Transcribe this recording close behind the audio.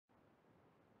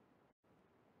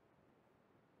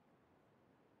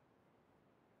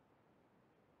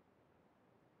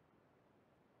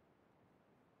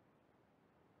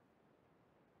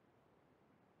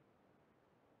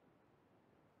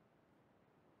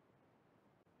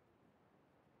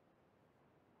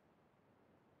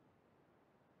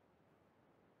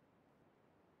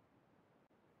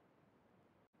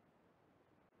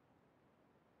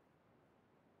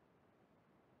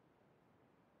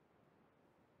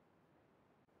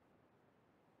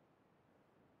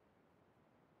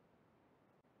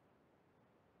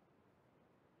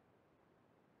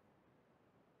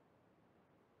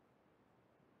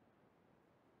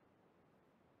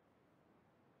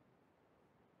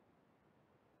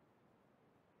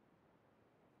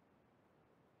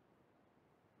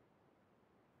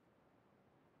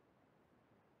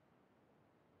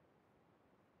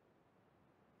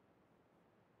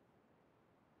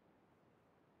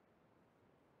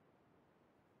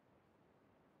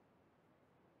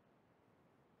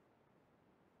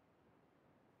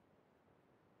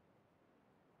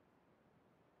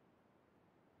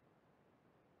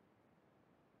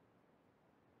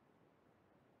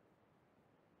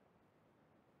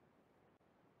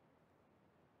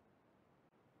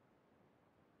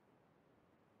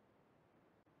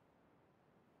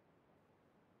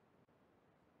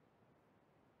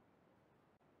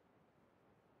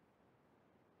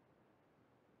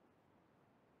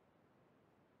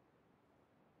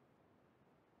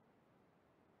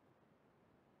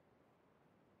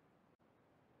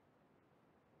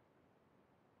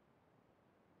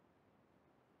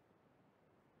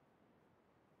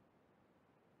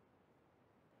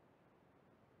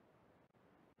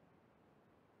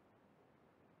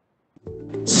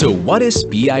So what is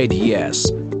PIDS?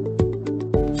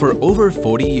 For over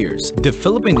 40 years, the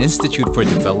Philippine Institute for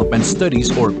Development Studies,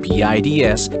 or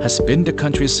PIDS, has been the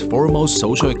country's foremost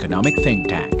socio-economic think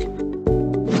tank.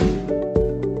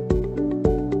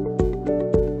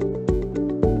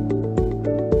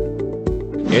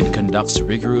 It conducts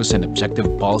rigorous and objective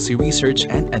policy research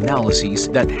and analyses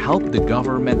that help the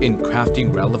government in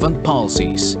crafting relevant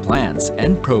policies, plans,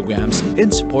 and programs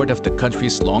in support of the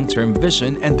country's long-term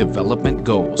vision and development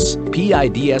goals.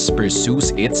 PIDS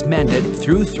pursues its mandate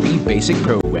through three basic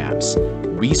programs: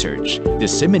 research,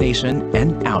 dissemination,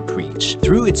 and outreach.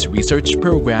 Through its research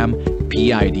program,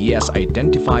 PIDS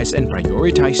identifies and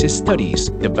prioritizes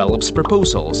studies, develops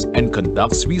proposals, and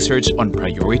conducts research on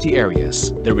priority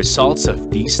areas. The results of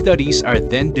these studies are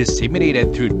then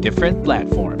disseminated through different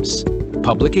platforms,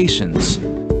 publications,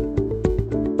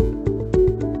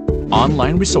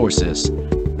 online resources,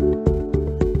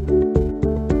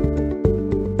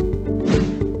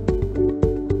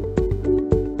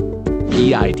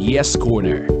 PIDS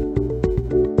Corner,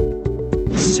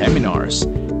 seminars,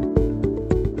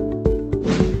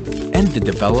 and the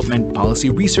Development Policy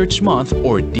Research Month,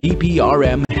 or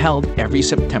DPRM, held every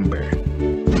September.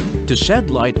 To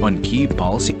shed light on key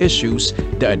policy issues,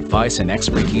 the advice and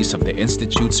expertise of the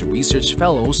Institute's research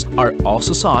fellows are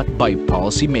also sought by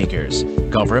policymakers,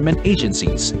 government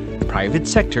agencies, private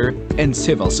sector, and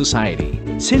civil society.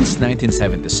 Since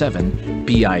 1977,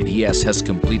 PIDS has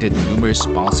completed numerous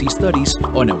policy studies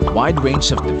on a wide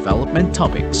range of development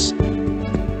topics.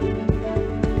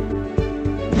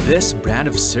 This brand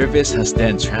of service has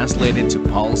then translated to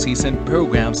policies and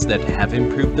programs that have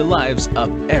improved the lives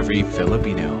of every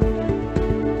Filipino.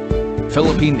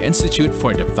 Philippine Institute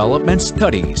for Development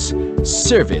Studies,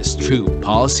 service through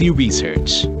policy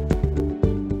research.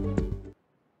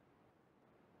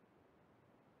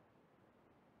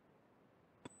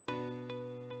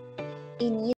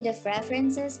 In need of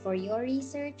references for your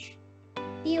research?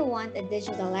 Do you want a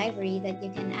digital library that you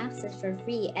can access for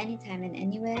free anytime and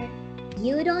anywhere?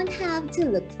 You don't have to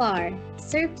look far.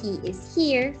 SERPI is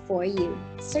here for you.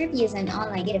 SERPI is an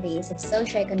online database of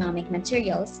socioeconomic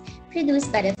materials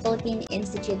produced by the Philippine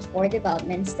Institute for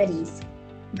Development Studies,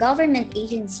 government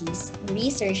agencies,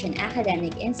 research and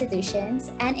academic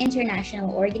institutions, and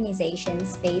international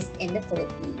organizations based in the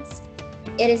Philippines.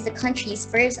 It is the country's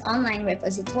first online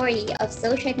repository of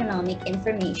socioeconomic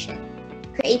information,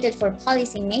 created for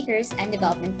policymakers and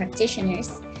development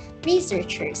practitioners,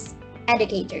 researchers,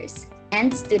 educators, and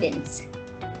students.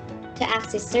 To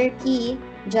access SERPI,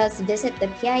 just visit the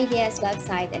PIDS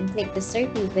website and click the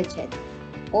SERPI widget,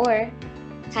 or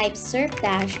type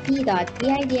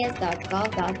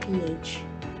serp-p.pids.gov.ph.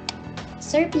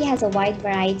 SERPI has a wide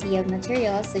variety of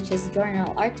materials such as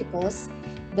journal articles,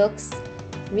 books,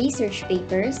 research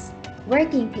papers,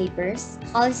 working papers,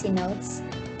 policy notes,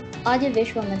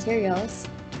 audiovisual materials,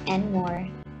 and more.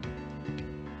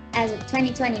 As of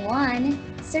 2021,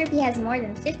 SERPI has more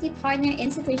than 50 partner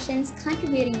institutions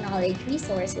contributing knowledge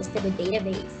resources to the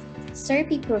database.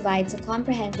 SERPI provides a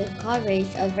comprehensive coverage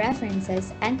of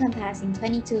references encompassing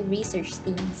 22 research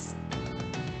themes: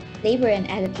 labor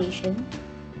and education,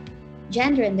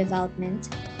 gender and development,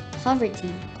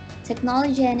 poverty,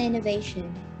 technology and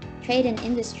innovation, trade and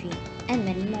industry, and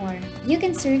many more. You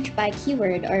can search by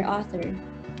keyword or author,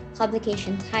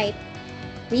 publication type,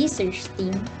 research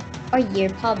theme, or year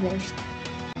published.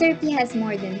 SERPI has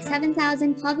more than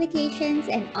 7,000 publications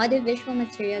and audiovisual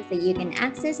materials that you can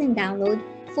access and download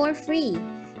for free.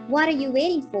 What are you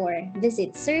waiting for?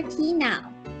 Visit SERPI now.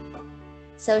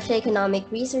 Socioeconomic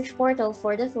Research Portal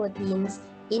for the Philippines,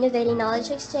 innovating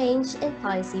knowledge exchange and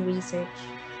policy research.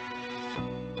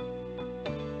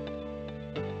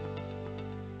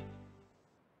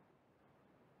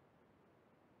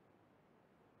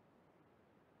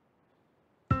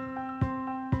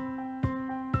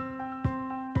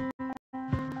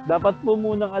 Dapat po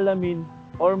munang alamin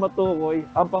or matukoy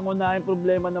ang pangunahing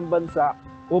problema ng bansa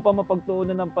upang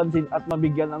mapagtuunan ng pansin at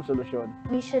mabigyan ng solusyon.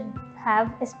 We should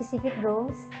have specific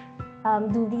goals,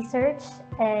 do research,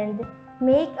 and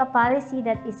make a policy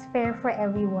that is fair for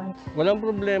everyone. Walang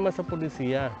problema sa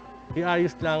pulisiya.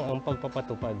 Iayos lang ang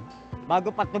pagpapatupad.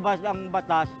 Bago patubas ang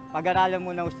batas, pag-aralan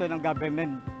muna gusto ng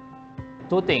government.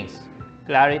 Two things,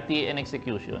 clarity and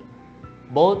execution.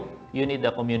 Both, you need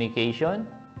the communication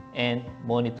and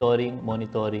monitoring.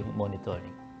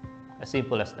 As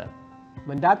simple as that.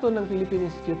 Mandato ng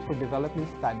Philippine Institute for Development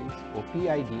Studies o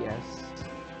PIDS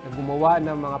na gumawa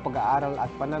ng mga pag-aaral at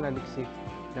pananaliksik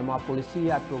ng mga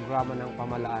polisiya at programa ng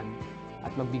pamahalaan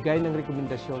at magbigay ng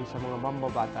rekomendasyon sa mga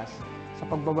mambabatas sa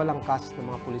pagbabalangkas ng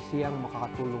mga polisiyang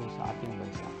makakatulong sa ating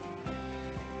bansa.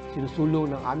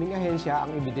 Sinusulong ng aming ahensya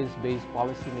ang evidence-based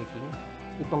policy making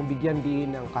upang bigyan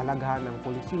diin ng kahalagahan ng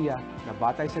polisiya na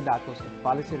batay sa datos at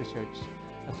policy research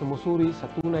na sumusuri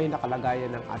sa tunay na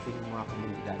kalagayan ng ating mga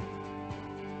komunidad.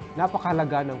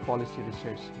 Napakahalaga ng policy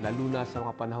research, lalo na sa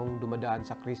mga panahong dumadaan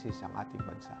sa krisis ang ating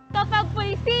bansa. Kapag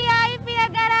pulisiya ay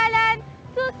pinag-aralan,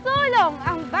 susulong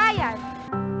ang bayan.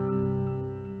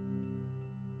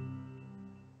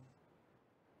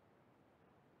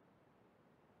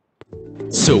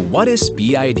 So what is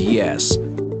PIDS?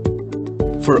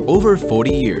 For over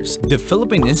 40 years, the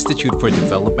Philippine Institute for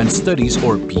Development Studies,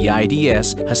 or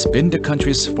PIDS, has been the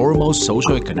country's foremost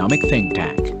socio-economic think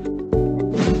tank.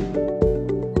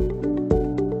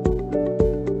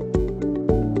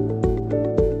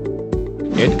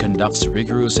 It conducts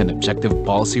rigorous and objective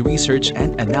policy research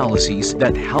and analyses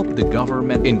that help the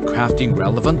government in crafting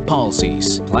relevant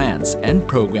policies, plans, and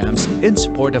programs in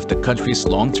support of the country's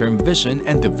long-term vision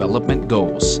and development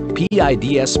goals.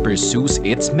 PIDS pursues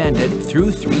its mandate through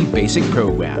three basic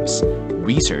programs: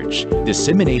 research,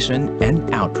 dissemination, and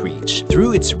outreach.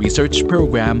 Through its research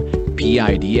program,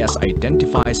 PIDS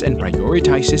identifies and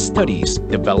prioritizes studies,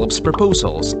 develops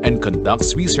proposals, and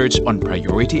conducts research on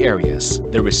priority areas.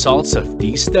 The results of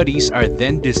these studies are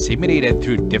then disseminated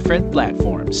through different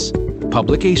platforms,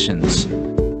 publications,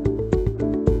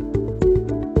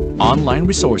 online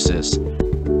resources,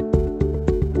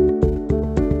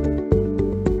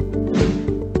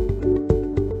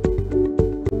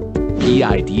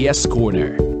 PIDS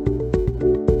Corner,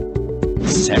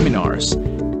 seminars,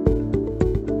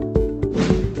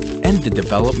 and the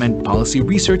Development Policy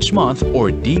Research Month,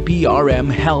 or DPRM,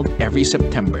 held every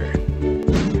September.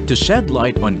 To shed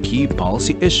light on key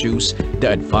policy issues,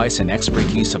 the advice and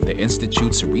expertise of the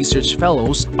Institute's research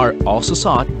fellows are also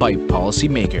sought by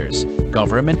policymakers,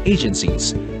 government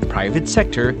agencies, private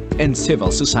sector, and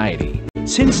civil society.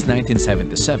 Since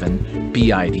 1977,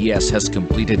 PIDS has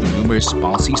completed numerous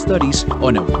policy studies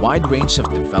on a wide range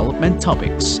of development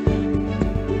topics.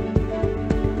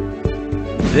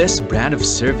 This brand of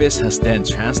service has then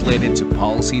translated to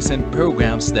policies and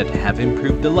programs that have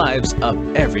improved the lives of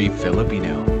every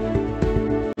Filipino.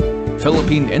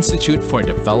 Philippine Institute for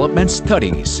Development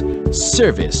Studies,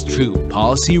 service through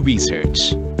policy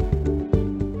research.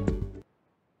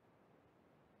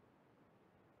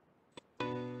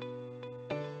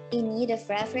 In need of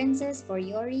references for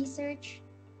your research?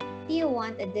 Do you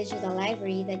want a digital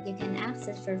library that you can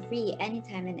access for free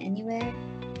anytime and anywhere?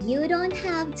 You don't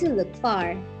have to look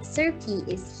far. SERPI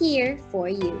is here for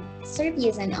you. SERPI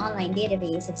is an online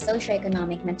database of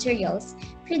socioeconomic materials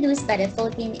produced by the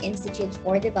Philippine Institute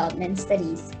for Development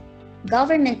Studies.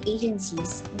 Government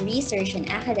agencies, research and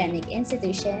academic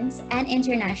institutions, and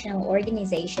international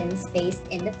organizations based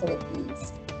in the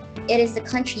Philippines. It is the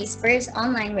country's first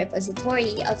online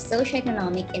repository of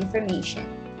socioeconomic information,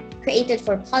 created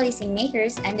for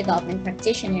policymakers and development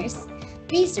practitioners,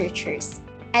 researchers,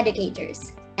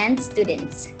 educators, and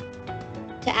students.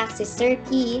 To access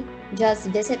SERPI, just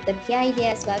visit the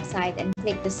PIDS website and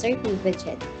click the SERPI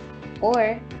widget,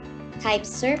 or type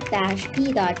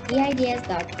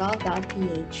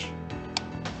serp-p.pids.gov.ph.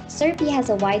 SERPI has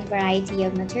a wide variety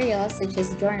of materials such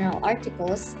as journal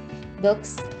articles,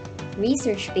 books,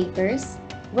 research papers,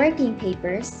 working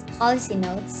papers, policy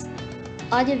notes,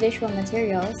 audiovisual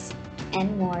materials,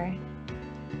 and more.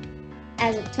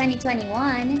 As of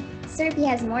 2021, SERPI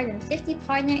has more than 50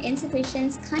 partner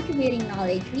institutions contributing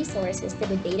knowledge resources to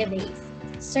the database.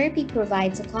 SERPI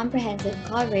provides a comprehensive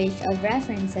coverage of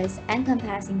references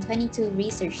encompassing 22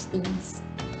 research themes: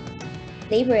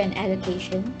 labor and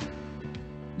education,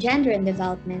 gender and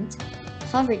development,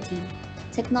 poverty,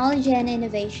 technology and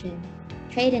innovation,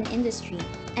 trade and industry,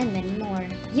 and many more.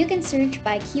 You can search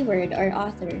by keyword or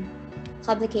author,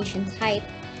 publication type,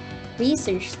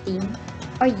 research theme,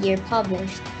 or year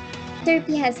published.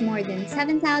 SERPI has more than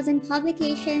 7,000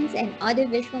 publications and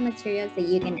audiovisual materials that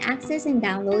you can access and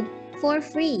download for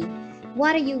free.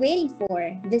 What are you waiting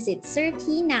for? Visit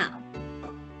SERPI now.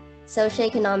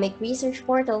 Socioeconomic Research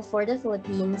Portal for the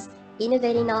Philippines,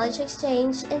 innovating knowledge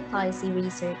exchange and policy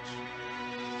research.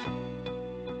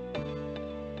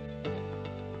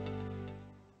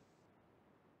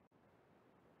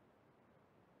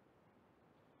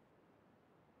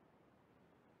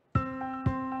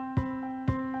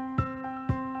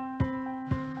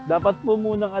 Dapat po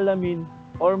munang alamin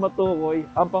or matukoy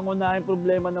ang pangunahing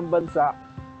problema ng bansa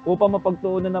upang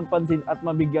mapagtuunan ng pansin at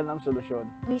mabigyan ng solusyon.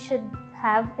 We should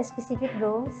have specific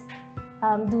goals,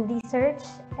 do research,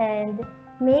 and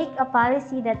make a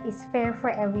policy that is fair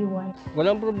for everyone.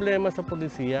 Walang problema sa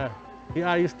pulisiya.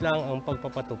 Iayos lang ang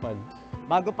pagpapatupad.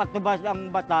 Bago patubas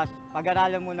ang batas,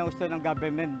 pag-aralan mo na gusto ng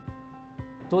government.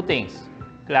 Two things,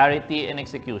 clarity and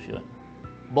execution.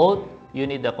 Both, you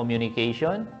need the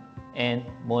communication and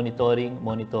monitoring.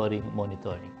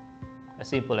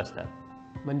 As simple as that.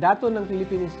 Mandato ng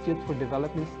Philippine Institute for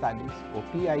Development Studies o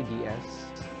PIDS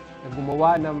na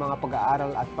gumawa ng mga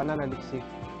pag-aaral at pananaliksik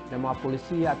ng mga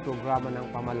polisiya at programa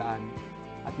ng pamahalaan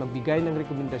at magbigay ng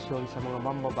rekomendasyon sa mga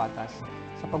mambabatas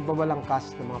sa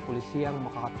pagbabalangkas ng mga polisiyang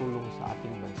makakatulong sa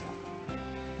ating bansa.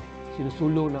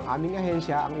 Sinusulong ng aming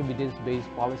ahensya ang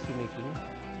evidence-based policy making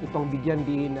upang bigyan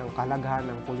din ng kahalagahan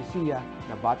ng polisiya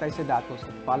na batay sa datos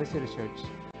at policy research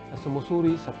na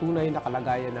sumusuri sa tunay na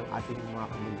kalagayan ng ating mga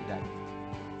komunidad.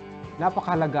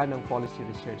 Napakahalaga ng policy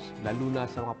research, lalo na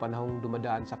sa mga panahong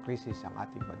dumadaan sa krisis ang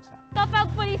ating bansa.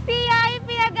 Kapag pulisiya ay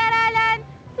pinag-aralan,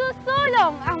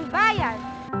 susulong ang bayan.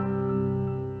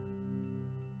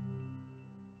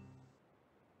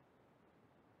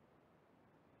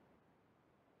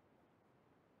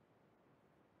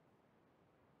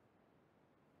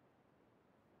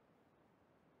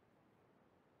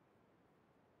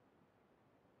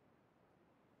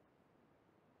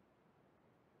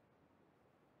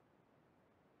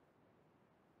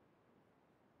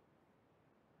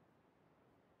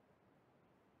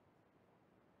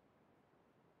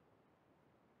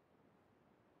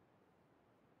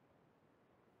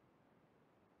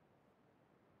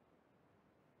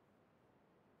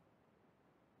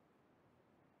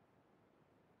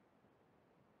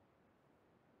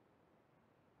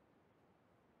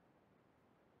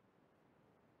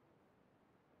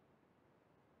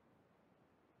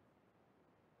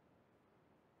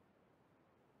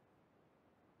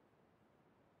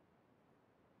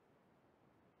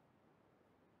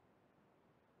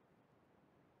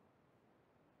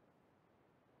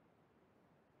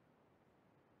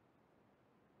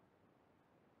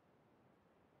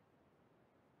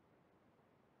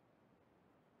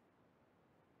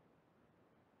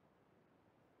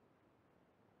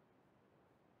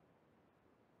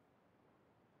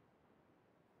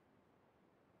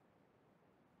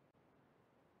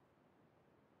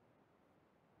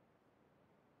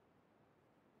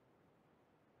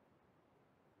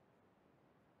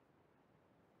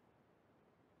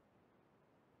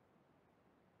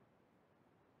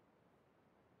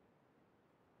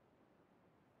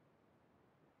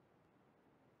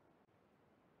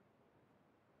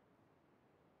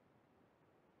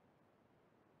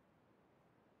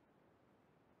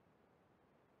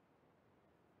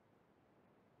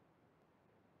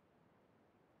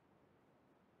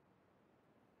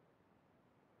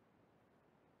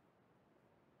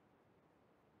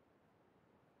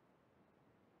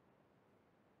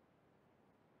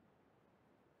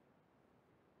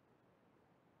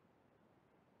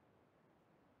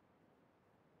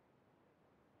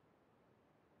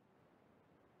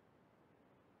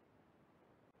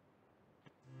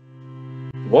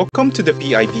 Welcome to the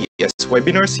PIDS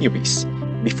webinar series.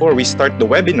 Before we start the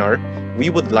webinar,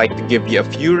 we would like to give you a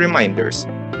few reminders.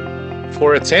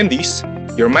 For attendees,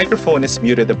 your microphone is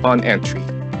muted upon entry.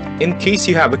 In case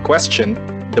you have a question,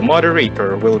 the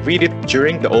moderator will read it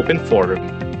during the open forum.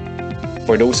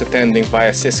 For those attending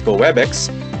via Cisco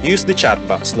WebEx, use the chat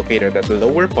box located at the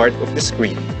lower part of the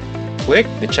screen. Click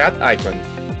the chat icon,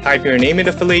 type your name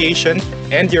and affiliation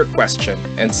and your question,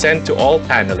 and send to all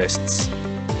panelists.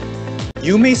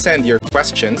 You may send your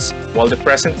questions while the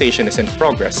presentation is in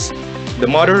progress. The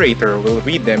moderator will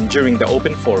read them during the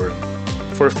open forum.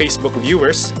 For Facebook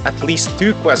viewers, at least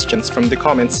 2 questions from the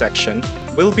comment section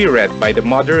will be read by the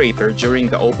moderator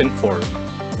during the open forum.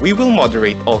 We will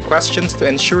moderate all questions to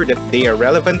ensure that they are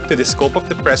relevant to the scope of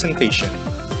the presentation.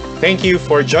 Thank you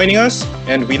for joining us,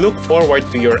 and we look forward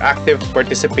to your active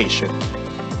participation.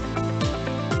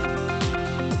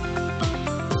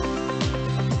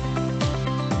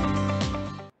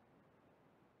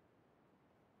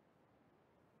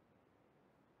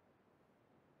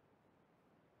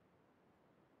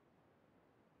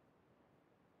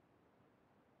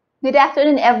 Good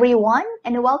afternoon, everyone,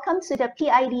 and welcome to the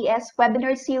PIDS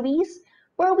webinar series,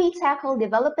 where we tackle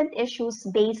development issues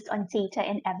based on data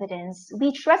and evidence.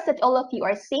 We trust that all of you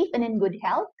are safe and in good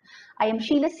health. I am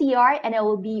Sheila Siar, and I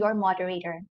will be your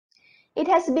moderator. It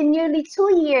has been nearly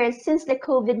 2 years since the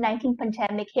COVID-19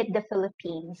 pandemic hit the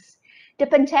Philippines. The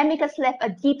pandemic has left a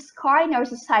deep scar in our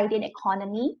society and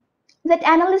economy that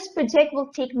analysts predict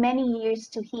will take many years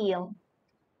to heal.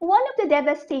 One of the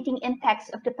devastating impacts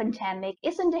of the pandemic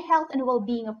is on the health and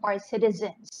well-being of our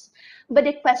citizens. But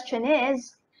the question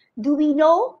is, do we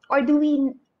know, or do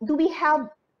we have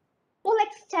full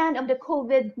extent of the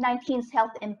COVID-19's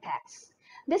health impacts?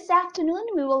 This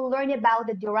afternoon, we will learn about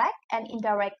the direct and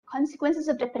indirect consequences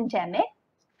of the pandemic,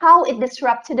 how it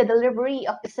disrupted the delivery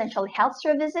of essential health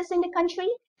services in the country,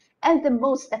 and the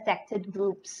most affected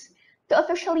groups. To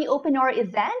officially open our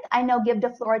event, I now give the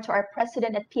floor to our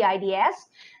president at PIDS,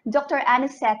 Dr.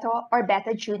 Aniceto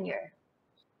Orbeta Jr.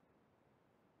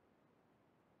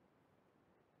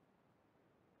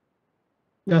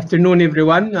 Good afternoon,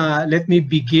 everyone. Let me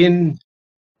begin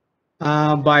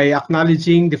by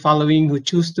acknowledging the following who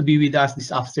choose to be with us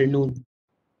this afternoon.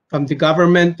 From the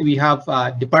government, we have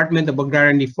Department of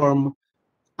Agrarian Reform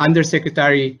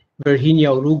Undersecretary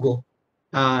Virginia Orugo,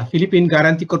 Philippine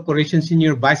Guarantee Corporation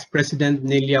Senior Vice President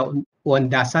Nelia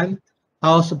Uandasan,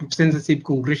 House of Representatives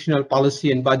Congressional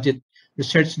Policy and Budget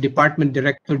Research Department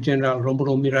Director General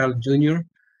Romero Miral Jr.,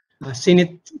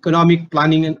 Senate Economic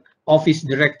Planning Office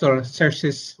Director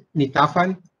Cerces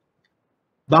Nitafan,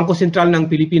 Bangko Sentral ng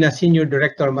Pilipinas Senior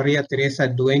Director Maria Teresa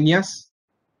Dueñas,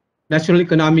 National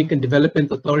Economic and Development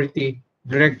Authority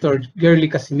Director Gerly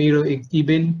Casimiro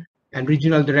Igtiben, and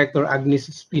Regional Director Agnes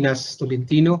Espinas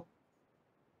Tolentino,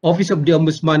 Office of the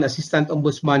Ombudsman Assistant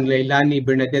Ombudsman Leilani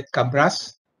Bernadette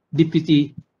Cabras,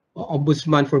 Deputy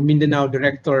Ombudsman for Mindanao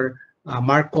Director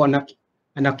Marco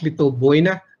Anaclito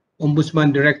Buena,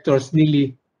 Ombudsman Directors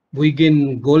Nili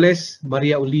Buigin Goles,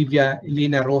 Maria Olivia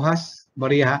Elena Rojas,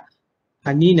 Maria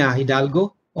Hanina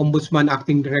Hidalgo, Ombudsman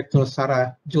Acting Director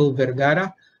Sara Jo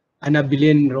Vergara, Ana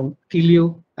Belen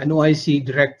Ronquillo, and OIC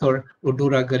Director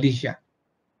Rodura Galicia.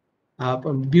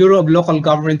 From Bureau of Local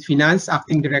Government Finance,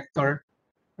 Acting Director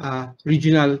Acting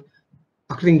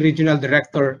Regional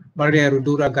Director Maria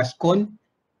Rodura Gascon,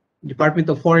 Department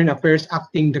of Foreign Affairs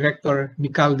Acting Director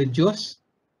Mical de Dios,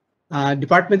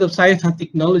 Department of Science and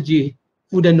Technology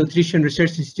Food and Nutrition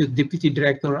Research Institute Deputy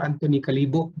Director Anthony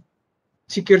Calibo,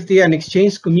 Security and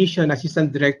Exchange Commission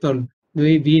Assistant Director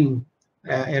Nuevo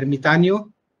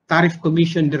Ermitanio, Tariff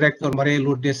Commission Director Maria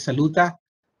Lourdes Saluta,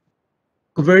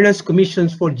 Governance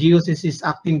Commissions for Geosciences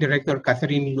Acting Director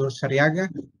Catherine Lorsariaga,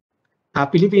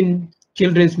 Philippine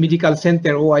Children's Medical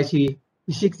Center OIC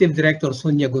Executive Director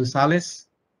Sonia Gonzalez,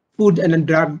 Food and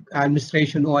Drug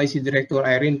Administration OIC Director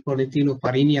Irene Florentino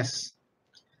Farinas.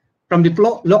 From the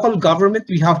local government,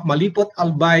 we have Malipot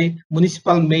Albay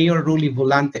Municipal Mayor Ruli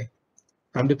Volante.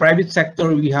 From the private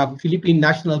sector, we have Philippine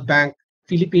National Bank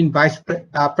Philippine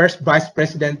First Vice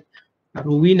President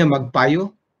Ruina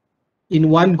Magpayo, In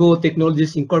One Go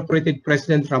Technologies Incorporated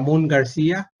President Ramon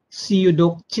Garcia,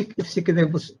 CUDOC Chief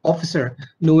Executive Officer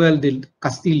Noel del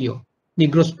Castillo,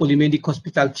 Negros Polymedic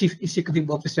Hospital Chief Executive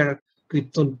Officer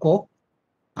Krypton Co,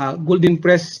 Golden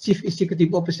Press Chief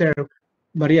Executive Officer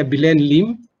Maria Belen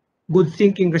Lim, Good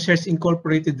Thinking Research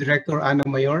Incorporated Director Ana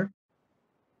Mayor,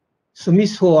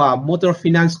 Sumisho Motor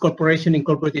Finance Corporation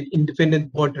Incorporated Independent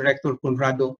Board Director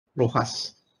Conrado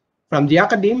Rojas. From the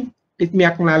academy, let me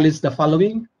acknowledge the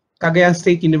following: Cagayan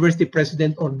State University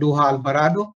President Orduha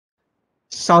Alvarado,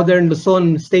 Southern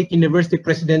Luzon State University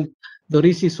President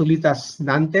Dorisi Solitas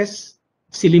Nantes,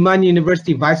 Siliman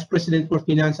University Vice President for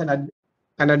Finance and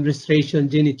Administration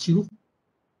Jenny Chu,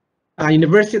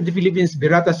 University of the Philippines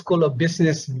Berata School of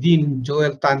Business Dean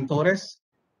Joel Tan Torres,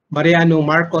 Mariano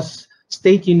Marcos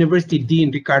State University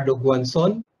Dean Ricardo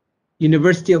Guanzon,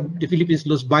 University of the Philippines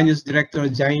Los Baños Director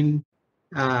Jain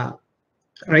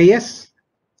Reyes,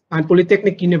 and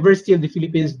Polytechnic University of the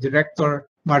Philippines Director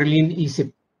Marilyn Isip,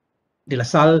 De La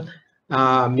Salle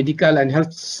Medical and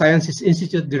Health Sciences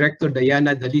Institute Director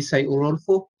Diana Dalisay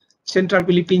Urolfo, Central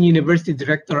Philippine University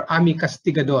Director Ami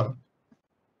Castigador,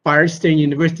 Far Eastern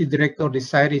University Director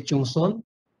Desiree Chungson,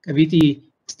 Cavite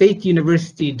State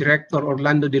University Director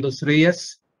Orlando de los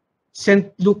Reyes,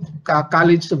 St. Luke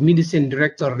College of Medicine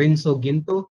Director Renzo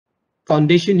Ginto,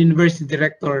 Foundation University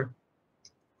Director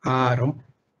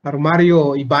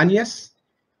Romario Ibanez,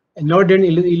 and Northern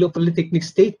Iloilo Polytechnic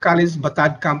State College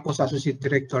Batad Campus Associate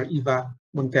Director Eva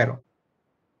Montero.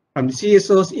 From the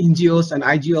CSOs, NGOs, and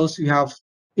IGOs, we have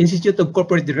Institute of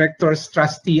Corporate Directors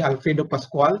Trustee Alfredo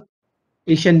Pascual,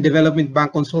 Asian Development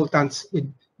Bank Consultants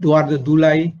Eduardo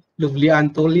Dulay,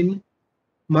 Lovlian Tolin,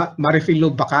 Marifilo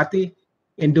Bacati,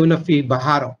 and Donafi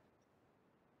Baharo.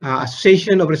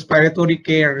 Association of Respiratory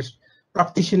Care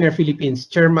Practitioner Philippines,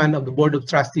 Chairman of the Board of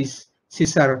Trustees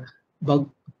Cesar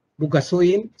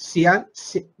Bugausian,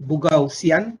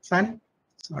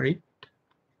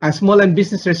 and Small and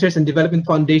Business Research and Development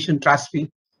Foundation Trustee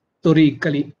Tony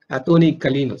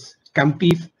Calinos,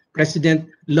 Campif President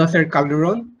Lothar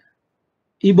Calderon,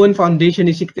 Ibon Foundation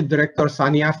Executive Director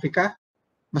Sunny Africa,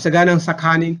 Masaganang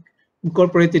Sakhanin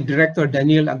Incorporated Director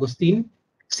Daniel Agustin,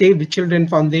 Save the Children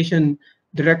Foundation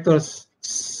Director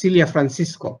Celia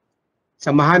Francisco,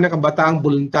 Samahan ng Kabataang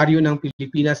Voluntaryo ng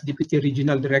Pilipinas Deputy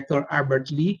Regional Director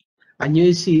Albert Lee, and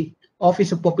UAC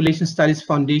Office of Population Studies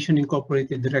Foundation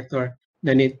Incorporated Director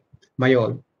Nanit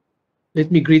Mayol.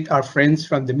 Let me greet our friends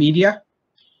from the media.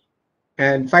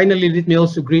 And finally, let me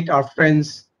also greet our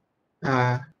friends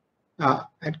and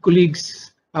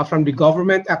colleagues from the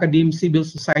government, academia, civil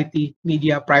society,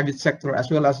 media, private sector, as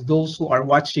well as those who are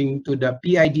watching to the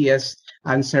PIDS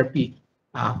and SERPI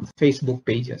Facebook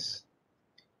pages.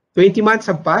 20 months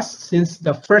have passed since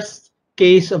the first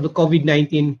case of the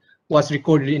COVID-19 was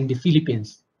recorded in the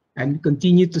Philippines, and we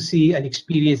continue to see and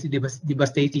experience the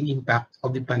devastating impact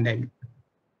of the pandemic.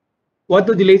 What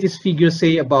do the latest figures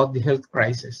say about the health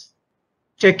crisis?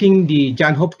 Checking the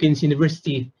Johns Hopkins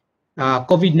University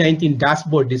COVID-19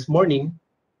 dashboard this morning,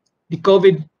 the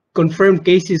COVID confirmed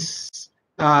cases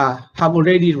have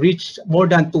already reached more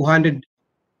than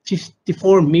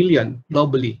 254 million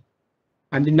globally,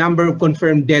 and the number of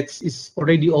confirmed deaths is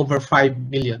already over 5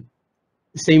 million.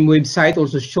 The same website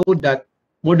also showed that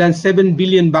more than 7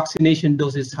 billion vaccination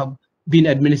doses have been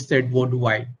administered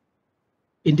worldwide.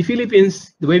 In the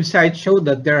Philippines, the website showed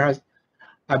that there has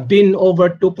been over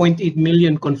 2.8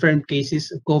 million confirmed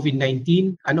cases of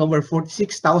COVID-19 and over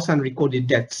 46,000 recorded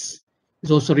deaths.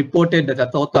 It's also reported that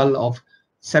a total of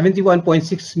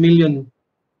 71.6 million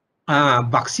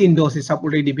vaccine doses have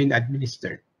already been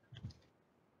administered.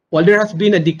 While there has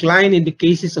been a decline in the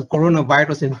cases of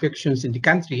coronavirus infections in the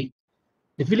country,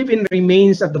 the Philippines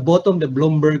remains at the bottom of the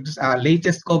Bloomberg's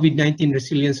latest COVID-19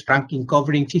 resilience ranking,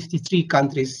 covering 53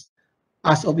 countries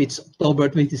as of its October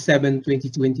 27,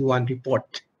 2021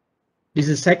 report. This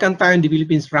is the second time the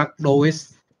Philippines ranked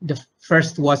lowest. The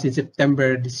first was in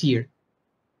September this year.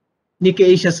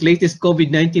 Nikkei Asia's latest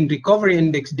COVID-19 recovery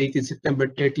index dated September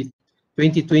 30,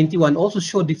 2021 also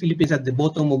showed the Philippines at the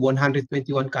bottom of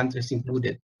 121 countries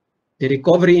included. The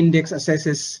recovery index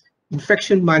assesses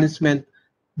infection management,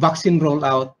 vaccine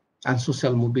rollout, and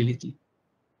social mobility.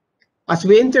 As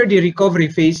we enter the recovery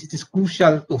phase, it is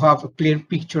crucial to have a clear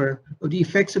picture of the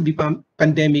effects of the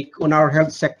pandemic on our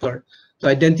health sector to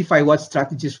identify what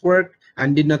strategies work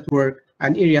and did not work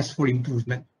and areas for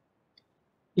improvement.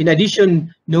 In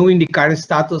addition, knowing the current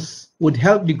status would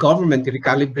help the government to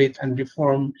recalibrate and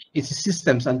reform its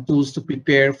systems and tools to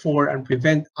prepare for and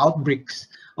prevent outbreaks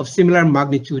of similar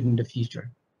magnitude in the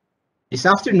future. This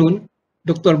afternoon,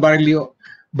 Dr.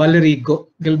 Valerie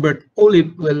Gilbert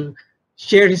Ulep will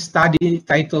share his study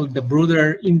titled The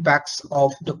Broader Impacts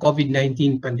of the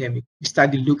COVID-19 Pandemic. The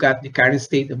study looked at the current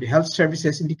state of the health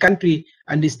services in the country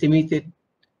and the estimated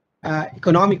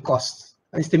economic cost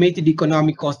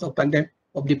of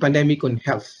the pandemic on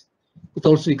health. It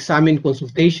also examined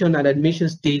consultation and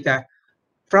admissions data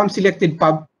from selected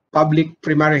public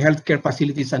primary healthcare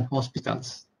facilities and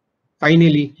hospitals.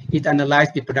 Finally, it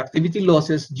analyzed the productivity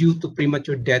losses due to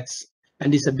premature deaths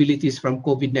and disabilities from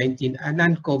COVID-19 and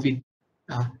non-COVID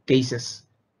cases.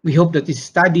 We hope that this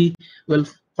study will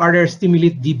further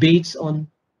stimulate debates on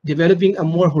developing a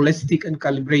more holistic and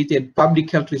calibrated public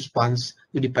health response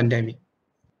to the pandemic.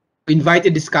 We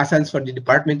invited discussants from the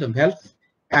Department of Health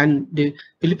and the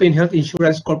Philippine Health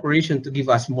Insurance Corporation to give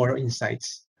us more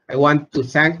insights. I want to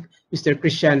thank Mr.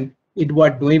 Christian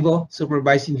Edward Nuevo,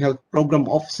 Supervising Health Program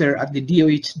Officer at the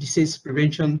DOH Disease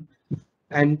Prevention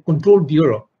and Control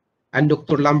Bureau, and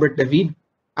Dr. Lambert David,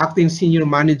 Acting Senior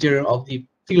Manager of the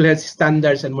Field Health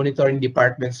Standards and Monitoring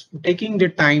Departments, for taking their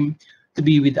time to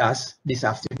be with us this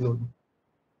afternoon.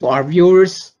 To our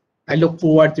viewers, I look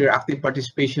forward to your active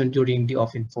participation during the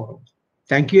open forum.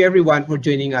 Thank you everyone for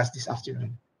joining us this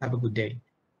afternoon. Have a good day.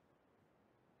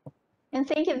 And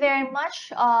thank you very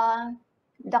much,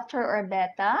 Dr.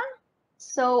 Orbeta.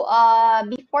 So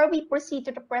before we proceed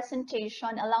to the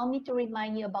presentation, allow me to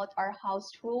remind you about our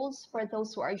house rules for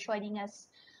those who are joining us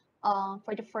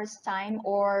for the first time,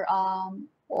 or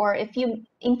if you,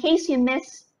 in case you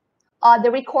miss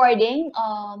the recording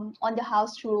on the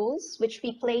house rules, which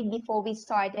we played before we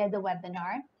started the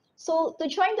webinar. So to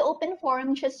join the open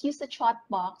forum, just use the chat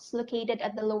box located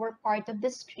at the lower part of the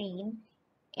screen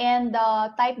and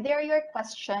type there your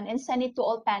question and send it to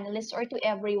all panelists or to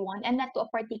everyone and not to a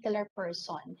particular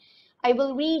person. I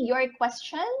will read your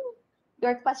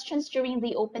questions during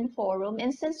the open forum,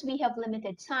 and since we have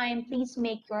limited time, please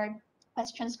make your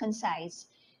questions concise.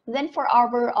 Then for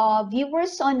our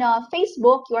viewers on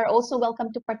Facebook, you are also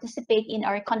welcome to participate in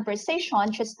our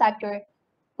conversation. Just type your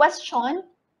question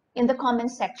in the comment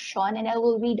section and I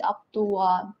will read up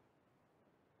to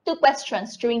 2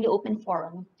 questions during the open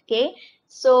forum. Okay,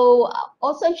 so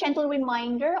also a gentle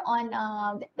reminder on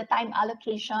the time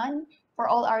allocation for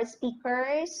all our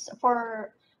speakers,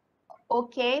 for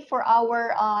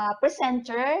our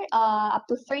presenter up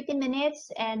to 30 minutes,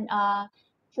 and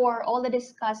for all the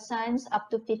discussants up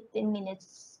to 15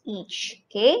 minutes each.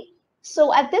 Okay,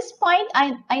 So at this point,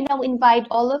 I now invite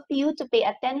all of you to pay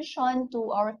attention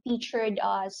to our featured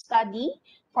study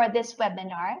for this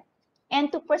webinar.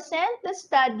 And to present the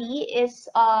study is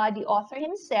the author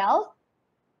himself,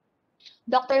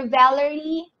 Dr.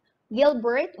 Valerie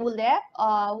Gilbert Ulep,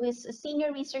 who is a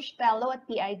Senior Research Fellow at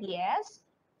PIDS.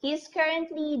 He is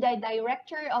currently the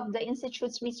Director of the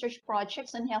Institute's Research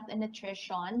Projects on Health and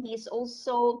Nutrition. He is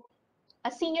also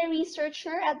a senior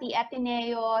researcher at the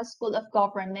Ateneo School of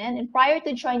Government. And prior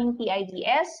to joining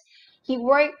PIDS, he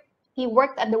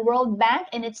worked at the World Bank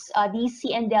in its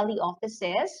DC and Delhi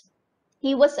offices.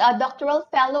 He was a doctoral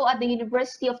fellow at the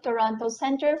University of Toronto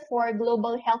Center for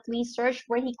Global Health Research,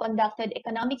 where he conducted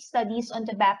economic studies on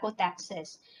tobacco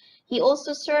taxes. He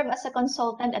also served as a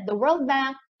consultant at the World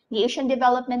Bank, the Asian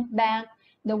Development Bank,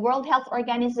 the World Health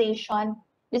Organization,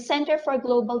 the Center for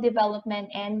Global Development,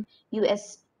 and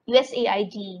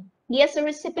USAID. He is a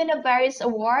recipient of various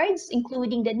awards,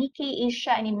 including the Nikkei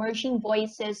Asia and Emerging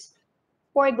Voices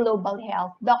for Global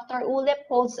Health. Dr. Ulep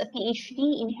holds a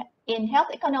PhD in Health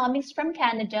Economics from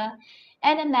Canada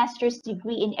and a master's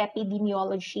degree in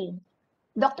epidemiology.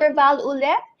 Dr. Val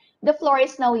Ulep, the floor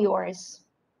is now yours.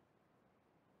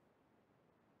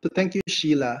 So thank you,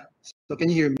 Sheila. So can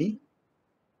you hear me?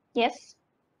 Yes.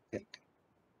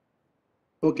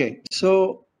 Okay.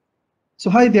 So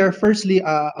hi there. Firstly,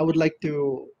 I would like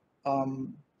to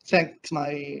thank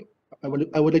I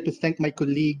would like to thank my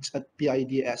colleagues at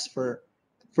PIDS for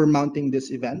mounting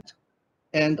this event.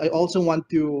 And I also want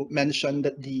to mention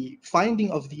that the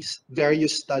finding of these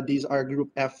various studies are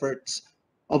group efforts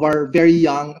of our very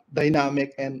young,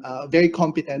 dynamic, and very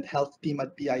competent health team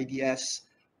at PIDS,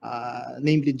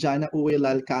 namely Jana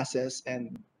Uwe Cases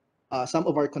and some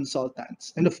of our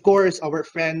consultants. And of course, our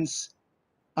friends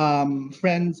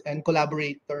and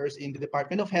collaborators in the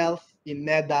Department of Health, in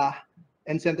NEDA,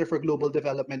 and Center for Global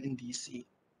Development in DC.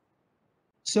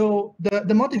 So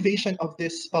the motivation of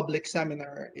this public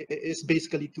seminar is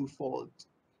basically twofold.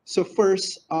 So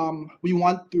first, we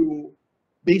want to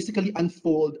basically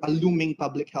unfold a looming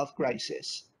public health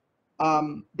crisis.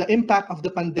 The impact of the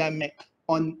pandemic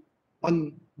on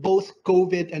both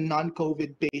COVID and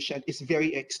non-COVID patient is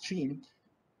very extreme.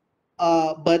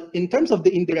 But in terms of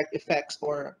the indirect effects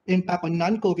or impact on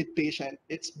non-COVID patient,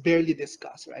 it's barely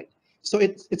discussed, right? So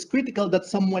it's critical that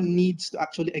someone needs to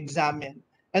actually examine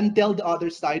and tell the other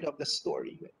side of the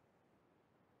story.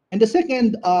 And the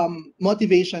second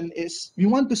motivation is we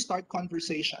want to start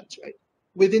conversations, right,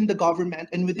 within the government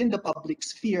and within the public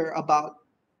sphere about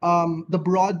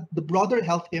the broader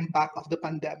health impact of the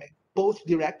pandemic, both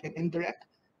direct and indirect,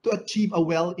 to achieve a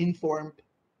well-informed,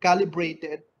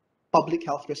 calibrated public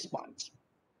health response.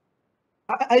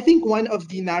 I think one of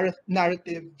the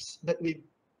narratives that we've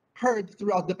heard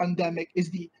throughout the pandemic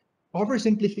is the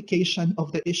oversimplification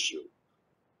of the issue.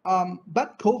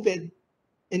 But COVID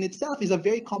in itself is a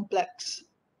very complex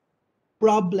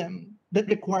problem that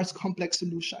requires complex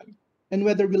solution. And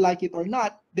whether we like it or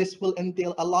not, this will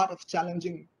entail a lot of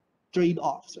challenging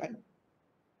trade-offs, right?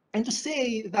 And to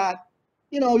say that,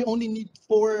 we only need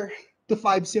 4 to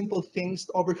 5 simple things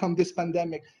to overcome this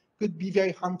pandemic could be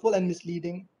very harmful and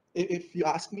misleading, if you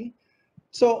ask me.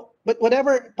 So, but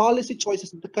whatever policy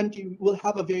choices the country will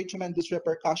have a very tremendous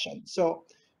repercussion. So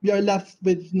we are left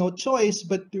with no choice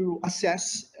but to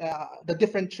assess the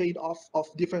different trade-off of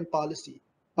different policy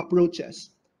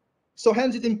approaches. So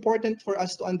hence it's important for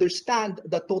us to understand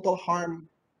the total harm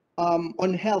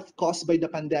on health caused by the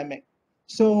pandemic.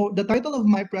 So the title of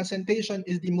my presentation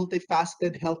is the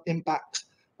multifaceted health impacts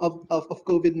of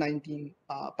COVID-19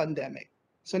 pandemic.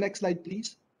 So next slide,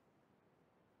 please.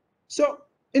 So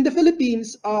in the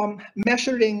Philippines,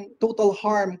 measuring total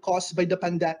harm caused by the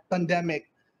pandemic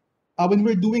when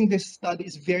we're doing this study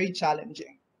is very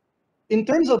challenging. In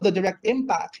terms of the direct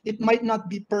impact, it might not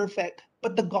be perfect,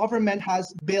 but the government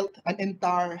has built an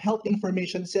entire health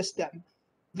information system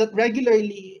that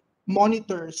regularly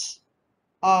monitors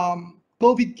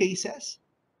COVID cases,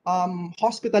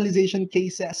 hospitalization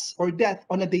cases, or death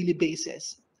on a daily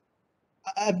basis.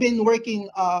 I've been working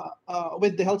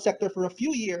with the health sector for a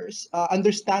few years,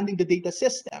 understanding the data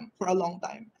system for a long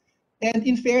time. And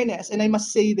in fairness, and I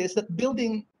must say this, that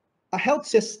building a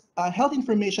health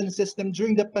information system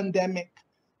during the pandemic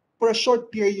for a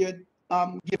short period,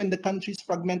 given the country's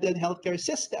fragmented healthcare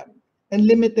system and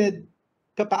limited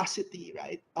capacity,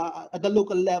 right, at the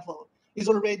local level, is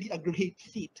already a great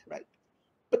feat, right?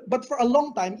 But for a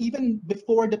long time, even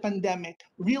before the pandemic,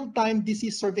 real-time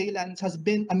disease surveillance has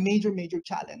been a major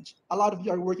challenge. A lot of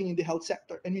you are working in the health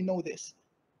sector, and you know this.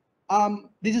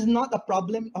 This is not a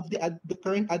problem of the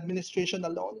current administration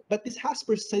alone, but this has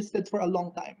persisted for a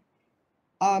long time.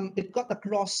 it cut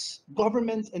across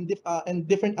governments and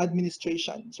different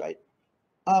administrations, right?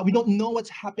 We don't know what's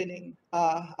happening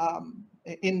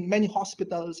in many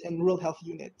hospitals and rural health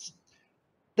units.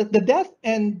 The death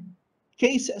and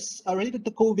cases related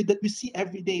to COVID that we see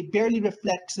every day barely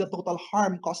reflects the total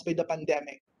harm caused by the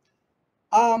pandemic.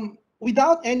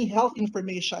 Without any health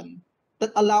information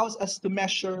that allows us to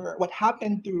measure what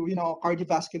happened to,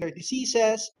 cardiovascular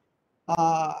diseases,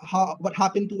 what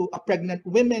happened to pregnant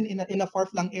women in a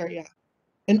far-flung area,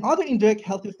 and other indirect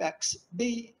health effects,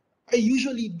 they are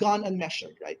usually gone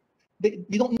unmeasured, right?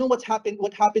 We don't know what happened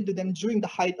to them during the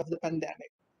height of the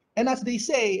pandemic. And as they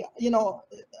say, if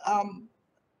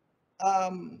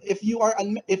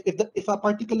a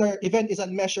particular event is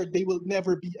unmeasured, they will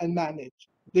never be unmanaged.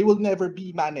 They will never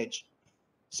be managed.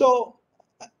 So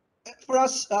for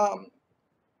us,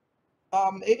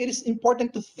 it is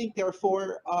important to think,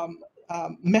 therefore,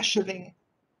 measuring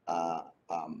the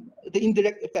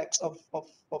indirect effects of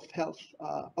health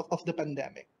of the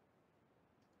pandemic.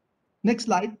 Next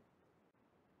slide.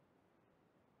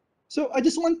 So I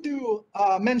just want to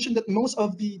mention that most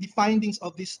of the findings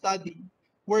of this study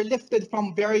were lifted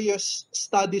from various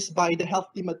studies by the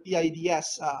health team at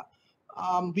PIDS.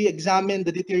 We examined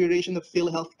the deterioration of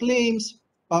PhilHealth claims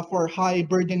for high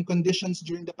burden conditions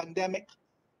during the pandemic.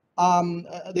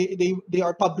 They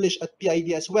are published at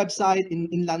PIDS website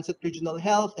in Lancet Regional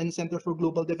Health and Center for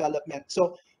Global Development.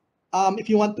 So if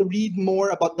you want to read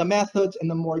more about the methods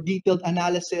and a more detailed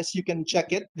analysis, you can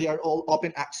check it. They are all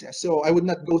open access. So I would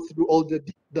not go through all the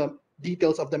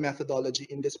details of the methodology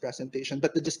in this presentation,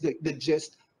 but just the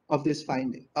gist of this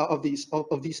finding of these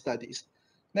studies.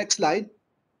 Next slide.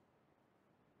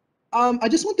 I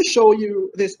just want to show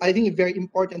you this, I think, a very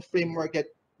important framework that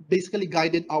basically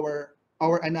guided our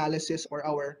analysis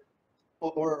or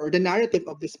the narrative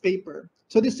of this paper.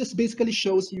 So this just basically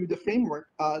shows you the framework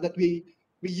that we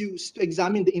use to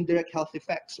examine the indirect health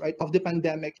effects, right, of the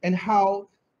pandemic, and how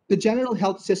the general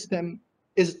health system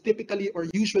is typically or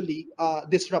usually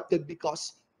disrupted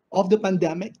because of the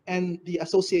pandemic and the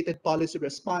associated policy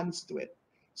response to it.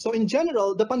 So in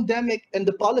general, the pandemic and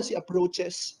the policy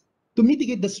approaches to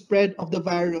mitigate the spread of the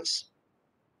virus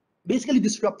basically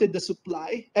disrupted the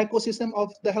supply ecosystem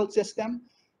of the health system.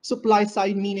 Supply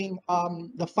side meaning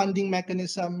the funding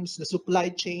mechanisms, the supply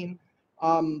chain,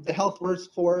 the health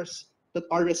workforce that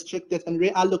are restricted and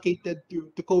reallocated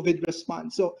to COVID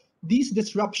response. So these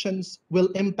disruptions will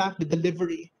impact the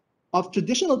delivery of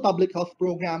traditional public health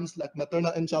programs like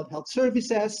maternal and child health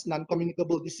services,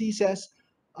 non-communicable diseases,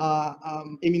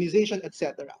 immunization,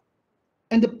 etc.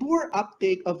 And the poor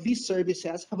uptake of these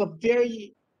services have a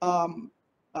very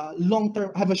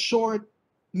have a short,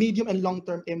 medium, and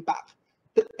long-term impact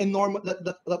that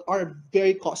are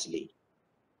very costly.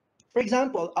 For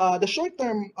example, the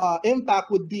short-term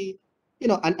impact would be,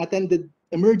 unattended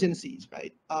emergencies,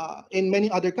 right? In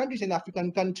many other countries, in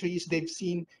African countries, they've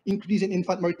seen increase in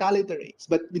infant mortality rates,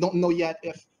 but we don't know yet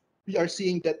if we are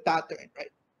seeing that pattern,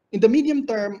 right? In the medium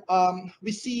term,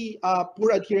 we see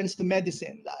poor adherence to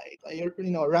medicine, like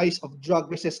rise of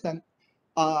drug-resistant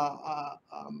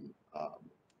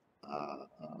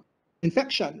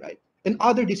infection, right? And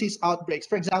other disease outbreaks.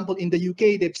 For example, in the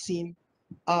UK, they've seen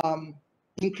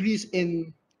increase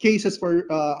in cases for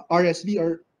RSV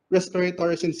or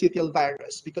respiratory syncytial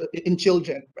virus because in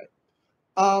children, right?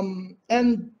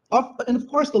 And of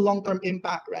course, the long-term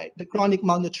impact, right? The chronic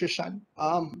malnutrition.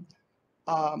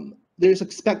 There's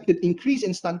expected increase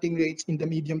in stunting rates in the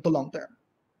medium to long term.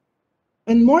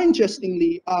 And more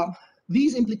interestingly,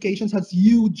 these implications has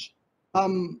huge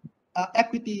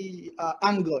equity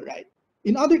angle, right?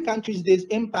 In other countries, this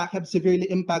impact have severely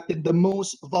impacted the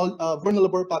most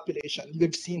vulnerable population.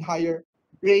 We've seen higher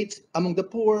rates among the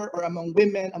poor or among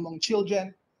women, among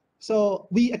children. So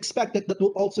we expect that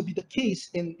will also be the case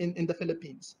in the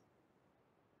Philippines.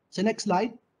 So next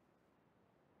slide.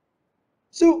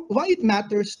 So why it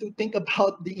matters to think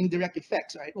about the indirect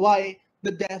effects, right? Why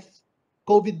the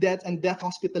COVID deaths and death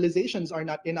hospitalizations are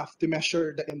not enough to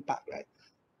measure the impact, right?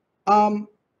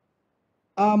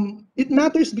 It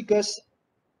matters because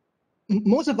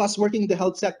most of us working in the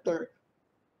health sector,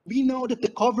 we know that the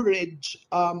coverage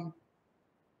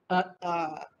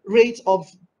rates of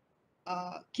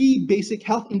key basic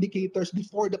health indicators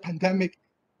before the pandemic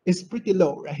is pretty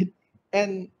low, right?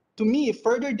 And to me,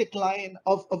 further decline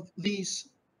of these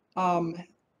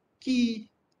key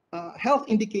health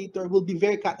indicator will be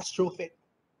very catastrophic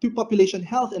to population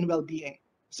health and well-being.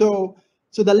 So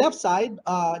the left side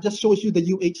just shows you the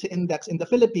UHC index in the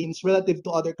Philippines relative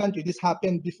to other countries. This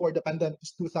happened before the pandemic,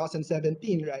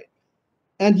 2017, right?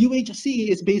 And UHC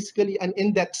is basically an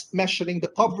index measuring the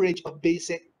coverage of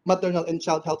basic maternal and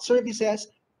child health services,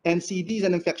 NCDs,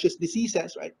 and infectious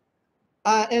diseases, right?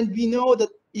 And we know that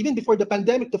even before the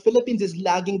pandemic, the Philippines is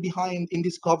lagging behind in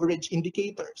these coverage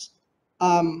indicators,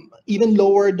 even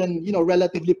lower than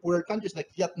relatively poorer countries like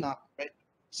Vietnam, right?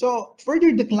 So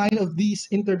further decline of these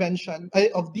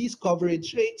of these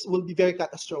coverage rates will be very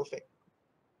catastrophic.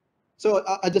 So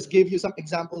I just gave you some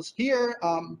examples here.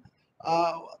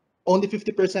 Only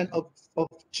 50% of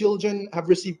children have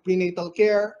received prenatal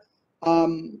care.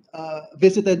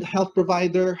 Visited health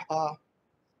provider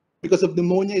because of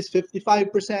pneumonia is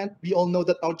 55%. We all know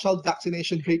that our child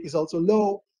vaccination rate is also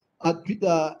low.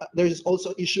 There's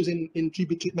also issues in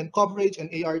TB treatment coverage and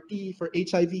ART for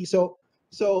HIV. So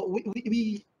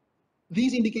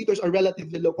these indicators are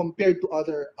relatively low compared to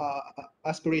other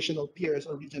aspirational peers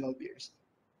or regional peers.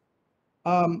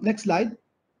 Next slide.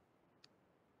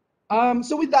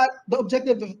 So with that, the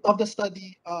objective of the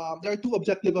study, there are two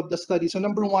objectives of the study. So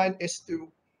number one is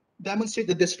to demonstrate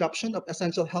the disruption of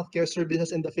essential healthcare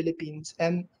services in the Philippines.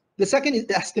 And the second is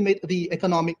to estimate the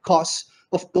economic costs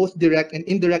of both direct and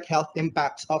indirect health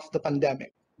impacts of the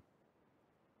pandemic.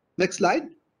 Next slide.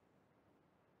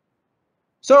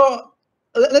 So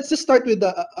let's just start with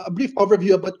a brief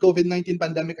overview about COVID-19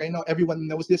 pandemic. I know everyone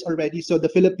knows this already. So the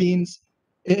Philippines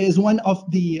is one of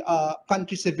the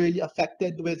countries severely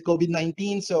affected with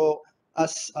COVID-19. So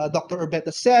as Dr.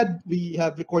 Orbeta said, we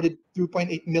have recorded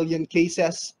 2.8 million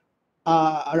cases,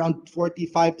 around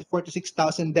 45 to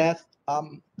 46,000 deaths.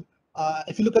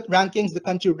 If you look at rankings, the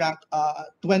country ranked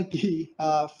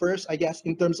 21st, I guess,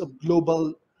 in terms of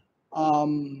global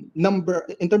number,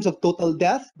 in terms of total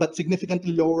death, but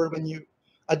significantly lower when you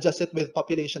adjust it with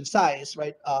population size,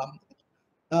 right?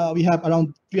 We have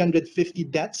around 350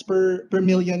 deaths per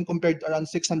million compared to around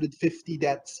 650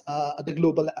 deaths at the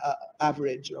global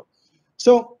average.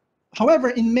 So, however,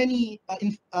 in many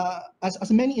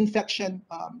as many infection,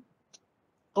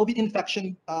 COVID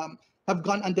infection have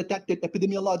gone undetected,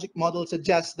 epidemiologic models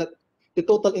suggest that the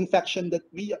total infection that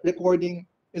we are recording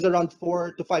is around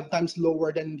 4 to 5 times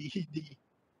lower than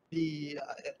the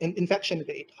infection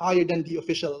rate, higher than the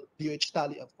official DOH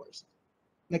tally, of course.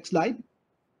 Next slide.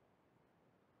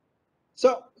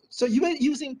 So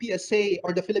using PSA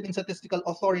or the Philippine Statistical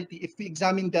Authority, if we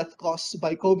examine death costs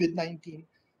by COVID-19,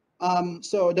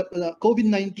 so the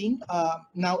COVID-19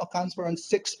 now accounts for around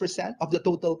 6% of the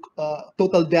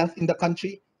total death in the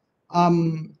country.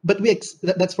 But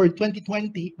that's for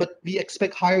 2020, but we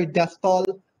expect higher death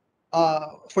toll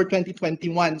for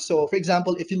 2021. So, for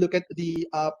example, if you look at the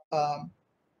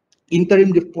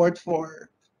interim report for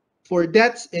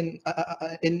deaths in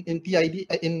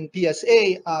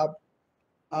PSA,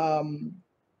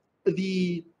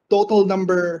 the total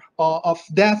number of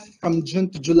death from June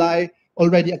to July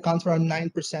already accounts for around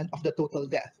 9% of the total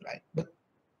death, right? But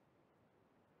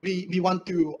we want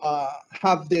to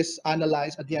have this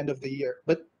analyzed at the end of the year,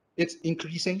 but it's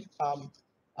increasing.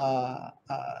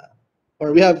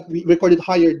 Or we recorded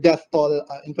higher death toll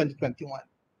in 2021.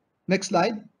 Next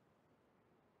slide.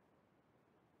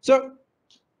 So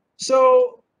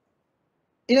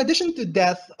in addition to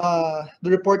death, the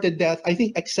reported death, I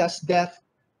think excess death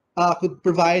could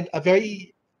provide a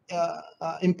very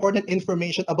important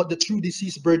information about the true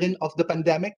disease burden of the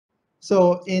pandemic.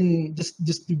 So in just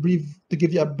to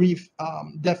give you a brief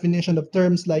definition of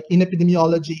terms, like in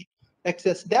epidemiology,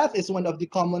 excess death is one of the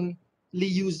commonly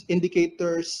used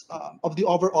indicators of the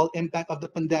overall impact of the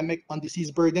pandemic on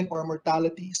disease burden or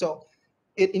mortality. So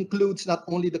it includes not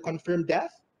only the confirmed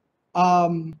death,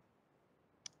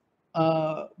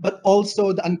 but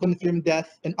also the unconfirmed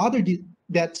death and other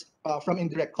deaths from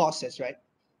indirect causes, right?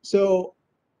 So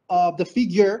the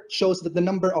figure shows that the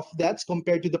number of deaths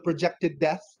compared to the projected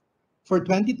death for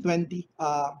 2020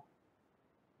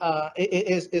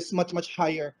 is much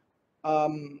higher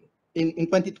in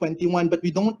 2021, but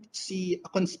we don't see a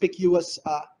conspicuous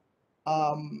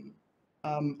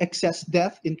excess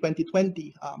death in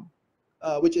 2020,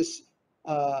 which is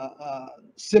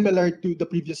similar to the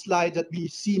previous slide, that we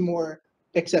see more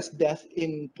excess death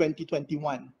in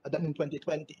 2021 than in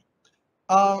 2020.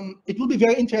 It will be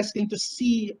very interesting to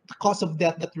see the cause of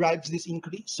death that drives this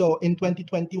increase. So in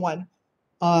 2021,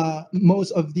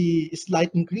 most of the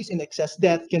slight increase in excess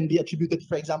death can be attributed,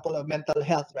 for example, of mental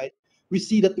health, right? We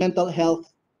see that mental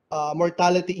health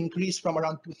mortality increased from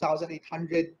around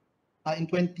 2,800 in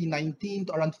 2019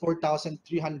 to around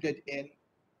 4,300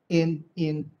 in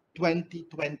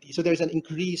 2020. So there's an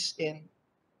increase in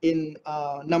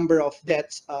number of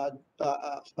deaths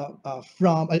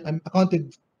from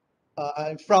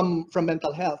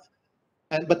mental health,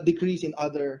 but decrease in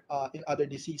other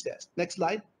diseases. Next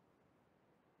slide.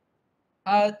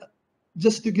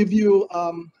 just to give you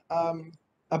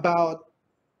about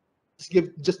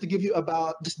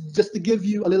just to give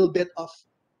you a little bit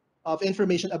of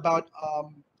information about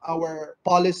our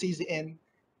policies in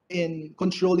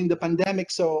controlling the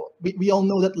pandemic. So we all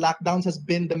know that lockdowns has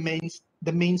been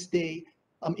the mainstay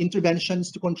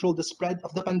interventions to control the spread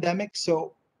of the pandemic.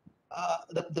 So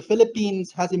the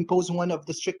Philippines has imposed one of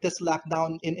the strictest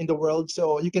lockdown in the world.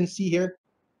 So you can see here,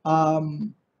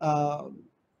 um, uh,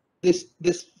 this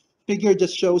figure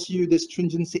just shows you the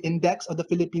stringency index of the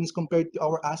Philippines compared to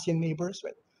our ASEAN neighbors,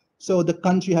 right? So the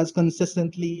country has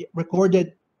consistently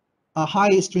recorded a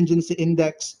high stringency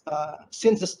index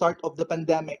since the start of the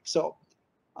pandemic. So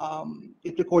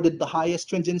it recorded the highest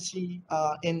stringency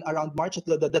in around March.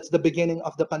 That's the beginning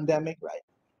of the pandemic, right?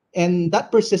 And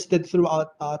that persisted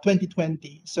throughout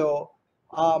 2020. So,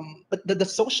 but the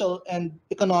social and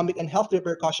economic and health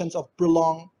repercussions of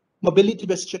prolonged mobility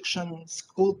restrictions,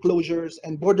 school closures,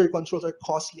 and border controls are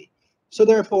costly. So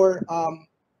therefore,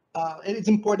 it's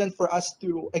important for us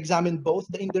to examine both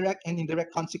the indirect and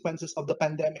indirect consequences of the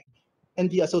pandemic and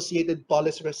the associated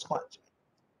policy response.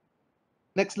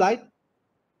 Next slide.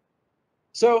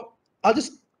 So I'll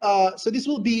just so this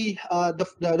will be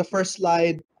the first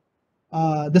slide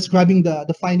describing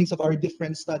the findings of our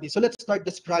different studies. So let's start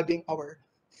describing our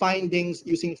findings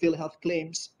using PhilHealth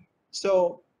claims.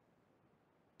 So,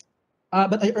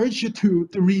 but I urge you to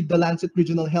read the Lancet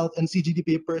Regional Health and CGD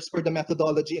papers for the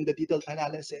methodology and the detailed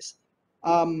analysis.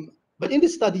 But in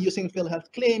this study using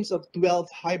PhilHealth claims of 12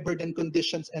 high burden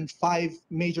conditions and 5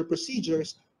 major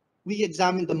procedures, we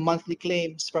examined the monthly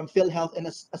claims from PhilHealth and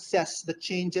assess the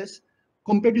changes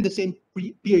compared to the same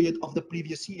period of the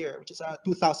previous year, which is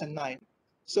 2009.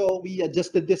 So we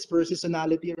adjusted this for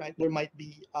seasonality, right? There might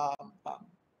be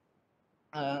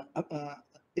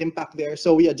impact there.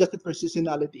 So we adjusted for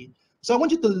seasonality. So I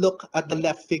want you to look at the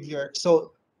left figure.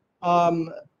 So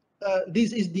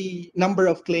this is the number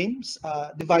of claims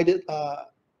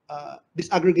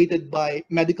disaggregated by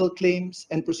medical claims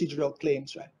and procedural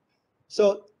claims, right?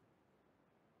 So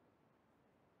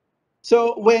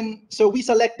we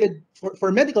selected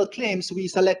for medical claims, we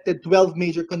selected 12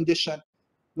 major conditions,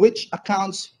 which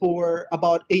accounts for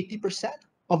about 80%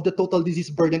 of the total disease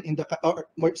burden in the,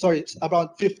 it's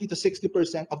about 50 to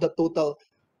 60% of the total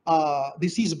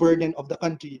disease burden of the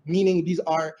country, meaning these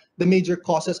are the major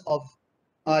causes of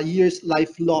years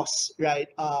life loss, right,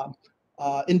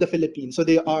 in the Philippines. So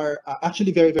they are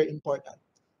actually very, very important.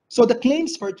 So the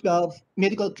claims for 12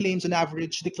 medical claims on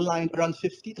average declined around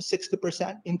 50 to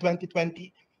 60% in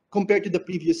 2020 compared to the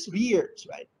previous years,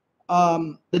 right?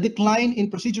 The decline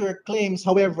in procedural claims,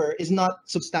 however, is not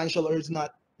substantial or is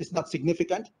not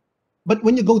significant. But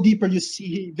when you go deeper, you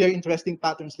see very interesting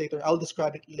patterns later. I'll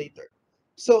describe it later.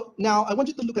 So now I want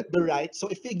you to look at the right. So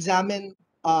if we examine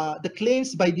the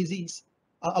claims by disease,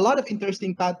 a lot of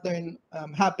interesting pattern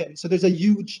happen. So there's a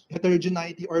huge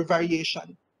heterogeneity or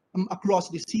variation across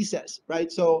diseases,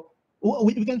 right? So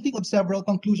we can think of several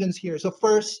conclusions here. So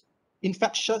first,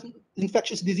 infectious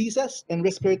diseases and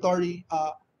respiratory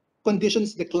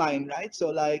conditions decline, right? So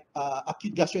like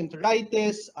acute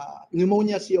gastroenteritis,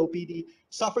 pneumonia, COPD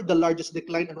suffered the largest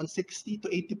decline, around 60 to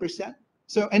 80%.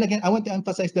 So, and again, I want to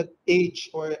emphasize that age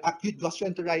or acute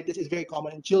gastroenteritis is very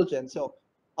common in children. So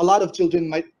a lot of children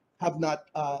might have not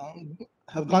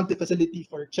have gone to facility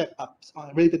for checkups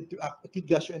related to acute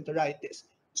gastroenteritis.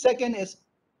 Second is,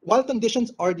 while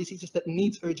conditions or diseases that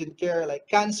needs urgent care like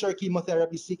cancer,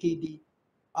 chemotherapy, CKD,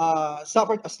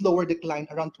 suffered a slower decline,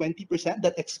 around 20%.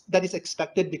 That is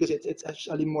expected because it's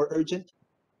actually more urgent.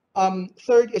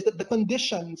 Third is that the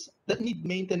conditions that need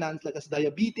maintenance, like as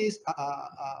diabetes,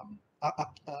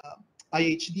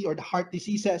 IHD, or the heart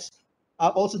diseases,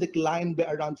 also declined by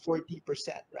around 40%,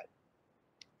 right?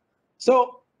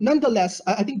 So nonetheless,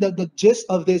 I think that the gist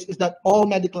of this is that all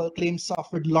medical claims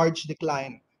suffered large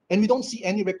decline, and we don't see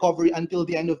any recovery until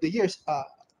the end of the year,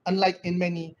 unlike in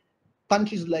many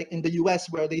countries like in the US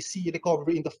where they see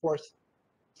recovery in the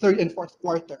third and fourth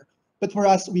quarter. But for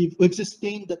us, we've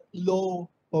sustained that low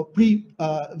or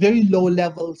very low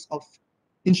levels of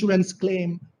insurance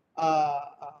claim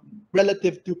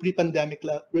relative to pre-pandemic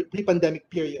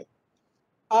period.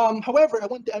 However, I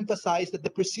want to emphasize that the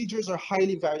procedures are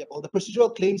highly variable. The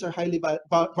procedural claims are highly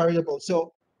variable.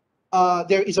 So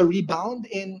there is a rebound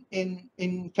in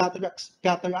cataract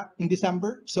in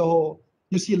December. So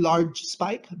you see a large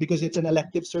spike because it's an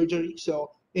elective surgery.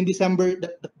 So in December,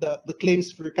 the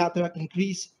claims for cataract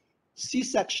increase.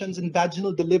 C-sections and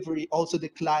vaginal delivery also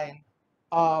decline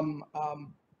throughout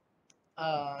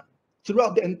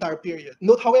the entire period.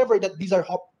 Note, however, that these are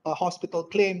hospital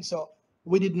claims. So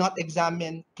we did not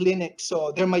examine clinics.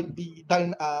 So there might be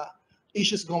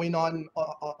issues going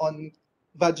on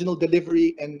vaginal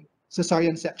delivery and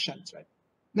cesarean sections, right?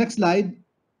 Next slide.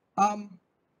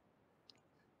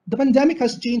 The pandemic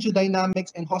has changed the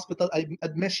dynamics in hospital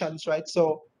admissions, right?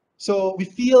 So we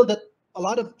feel that a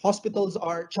lot of hospitals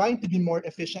are trying to be more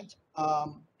efficient,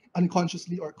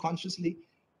 unconsciously or consciously.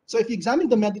 So if you examine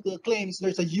the medical claims,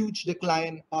 there's a huge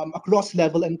decline across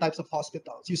level and types of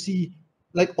hospitals. You see,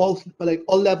 like all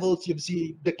levels, you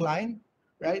see decline,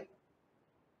 right?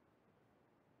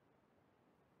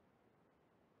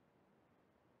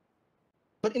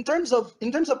 But in terms of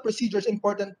procedures,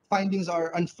 important findings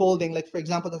are unfolding. Like for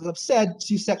example, as I've said,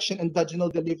 C-section and vaginal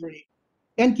delivery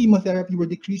and chemotherapy were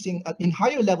decreasing in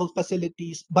higher level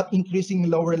facilities, but increasing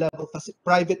lower level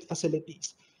private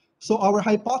facilities. So our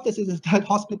hypothesis is that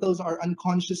hospitals are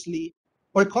unconsciously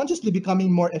or consciously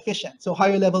becoming more efficient. So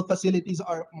higher level facilities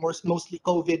are mostly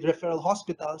COVID referral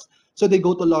hospitals, so they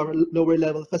go to lower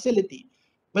level facility.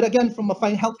 But again, from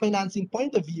a health financing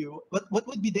point of view, what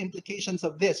would be the implications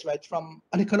of this, right? From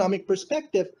an economic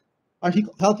perspective, our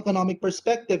health economic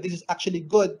perspective, this is actually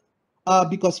good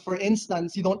because, for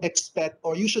instance, you don't expect,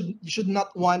 or you should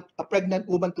not want a pregnant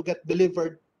woman to get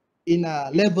delivered in a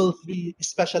level 3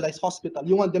 specialized hospital.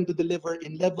 You want them to deliver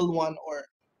in level 1 or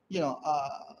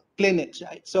clinics,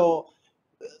 right? So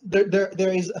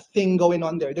there is a thing going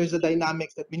on there. There's a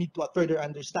dynamics that we need to further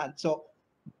understand. So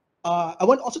I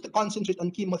want also to concentrate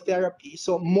on chemotherapy.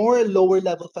 So more lower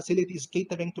level facilities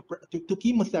catering to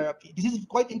chemotherapy. This is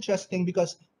quite interesting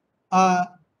because I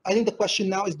think the question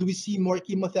now is, do we see more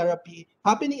chemotherapy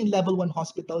happening in level 1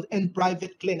 hospitals and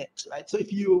private clinics, right? So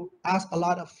if you ask a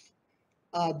lot of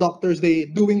doctors, they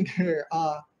doing their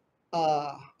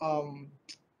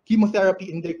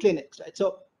chemotherapy in their clinics, right?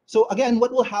 So again,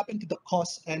 what will happen to the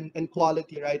cost and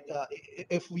quality, right,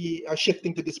 if we are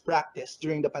shifting to this practice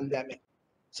during the pandemic?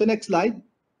 So next slide.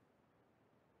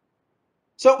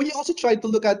 So we also tried to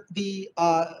look at the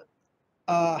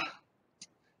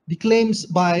claims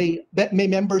by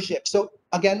membership. So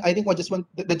again, I think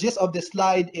the gist of this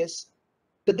slide is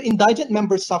that the indigent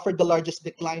members suffered the largest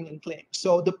decline in claims.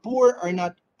 So the poor are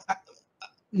not,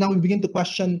 now we begin to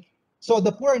question, so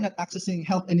the poor are not accessing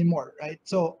health anymore, right?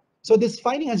 So this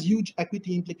finding has huge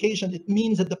equity implications. It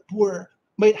means that the poor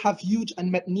might have huge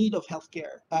unmet need of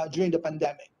healthcare during the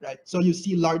pandemic, right? So you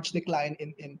see large decline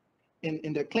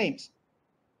in their claims.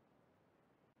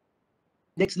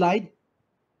 Next slide.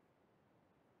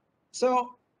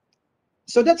 So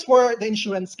that's for the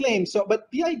insurance claims. So,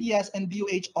 but PIDS and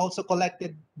DOH also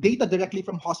collected data directly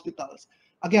from hospitals.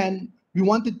 Again, we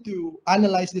wanted to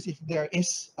analyze this if there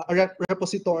is a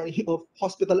repository of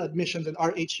hospital admissions and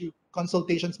RHU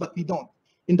consultations, but we don't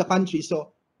in the country.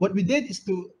 So what we did is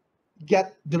to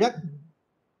get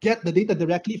the data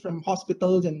directly from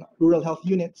hospitals and rural health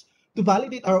units to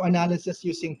validate our analysis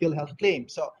using PhilHealth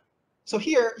claims. So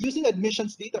here, using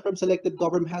admissions data from selected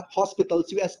government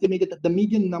hospitals, we estimated that the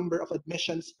median number of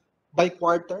admissions by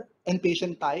quarter and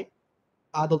patient type,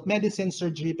 adult medicine,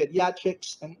 surgery,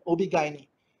 pediatrics, and OB/GYN.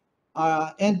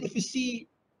 And if you see,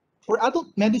 for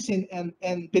adult medicine and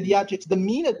pediatrics, the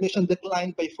mean admission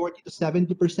declined by 40 to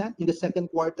 70% in the second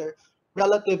quarter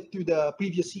relative to the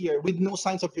previous year, with no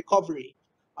signs of recovery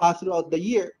throughout the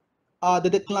year. The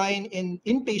decline in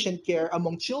inpatient care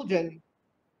among children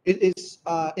is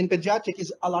in pediatric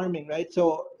is alarming, right?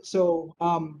 So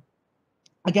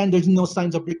again, there's no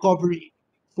signs of recovery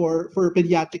for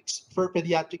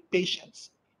pediatric patients,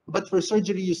 but for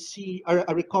surgery you see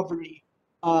a recovery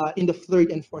in the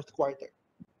third and fourth quarter.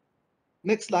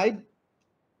 Next slide.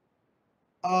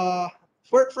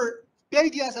 For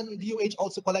PIDS and DOH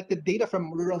also collected data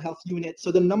from rural health units,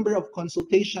 so the number of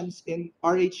consultations in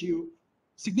RHU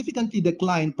significantly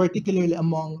declined, particularly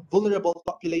among vulnerable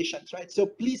populations, right? So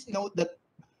please note that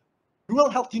rural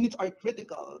health units are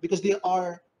critical because they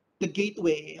are the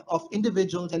gateway of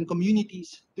individuals and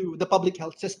communities to the public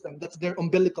health system. That's their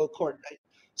umbilical cord, right?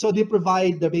 So they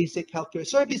provide the basic healthcare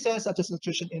services such as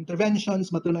nutrition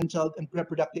interventions, maternal and child and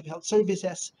reproductive health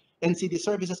services, NCD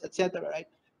services, etc., right?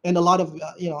 And a lot of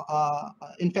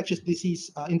infectious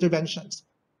disease interventions.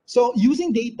 So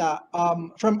using data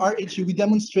from RHU, we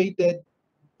demonstrated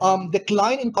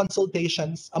decline in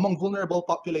consultations among vulnerable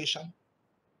population,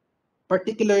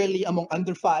 particularly among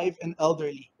under 5 and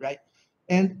elderly, right?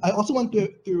 And I also want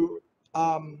to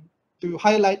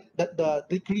highlight that the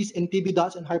decrease in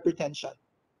PIDS and hypertension,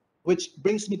 which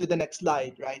brings me to the next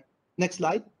slide, right? Next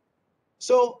slide.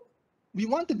 So we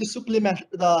wanted to supplement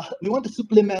the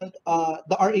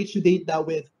RHU data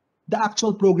with the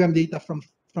actual program data from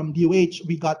DOH.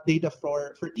 We got data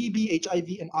for TB,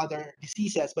 HIV, and other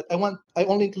diseases, but I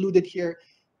only included here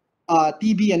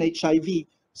TB and HIV.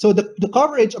 So the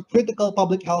coverage of critical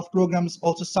public health programs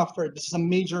also suffered. This is a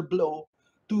major blow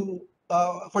to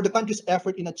for the country's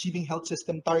effort in achieving health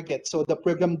system targets. So the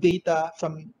program data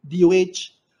from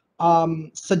DOH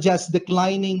suggests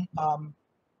declining um,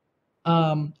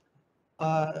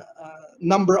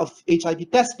 number of HIV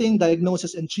testing,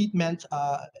 diagnosis, and treatment,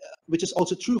 which is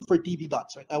also true for TB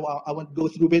dots. Right? I won't go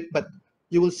through it, but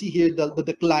you will see here the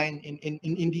decline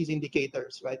in these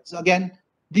indicators. Right. So again,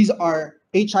 these are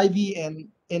HIV and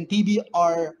TB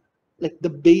are like the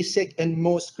basic and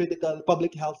most critical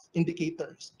public health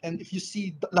indicators. And if you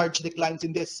see large declines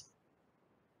in this,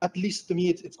 at least to me,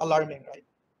 it's alarming, right?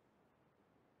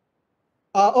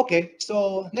 Okay,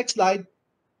 so next slide.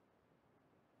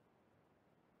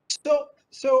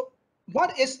 So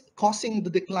what is causing the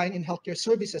decline in healthcare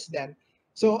services then?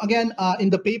 So again,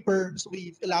 in the paper, so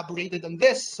we've elaborated on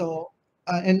this. So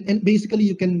and basically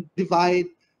you can divide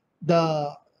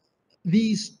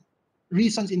these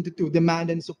reasons into two: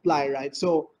 demand and supply, right?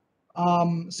 So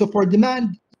so for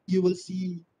demand, you will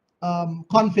see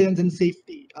confidence and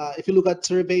safety. If you look at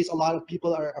surveys, a lot of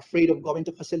people are afraid of going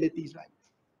to facilities,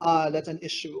 right? That's an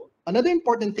issue. Another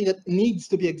important thing that needs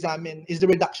to be examined is the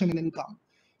reduction in income.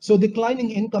 So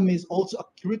declining income is also a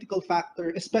critical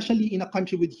factor, especially in a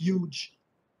country with huge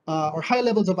or high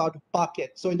levels of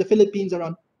out-of-pocket. So in the Philippines,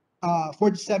 around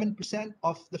 47%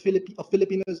 of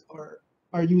Filipinos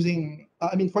are using.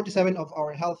 47 of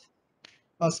our health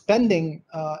spending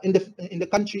in the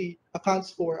country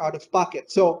accounts for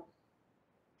out-of-pocket. So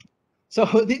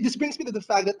this brings me to the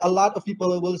fact that a lot of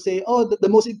people will say, oh, the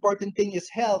most important thing is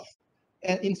health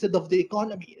and instead of the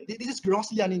economy. This is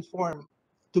grossly uninformed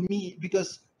to me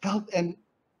because health and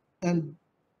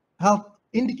health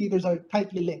indicators are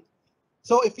tightly linked.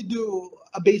 So if you do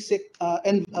a basic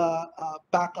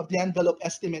back of the envelope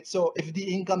estimate, so if the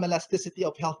income elasticity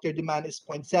of healthcare demand is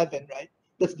 0.7, right?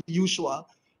 That's the usual.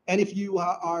 And if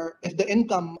if the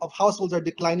income of households are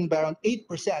declining by around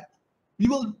 8%, we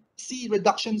will see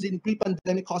reductions in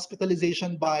pre-pandemic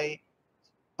hospitalization by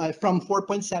from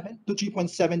 4.7 to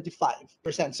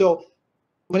 3.75%. So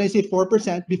when I say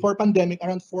 4%, before pandemic,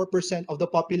 around 4% of the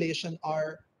population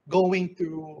are going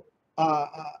to,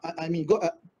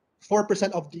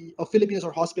 4% of Filipinos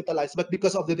are hospitalized, but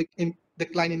because of the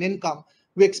decline in income,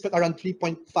 we expect around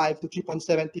 3.5 to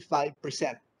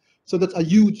 3.75%. So that's a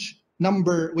huge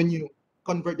number when you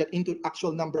convert that into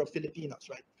actual number of Filipinos,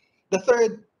 right? The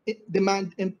third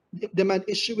demand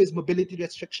issue is mobility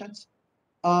restrictions.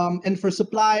 And for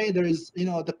supply, there is,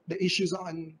 the issues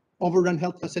on overrun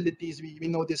health facilities. We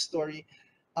know this story.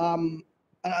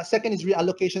 Second is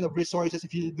reallocation of resources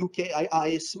if you do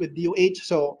KIIs with DOH.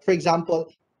 So, for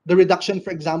example, the reduction,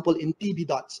 for example, in TB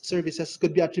dots services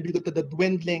could be attributed to the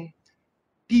dwindling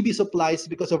TB supplies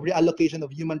because of reallocation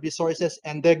of human resources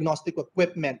and diagnostic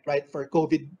equipment, right, for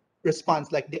COVID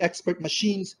response, like the expert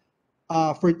machines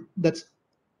that's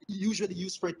usually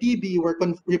used for TB were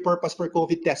repurposed for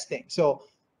COVID testing. So,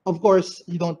 of course,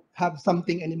 you don't have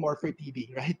something anymore for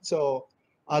TB, right? So,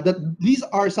 these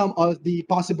are some of the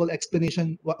possible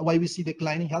explanation why we see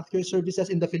declining healthcare services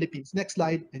in the Philippines. Next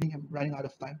slide. I think I'm running out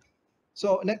of time.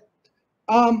 So,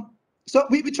 so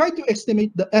we tried to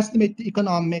estimate the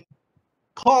economic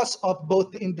cost of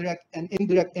both the indirect and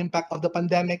indirect impact of the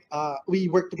pandemic. We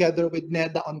worked together with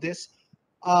NEDA on this.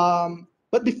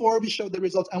 But before we show the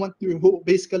results, I want to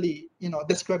basically,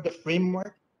 describe the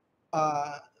framework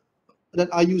that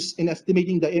I use in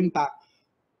estimating the impact.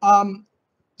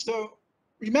 So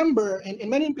remember, in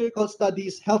many empirical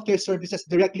studies, healthcare services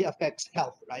directly affects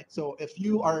health, right? So if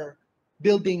you are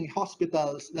building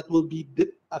hospitals, that will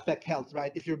affect health,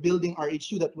 right? If you're building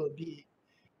RHU, that will be,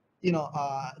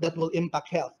 that will impact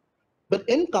health. But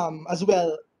income as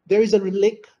well, there is a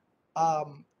link,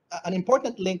 an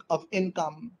important link of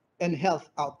income and health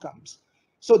outcomes.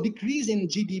 So decrease in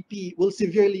GDP will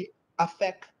severely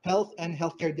affect health and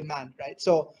healthcare demand, right?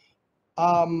 So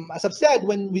as I've said,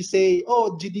 when we say,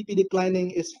 oh, GDP declining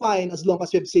is fine as long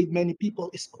as we have saved many people,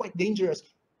 it's quite dangerous.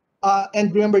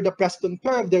 And remember the Preston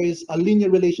curve, there is a linear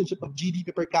relationship of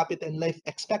GDP per capita and life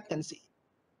expectancy.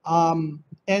 And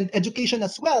education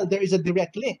as well, there is a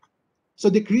direct link.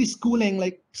 So decreased schooling,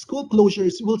 like school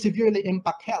closures, will severely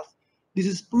impact health. This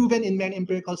is proven in many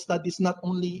empirical studies, not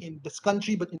only in this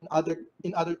country, but in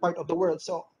other part of the world.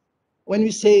 So when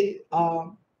we say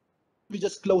we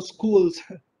just close schools,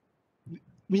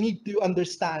 we need to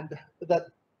understand that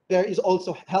there is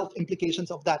also health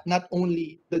implications of that, not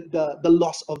only the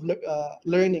loss of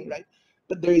learning, right?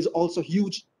 But there is also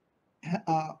huge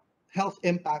health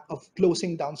impact of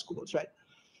closing down schools, right?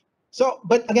 So,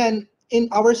 but again, in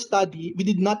our study, we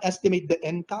did not estimate the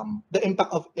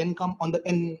impact of income on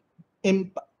the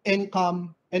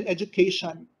income and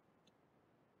education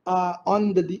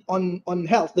on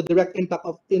health, the direct impact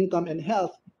of income and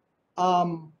health.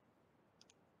 Um,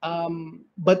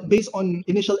 but based on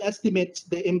initial estimates,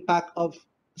 the impact of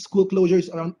school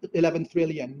closures around 11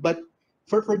 trillion. But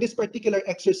for this particular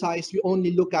exercise, we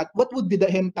only look at what would be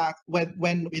the impact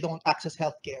when we don't access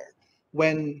healthcare,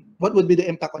 what would be the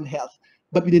impact on health.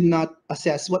 But we did not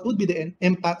assess what would be the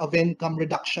impact of income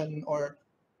reduction or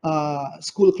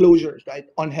school closures, right,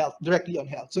 on health, directly on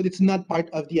health. So it's not part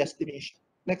of the estimation.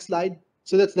 Next slide.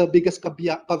 So that's the biggest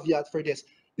caveat for this.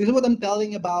 This is what I'm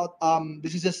telling about.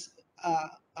 This is just uh,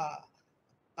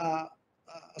 a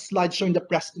slide showing the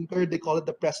Preston curve. They call it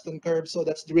the Preston curve. So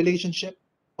that's the relationship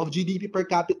of GDP per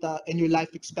capita and your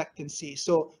life expectancy.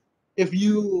 So if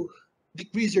you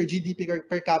decrease your GDP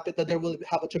per capita, there will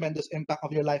have a tremendous impact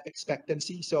of your life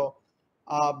expectancy. So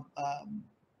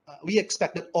we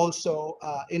expect that also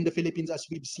in the Philippines, as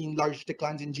we've seen large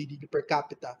declines in GDP per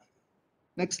capita.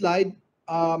 Next slide.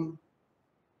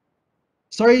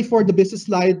 Sorry for the business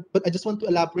slide, but I just want to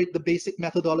elaborate the basic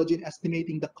methodology in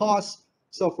estimating the cost.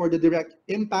 So for the direct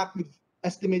impact, we've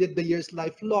estimated the year's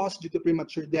life lost due to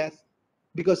premature death.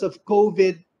 Because of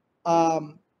COVID,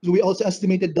 we also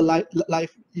estimated the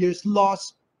life years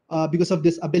lost because of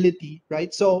disability,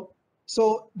 right? So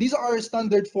these are our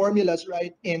standard formulas,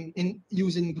 right, in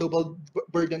using global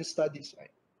burden studies,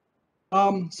 right?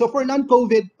 So for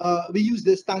non-COVID, we use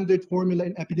the standard formula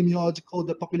in epidemiology called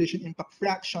the population impact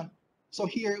fraction. So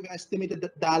here we estimated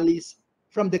that DALYs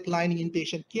from declining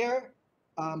inpatient care,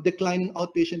 declining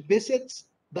outpatient visits,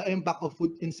 the impact of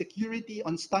food insecurity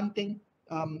on stunting,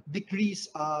 decrease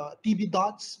TB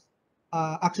dots,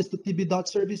 access to TB dot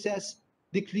services,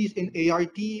 decrease in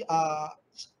ART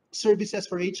services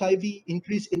for HIV,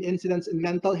 increase in incidence in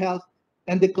mental health,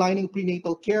 and declining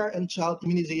prenatal care and child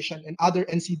immunization and other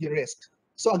NCD risks.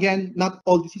 So again, not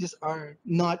all diseases are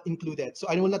not included. So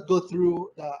I will not go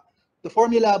through the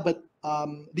formula, but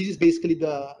this is basically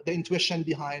the intuition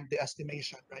behind the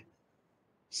estimation, right?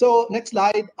 So next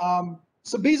slide.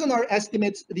 So based on our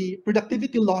estimates, the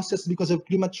productivity losses because of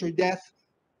premature death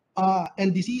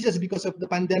and diseases because of the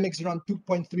pandemic is around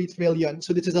 2.3 trillion.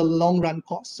 So this is a long run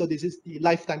cost. So this is the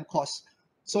lifetime cost.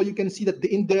 So you can see that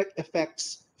the indirect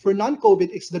effects for non-COVID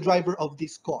is the driver of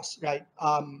this cost, right?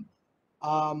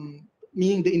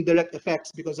 Meaning the indirect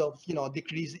effects because of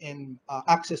decrease in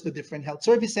access to different health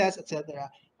services, etc.,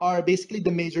 are basically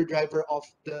the major driver of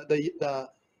the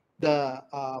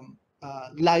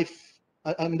life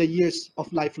and the years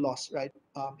of life loss, right?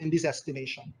 In this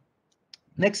estimation.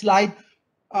 Next slide.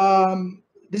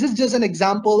 This is just an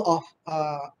example of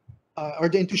or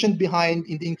the intuition behind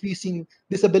in the increasing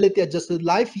disability adjusted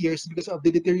life years because of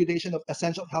the deterioration of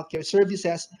essential healthcare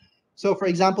services. So for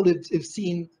example, we've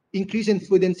seen increase in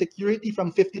food insecurity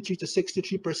from 53 to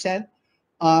 63%.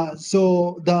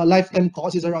 So the lifetime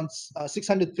cost is around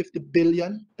 650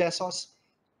 billion pesos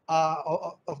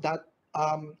of that.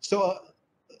 So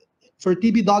for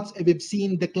TB dots, we've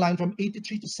seen decline from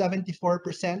 83 to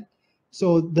 74%.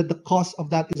 So the cost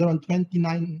of that is around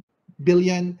 29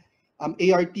 billion.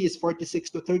 ART is 46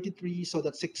 to 33, so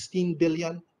that's 16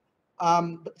 billion.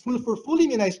 But for fully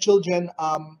immunized children,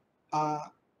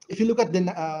 if you look at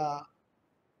the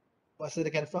what's it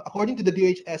again? According to the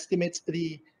DOH estimates,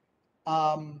 the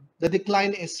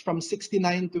decline is from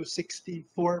 69 to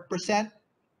 64%,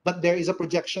 but there is a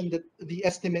projection that the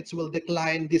estimates will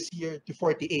decline this year to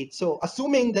 48. So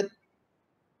assuming that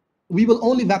we will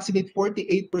only vaccinate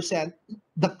 48%,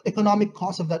 the economic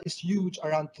cost of that is huge,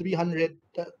 around 300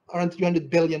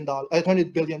 billion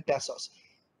pesos.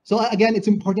 So again, it's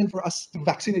important for us to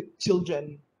vaccinate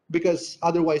children because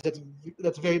otherwise that's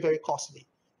very, very costly.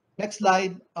 Next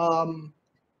slide.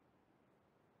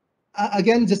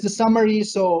 Again, just a summary.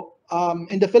 So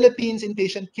in the Philippines,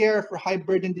 inpatient care for high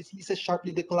burden diseases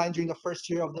sharply declined during the first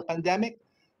year of the pandemic.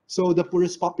 So the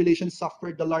poorest population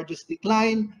suffered the largest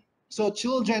decline. So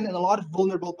children and a lot of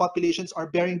vulnerable populations are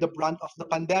bearing the brunt of the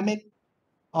pandemic.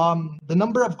 The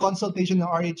number of consultation in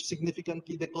RH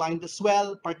significantly declined as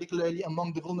well, particularly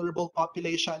among the vulnerable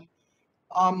population.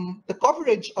 The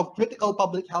coverage of critical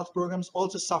public health programs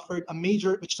also suffered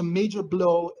which is a major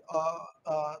blow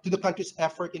to the country's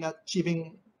effort in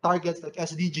achieving targets like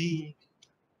SDG,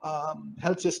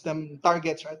 health system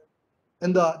targets, right?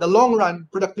 And the long run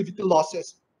productivity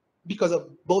losses because of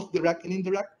both direct and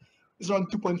indirect is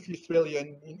around 2.3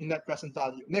 trillion in net present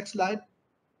value. Next slide.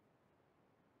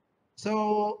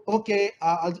 So, okay,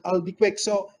 I'll be quick.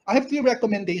 So I have 3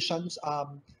 recommendations.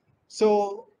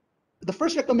 So the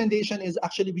first recommendation is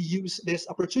actually we use this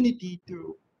opportunity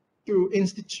to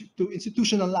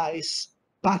institutionalize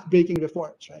path-breaking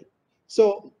reforms, right?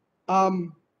 So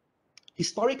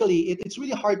historically, it's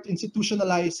really hard to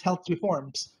institutionalize health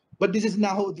reforms, but this is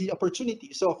now the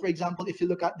opportunity. So, for example, if you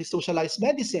look at the socialized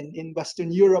medicine in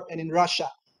Western Europe and in Russia,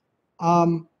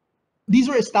 these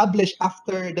were established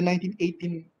after the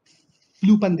 1918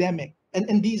 flu pandemic,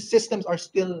 and these systems are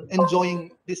still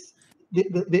enjoying this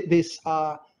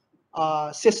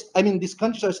I mean, these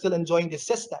countries are still enjoying this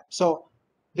system. So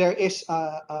there is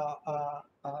a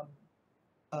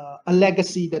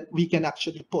legacy that we can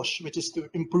actually push, which is to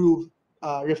improve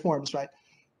reforms, right?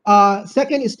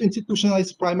 Second is to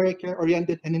institutionalize primary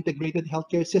care-oriented and integrated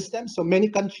healthcare systems. So many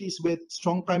countries with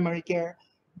strong primary care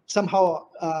somehow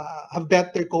have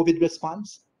better COVID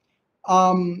response.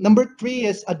 Number three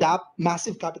is adapt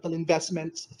massive capital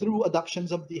investments through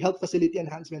adoptions of the Health Facility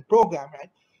Enhancement Program, right?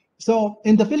 So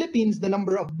in the Philippines, the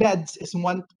number of beds is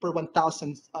 1 per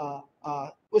 1,000,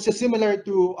 which is similar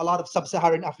to a lot of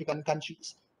sub-Saharan African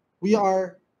countries. We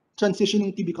are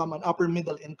transitioning to become an upper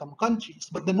middle income countries,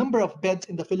 but the number of beds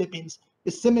in the Philippines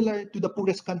is similar to the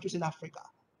poorest countries in Africa,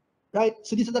 right?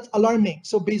 So that's alarming.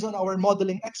 So based on our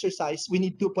modeling exercise, we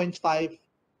need 2.5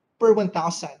 per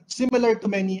 1,000, similar to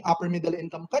many upper middle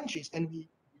income countries, and we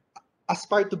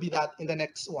aspire to be that in the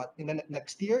next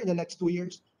next year, in the next 2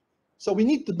 years. So we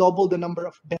need to double the number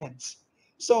of beds.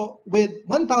 So with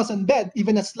 1,000 beds,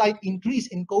 even a slight increase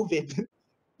in COVID,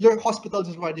 your hospitals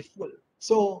is already full.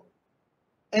 So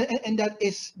and that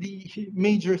is the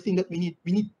major thing that we need.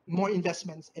 We need more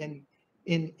investments in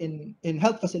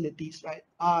health facilities, right?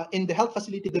 In the health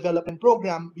facility development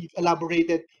program, we've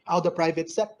elaborated how the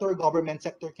private sector, government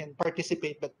sector can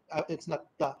participate, but it's not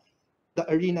the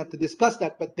arena to discuss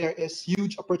that. But there is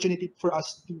huge opportunity for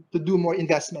us to do more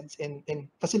investments in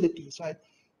facilities, right?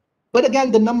 But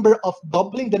again,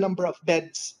 doubling the number of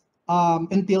beds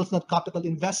entails not capital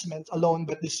investments alone,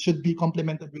 but this should be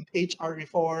complemented with HR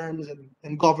reforms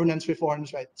and governance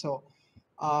reforms, right? So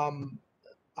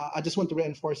I just want to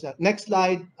reinforce that. Next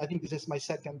slide. I think this is my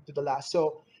second to the last.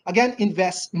 So again,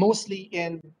 invest mostly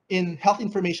in health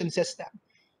information system.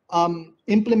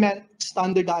 Implement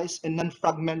standardized and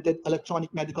non-fragmented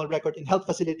electronic medical record in health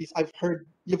facilities.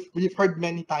 We've heard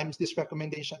many times this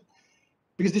recommendation,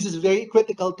 because this is very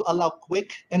critical to allow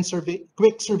quick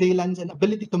surveillance and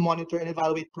ability to monitor and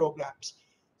evaluate programs.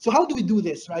 So how do we do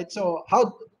this, right? So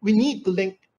how we need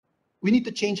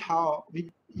to change how we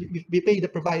pay the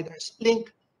providers,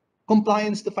 link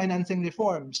compliance to financing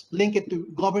reforms, link it to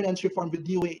governance reform with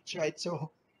DOH, right?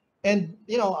 So, and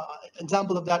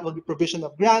example of that will be provision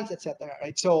of grants, etc.,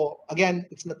 right? So again,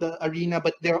 it's not the arena,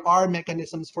 but there are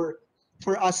mechanisms for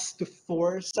us to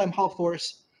somehow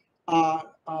force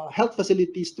health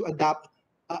facilities to adopt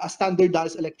a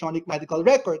standardized electronic medical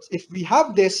records. If we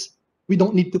have this, we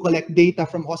don't need to collect data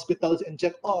from hospitals and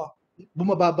check,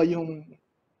 bumaba ba yung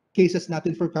cases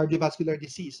natin for cardiovascular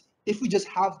disease, if we just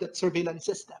have that surveillance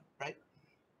system, right?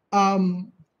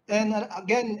 And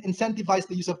again, incentivize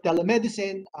the use of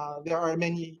telemedicine. There are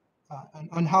many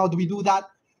on how do we do that,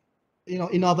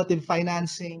 innovative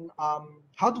financing.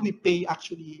 How do we pay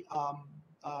actually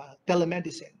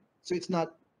telemedicine? So it's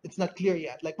not clear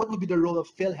yet. Like, what would be the role of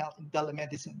PhilHealth in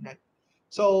telemedicine, right?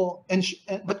 So,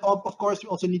 but of course, we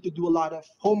also need to do a lot of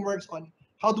homeworks on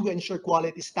how do we ensure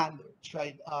quality standards,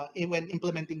 right? When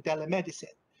implementing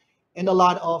telemedicine, and a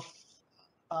lot of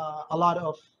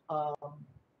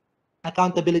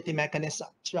accountability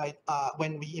mechanisms, right?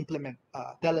 When we implement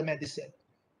telemedicine.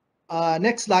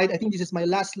 Next slide. I think this is my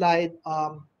last slide.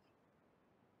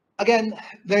 Again,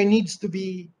 there needs to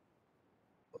be,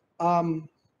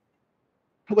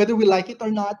 whether we like it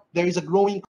or not, there is a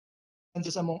growing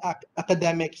consensus among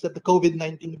academics that the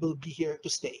COVID-19 will be here to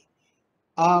stay.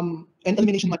 And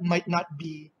elimination might not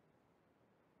be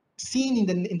seen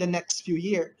in the next few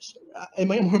years. It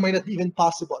might not be even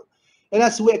possible. And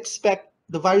as we expect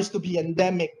the virus to be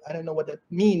endemic, I don't know what that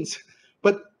means,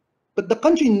 but the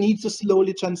country needs to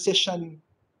slowly transition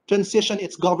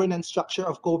its governance structure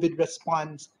of COVID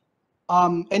response,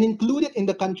 and include it in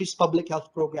the country's public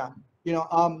health program.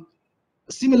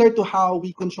 Similar to how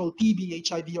we control TB,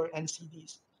 HIV, or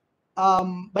NCDs.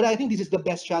 But I think this is the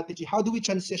best strategy. How do we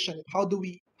transition it? How do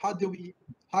we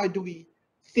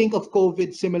think of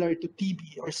COVID similar to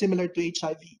TB or similar to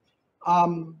HIV?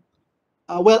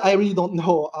 Well, I really don't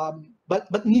know.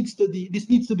 But this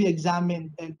needs to be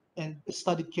examined and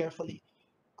studied carefully.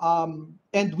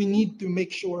 And we need to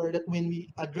make sure that when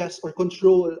we address or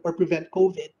control or prevent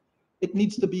COVID, it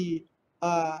needs to be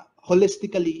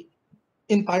holistically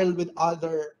in parallel with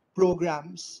other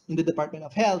programs in the Department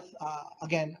of Health,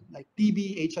 again, like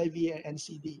TB, HIV, and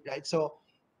NCD, right? So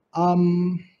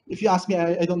if you ask me,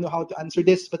 I don't know how to answer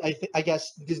this, but I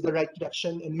guess this is the right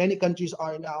direction, and many countries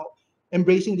are now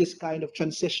embracing this kind of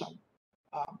transition.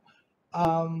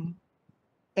 And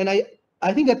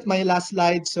I think that's my last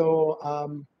slide.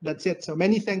 So that's it. So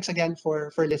many thanks again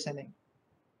for listening.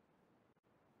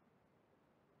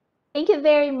 Thank you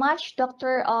very much,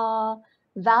 Dr.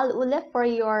 Val Ulep, for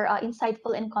your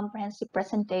insightful and comprehensive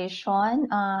presentation.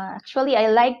 Actually, I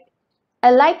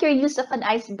like your use of an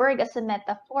iceberg as a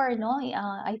metaphor. No,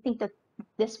 I think that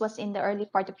this was in the early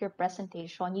part of your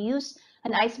presentation. You use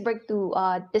an iceberg to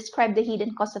describe the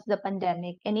hidden cause of the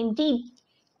pandemic, and indeed,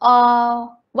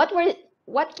 what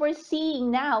we're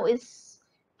seeing now is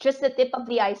just the tip of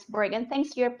the iceberg. And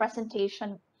thanks to your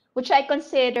presentation, which I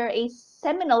consider a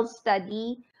seminal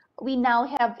study, we now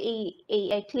have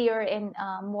a clearer and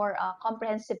more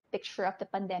comprehensive picture of the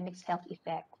pandemic's health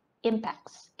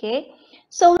impacts. Okay,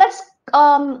 so let's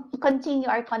continue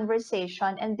our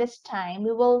conversation, and this time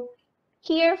we will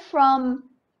hear from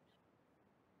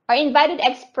our invited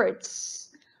experts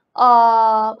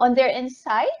on their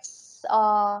insights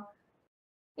on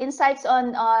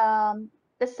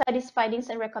the study's findings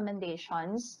and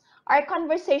recommendations. Our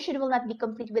conversation will not be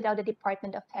complete without the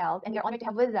Department of Health, and we are honored to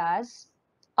have with us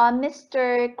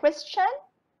Mr. Christian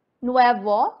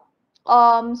Nuevo,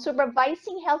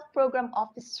 Supervising Health Program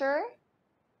Officer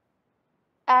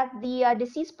at the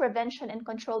Disease Prevention and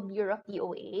Control Bureau of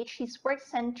DOH. His work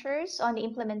centers on the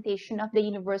implementation of the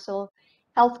Universal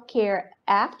Healthcare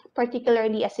Act,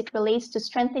 particularly as it relates to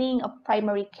strengthening of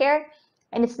primary care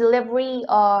and its delivery,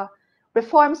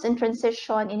 reforms and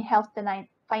transition in health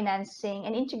financing,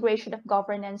 and integration of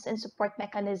governance and support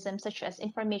mechanisms such as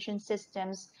information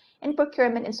systems and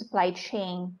procurement and supply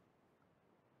chain.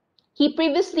 He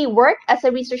previously worked as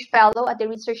a research fellow at the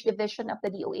Research Division of the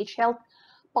DOH Health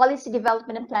Policy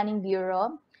Development and Planning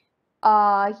Bureau.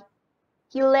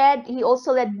 He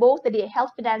also led both the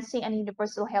health financing and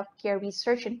universal healthcare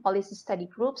research and policy study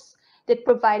groups that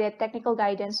provided technical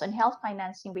guidance on health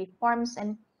financing reforms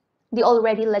and the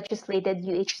already legislated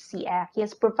UHC Act. He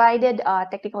has provided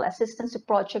technical assistance to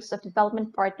projects of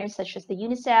development partners such as the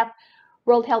UNICEF,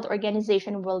 World Health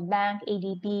Organization, World Bank,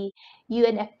 ADB,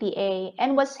 UNFPA,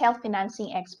 and was health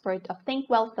financing expert of Think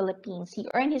Well Philippines. He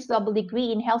earned his double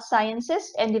degree in health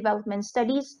sciences and development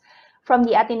studies from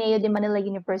the Ateneo de Manila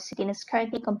University and is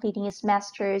currently completing his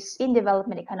master's in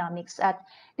development economics at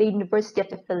the University of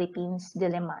the Philippines,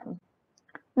 Diliman.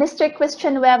 Mr.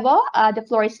 Christian Nuevo, the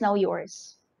floor is now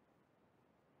yours.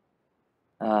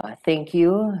 Thank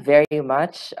you very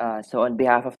much. So on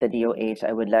behalf of the DOH,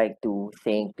 I would like to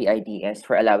thank PIDS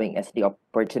for allowing us the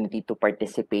opportunity to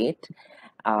participate.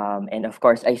 And of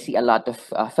course, I see a lot of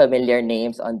familiar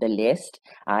names on the list,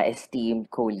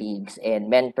 esteemed colleagues and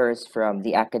mentors from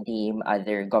the academe,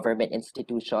 other government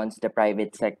institutions, the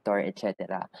private sector,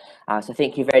 etc. So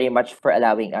thank you very much for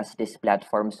allowing us this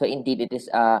platform. So indeed, it is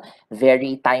a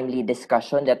very timely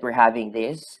discussion that we're having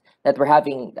this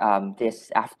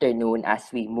afternoon as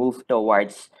we move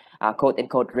towards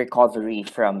quote-unquote recovery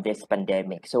from this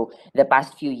pandemic. So the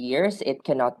past few years, it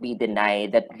cannot be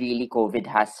denied that really COVID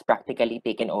has practically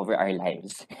taken over our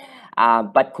lives.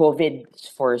 But COVID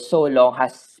for so long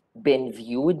has been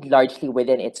viewed largely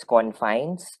within its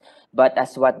confines. But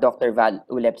as what Dr. Val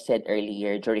Ulep said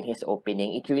earlier during his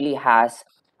opening, it really has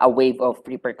a wave of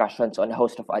repercussions on a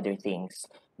host of other things,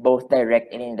 both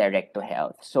direct and indirect to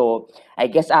health. So I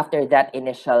guess after that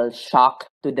initial shock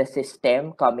to the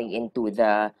system coming into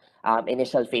the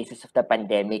initial phases of the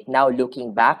pandemic, now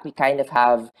looking back, we kind of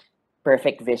have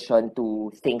perfect vision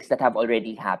to things that have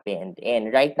already happened.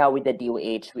 And right now with the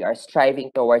DOH, we are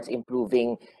striving towards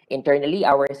improving internally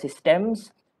our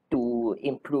systems to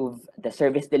improve the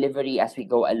service delivery as we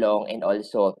go along and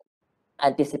also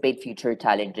anticipate future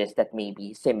challenges that may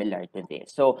be similar to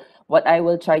this. So what I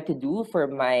will try to do for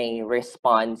my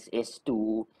response is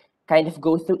to kind of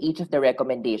go through each of the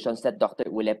recommendations that Dr.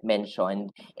 Ulep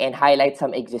mentioned and highlight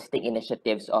some existing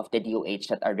initiatives of the DOH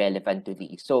that are relevant to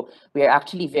these. So we are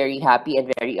actually very happy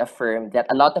and very affirmed that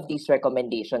a lot of these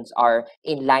recommendations are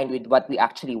in line with what we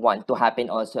actually want to happen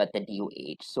also at the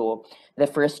DOH. So the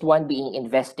first one being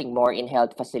investing more in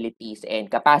health facilities and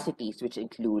capacities, which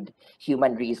include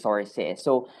human resources.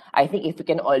 So I think if we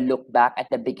can all look back at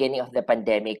the beginning of the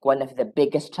pandemic, one of the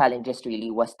biggest challenges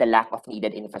really was the lack of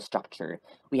needed infrastructure.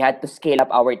 We had to scale up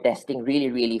our testing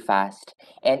really, really fast.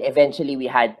 And eventually we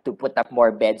had to put up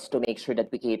more beds to make sure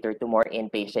that we cater to more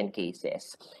inpatient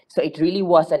cases. So it really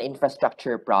was an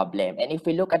infrastructure problem. And if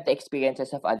we look at the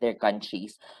experiences of other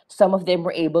countries, some of them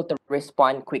were able to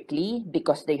respond quickly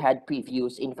because they had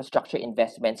previous infrastructure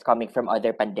investments coming from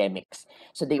other pandemics.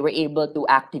 So they were able to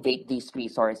activate these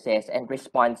resources and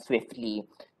respond swiftly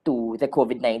to the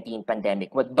COVID-19 pandemic.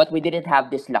 But we didn't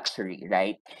have this luxury,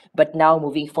 right? But now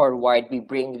moving forward, we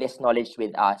bring this knowledge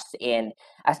with us. And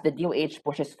as the new age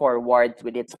pushes forward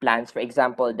with its plans, for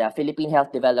example, the Philippine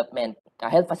Health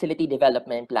Facility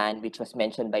Development Plan, which was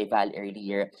mentioned by Val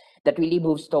earlier, that really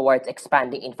moves towards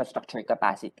expanding infrastructure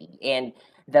capacity. And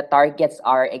the targets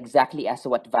are exactly as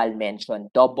what Val mentioned,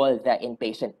 double the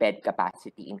inpatient bed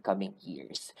capacity in coming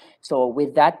years. So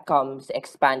with that comes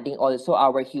expanding also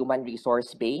our human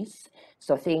resource base.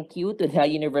 So thank you to the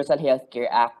Universal Healthcare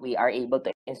Act, we are able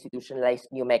to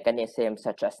institutionalize new mechanisms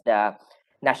such as the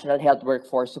National Health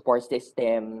Workforce Support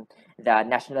System, the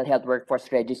National Health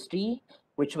Workforce Registry,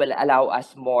 which will allow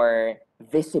us more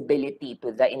visibility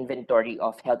to the inventory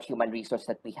of health human resource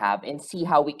that we have and see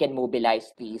how we can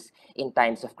mobilize these in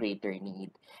times of greater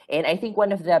need. And I think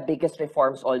one of the biggest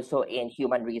reforms also in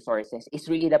human resources is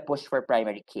really the push for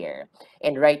primary care.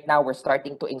 And right now we're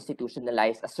starting to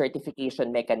institutionalize a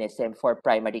certification mechanism for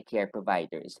primary care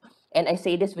providers. And I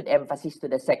say this with emphasis to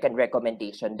the second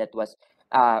recommendation that was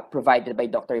provided by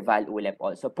Dr. Val Ulep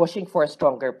also, pushing for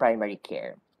stronger primary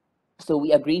care. So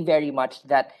we agree very much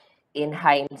that in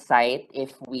hindsight,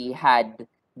 if we had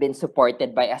been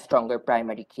supported by a stronger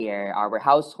primary care, our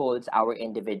households, our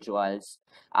individuals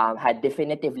had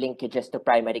definitive linkages to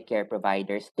primary care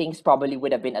providers, things probably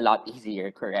would have been a lot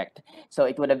easier, correct? So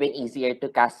it would have been easier to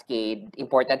cascade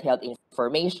important health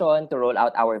information, to roll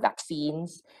out our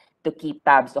vaccines, to keep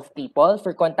tabs of people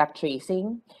for contact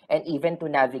tracing, and even to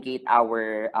navigate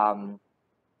our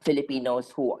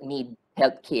Filipinos who need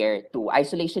healthcare to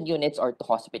isolation units or to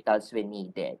hospitals when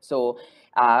needed. So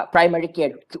primary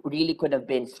care really could have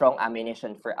been strong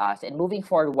ammunition for us. And moving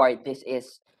forward, this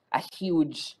is a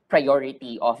huge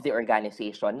priority of the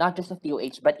organization, not just of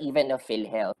DOH, but even of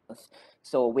PhilHealth.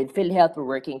 So with PhilHealth, we're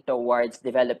working towards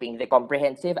developing the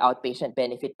comprehensive outpatient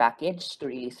benefit package to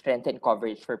really strengthen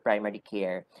coverage for primary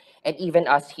care. And even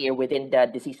us here within the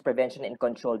Disease Prevention and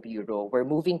Control Bureau, we're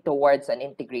moving towards an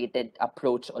integrated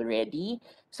approach already.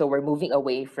 So we're moving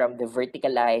away from the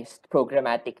verticalized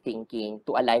programmatic thinking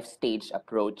to a life stage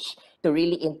approach to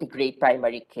really integrate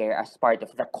primary care as part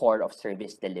of the core of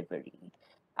service delivery.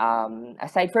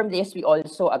 Aside from this, we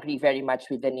also agree very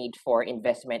much with the need for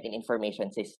investment in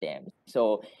information systems.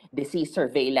 So disease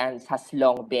surveillance has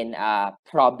long been a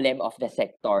problem of the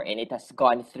sector, and it has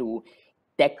gone through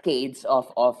decades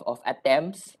of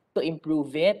attempts to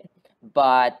improve it,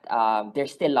 but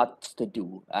there's still lots to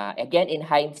do. Again, in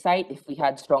hindsight, if we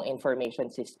had strong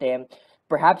information system,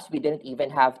 perhaps we didn't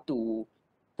even have to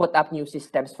put up new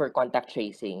systems for contact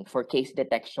tracing, for case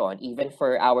detection, even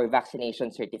for our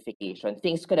vaccination certification.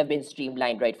 Things could have been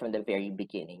streamlined right from the very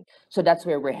beginning. So that's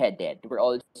where we're headed. We're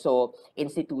also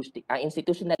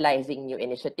institutionalizing new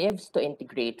initiatives to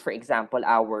integrate, for example,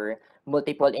 our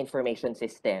multiple information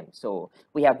systems. So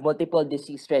we have multiple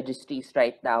disease registries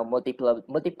right now, multiple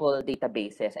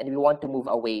databases, and we want to move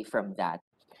away from that.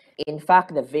 In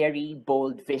fact, the very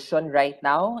bold vision right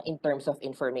now in terms of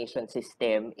information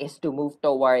system is to move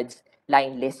towards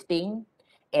line listing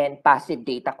and passive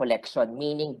data collection,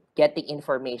 meaning getting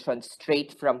information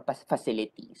straight from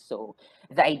facilities. So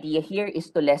the idea here is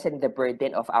to lessen the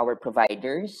burden of our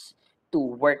providers to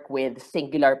work with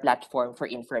singular platform for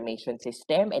information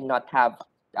system and not have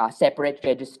separate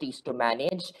registries to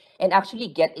manage and actually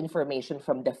get information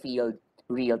from the field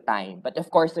real time. But of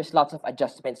course, there's lots of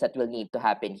adjustments that will need to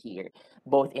happen here,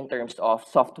 both in terms of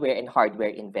software and hardware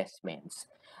investments.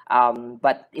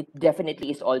 But it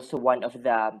definitely is also one of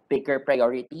the bigger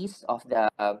priorities of the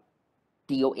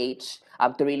DOH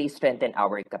to really strengthen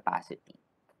our capacity.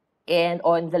 And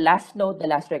on the last note, the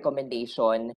last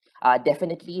recommendation,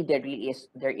 definitely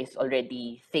there is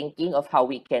already thinking of how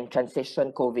we can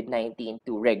transition COVID-19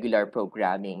 to regular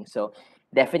programming. So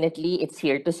definitely it's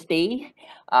here to stay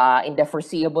in the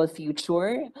foreseeable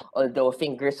future, although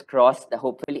fingers crossed, the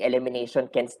hopefully elimination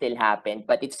can still happen,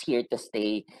 but it's here to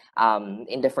stay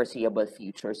in the foreseeable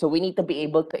future. So we need to be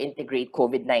able to integrate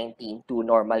COVID-19 to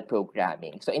normal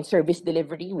programming. So in service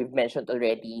delivery, we've mentioned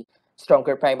already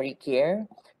stronger primary care,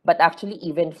 but actually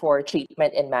even for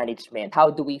treatment and management,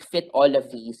 how do we fit all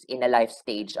of these in a life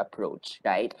stage approach,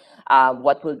 right?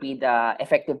 What will be the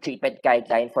effective treatment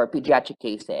guideline for pediatric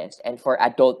cases and for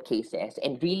adult cases,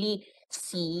 and really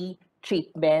see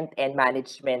treatment and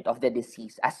management of the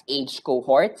disease as age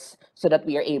cohorts so that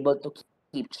we are able to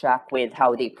keep track with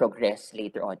how they progress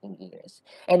later on in years.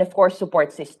 And of course,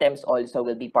 support systems also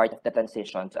will be part of the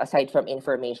transition. So aside from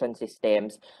information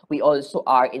systems, we also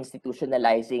are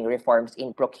institutionalizing reforms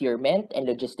in procurement and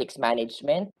logistics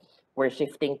management We're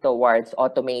shifting towards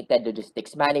automated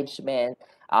logistics management,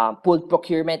 pooled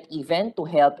procurement even to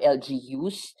help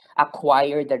LGUs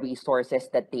acquire the resources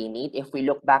that they need. If we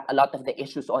look back, a lot of the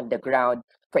issues on the ground,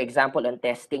 for example, on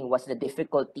testing, was the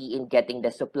difficulty in getting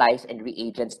the supplies and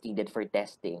reagents needed for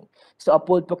testing. So a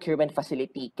pooled procurement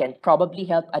facility can probably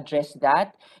help address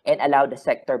that and allow the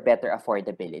sector better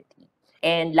affordability.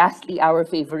 And lastly, our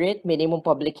favorite, minimum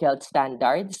public health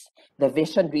standards. The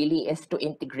vision really is to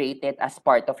integrate it as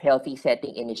part of healthy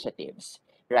setting initiatives,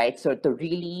 right? So to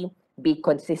really be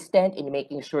consistent in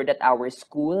making sure that our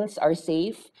schools are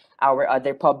safe, our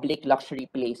other public luxury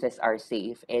places are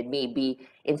safe, and maybe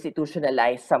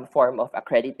institutionalize some form of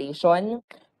accreditation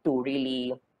to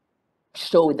really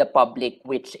show the public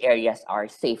which areas are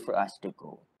safe for us to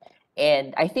go.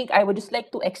 And I think I would just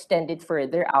like to extend it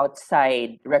further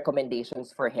outside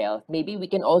recommendations for health. Maybe we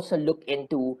can also look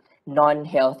into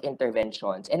non-health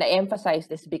interventions. And I emphasize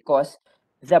this because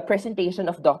the presentation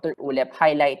of Dr. Ulep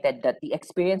highlighted that the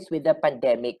experience with the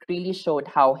pandemic really showed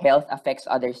how health affects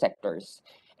other sectors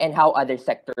and how other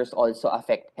sectors also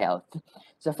affect health.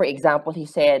 So for example, he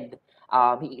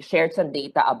shared some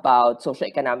data about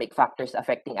socioeconomic factors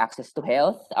affecting access to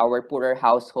health. Our poorer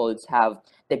households have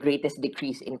the greatest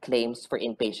decrease in claims for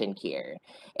inpatient care.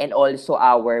 And also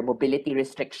our mobility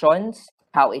restrictions,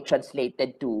 how it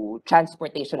translated to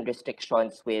transportation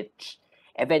restrictions, which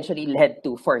eventually led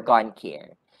to foregone care.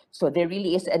 So there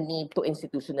really is a need to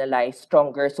institutionalize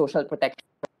stronger social protection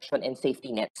and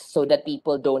safety nets so that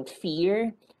people don't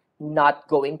fear not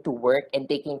going to work and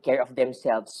taking care of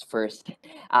themselves first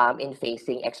in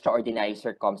facing extraordinary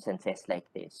circumstances like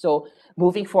this. So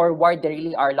moving forward, there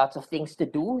really are lots of things to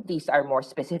do. These are more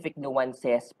specific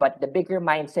nuances, but the bigger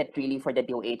mindset really for the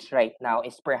DOH right now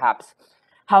is perhaps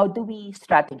how do we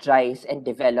strategize and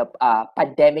develop a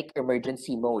pandemic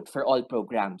emergency mode for all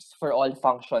programs, for all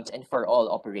functions, and for all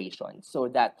operations so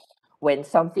that when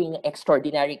something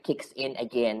extraordinary kicks in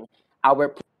again,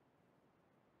 our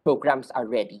programs are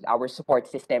ready, our support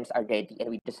systems are ready,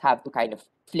 and we just have to kind of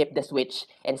flip the switch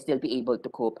and still be able to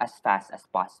cope as fast as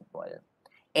possible.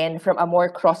 And from a more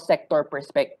cross-sector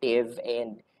perspective,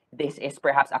 and this is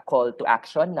perhaps a call to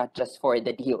action, not just for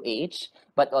the DOH,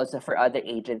 but also for other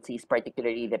agencies,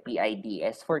 particularly the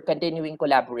PIDS, for continuing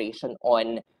collaboration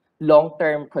on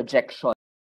long-term projection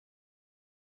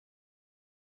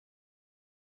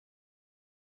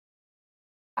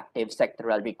active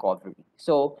sectoral recovery.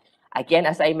 So again,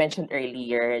 as I mentioned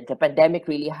earlier, the pandemic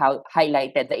really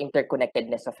highlighted the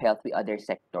interconnectedness of health with other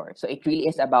sectors. So it really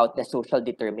is about the social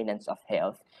determinants of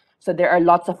health. So there are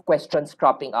lots of questions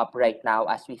cropping up right now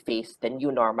as we face the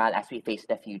new normal, as we face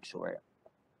the future.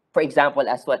 For example,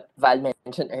 as what Val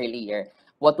mentioned earlier,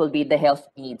 what will be the health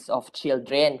needs of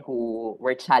children who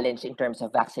were challenged in terms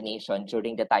of vaccination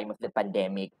during the time of the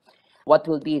pandemic? What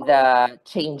will be the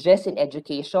changes in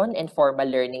education and formal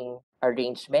learning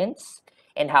arrangements?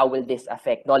 And how will this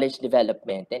affect knowledge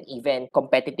development and even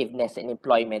competitiveness and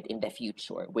employment in the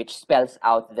future, which spells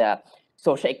out the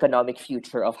socioeconomic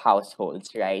future of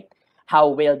households, right? How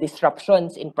will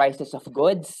disruptions in prices of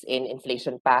goods in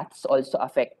inflation paths also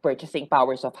affect purchasing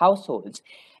powers of households?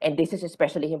 And this is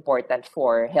especially important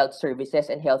for health services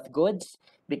and health goods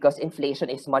because inflation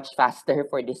is much faster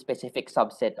for this specific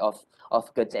subset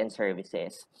of goods and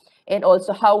services. And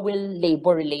also, how will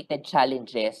labor-related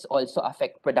challenges also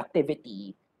affect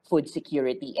productivity, food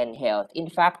security, and health? In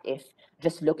fact, if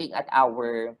just looking at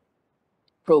our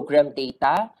program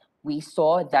data, we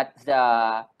saw that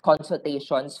the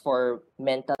consultations for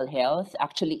mental health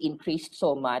actually increased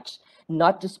so much,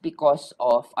 not just because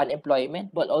of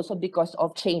unemployment, but also because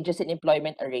of changes in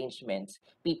employment arrangements.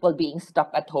 People being stuck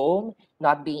at home,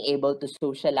 not being able to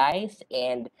socialize,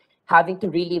 and having to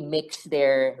really mix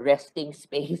their resting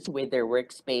space with their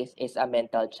workspace is a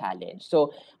mental challenge.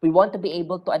 So we want to be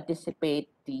able to anticipate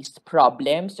these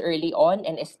problems early on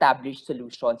and establish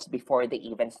solutions before they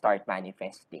even start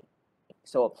manifesting.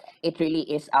 So it really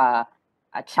is a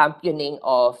championing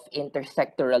of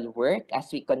intersectoral work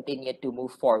as we continue to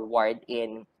move forward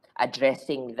in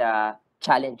addressing the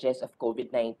challenges of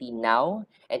COVID-19 now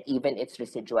and even its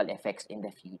residual effects in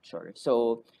the future.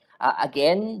 So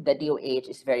again, the DOH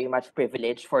is very much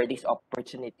privileged for this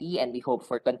opportunity, and we hope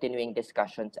for continuing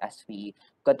discussions as we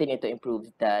continue to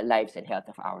improve the lives and health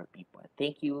of our people.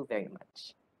 Thank you very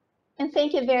much. And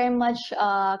thank you very much,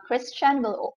 Christian.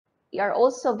 We are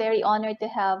also very honored to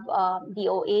have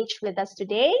DOH with us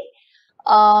today.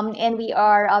 And we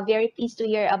are very pleased to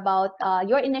hear about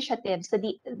your initiatives,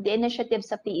 the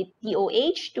initiatives of the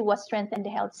DOH to strengthen the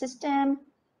health system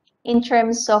in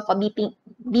terms of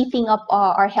beefing up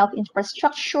our health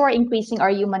infrastructure, increasing our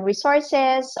human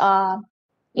resources,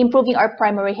 improving our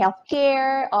primary health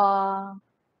care.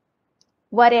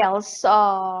 What else?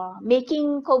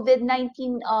 Making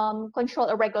COVID-19 control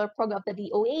a regular program of the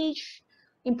DOH,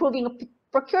 improving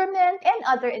procurement, and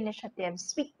other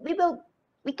initiatives.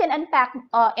 We can unpack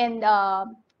and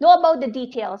know about the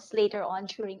details later on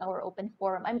during our open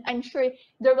forum. I'm sure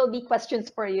there will be questions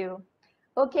for you.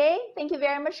 Okay, thank you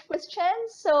very much, Christian.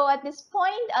 So at this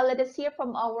point, let us hear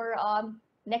from our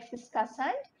next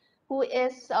discussant, who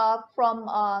is from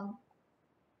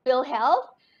PhilHealth.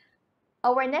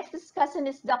 Our next discussant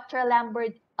is Dr.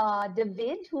 Lambert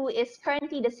David, who is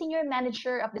currently the Senior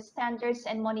Manager of the Standards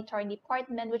and Monitoring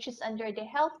Department, which is under the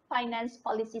Health Finance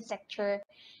Policy sector,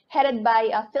 headed by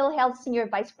PhilHealth Senior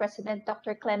Vice President,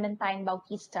 Dr. Clementine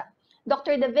Bautista.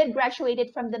 Dr. David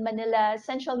graduated from the Manila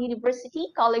Central University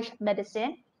College of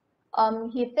Medicine.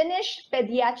 He finished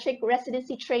pediatric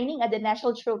residency training at the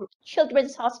National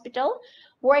Children's Hospital,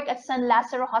 worked at San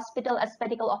Lazaro Hospital as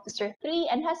Medical Officer 3,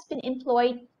 and has been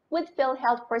employed with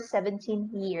PhilHealth for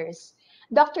 17 years.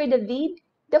 Dr. David,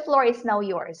 the floor is now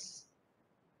yours.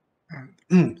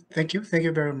 Thank you. Thank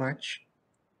you very much.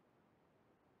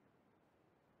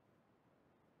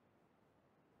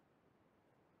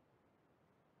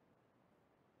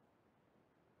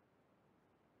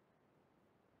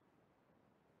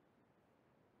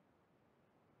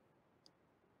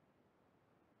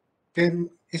 Then,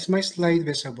 is my slide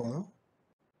visible?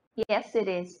 Yes, it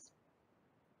is.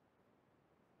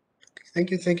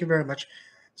 Thank you. Thank you very much.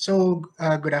 So,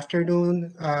 good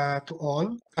afternoon to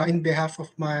all. In behalf of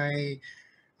my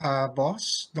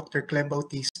boss, Dr. Clem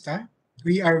Bautista,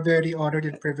 we are very honored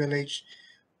and privileged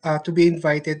to be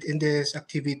invited in this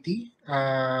activity,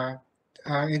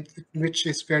 which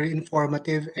is very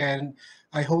informative and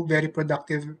I hope very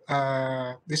productive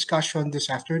discussion this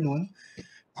afternoon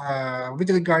with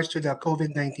regards to the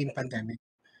COVID-19 pandemic.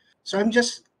 So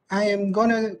I am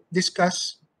gonna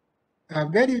discuss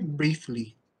very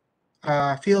briefly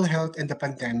field health and the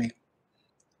pandemic.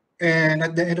 And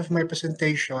at the end of my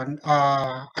presentation,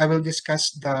 I will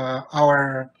discuss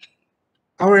our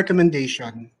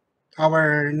recommendation,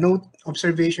 our note,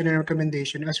 observation, and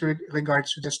recommendation as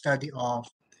regards to the study of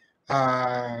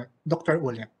Dr.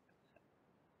 Ulep.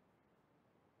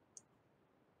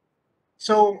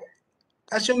 So,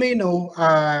 as you may know,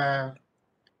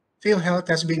 field health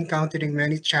has been encountering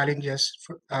many challenges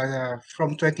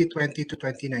from 2020 to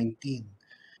 2019.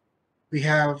 We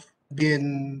have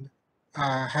been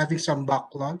having some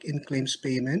backlog in claims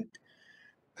payment,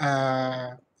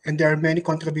 and there are many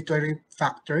contributory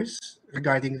factors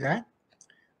regarding that.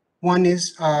 One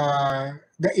is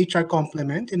the HR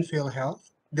complement in field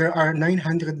health. There are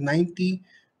 990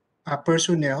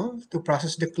 personnel to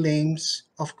process the claims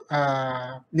of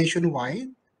nationwide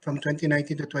from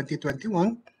 2019 to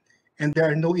 2021, and there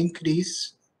are no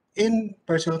increase in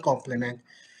personnel complement.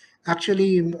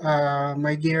 Actually,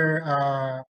 my dear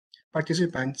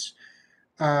participants,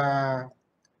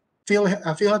 field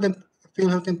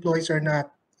health employees are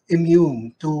not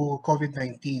immune to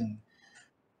COVID-19.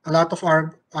 A lot of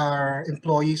our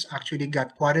employees actually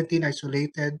got quarantined,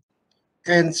 isolated,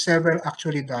 and several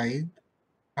actually died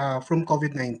from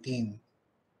COVID-19.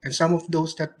 And some of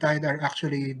those that died are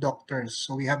actually doctors.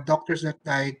 So we have doctors that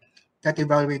died that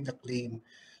evaluate the claim.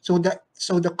 So the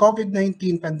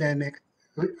COVID-19 pandemic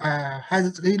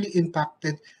has really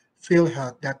impacted field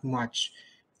health that much,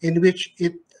 in which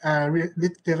it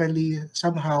literally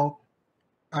somehow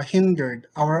hindered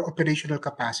our operational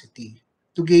capacity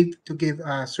to give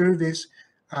service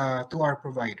to our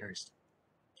providers.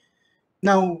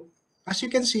 Now, as you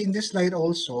can see in this slide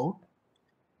also,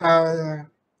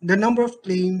 the number of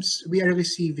claims we are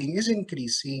receiving is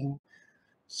increasing.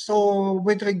 So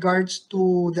with regards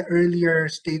to the earlier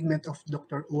statement of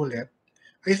Dr. Ulep,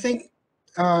 I think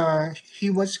he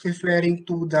was referring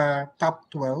to the top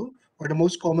 12 or the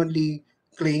most commonly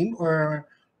claimed or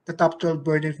the top 12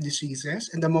 burden of diseases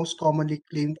and the most commonly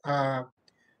claimed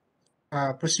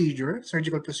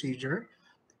surgical procedure.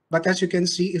 But as you can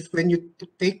see, if when you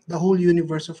take the whole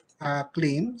universe of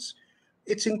claims,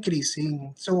 it's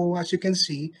increasing. So as you can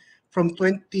see, from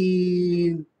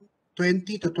 2020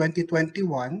 to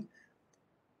 2021,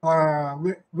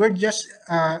 we're just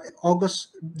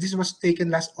August. This was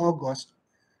taken last August,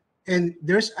 and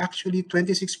there's actually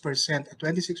 26%,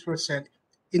 26%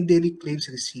 in daily claims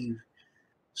received.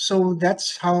 So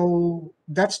that's the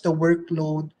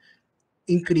workload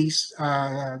increase,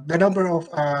 the number of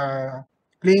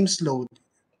claims load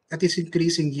that is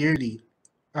increasing yearly,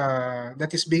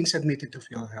 that is being submitted to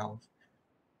field health.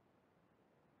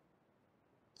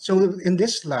 So in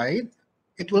this slide,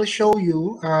 it will show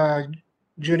you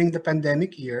during the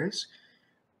pandemic years,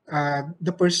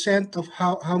 the percent of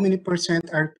how many percent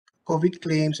are COVID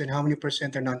claims and how many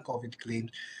percent are non-COVID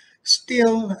claims.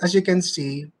 Still, as you can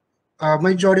see,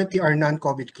 majority are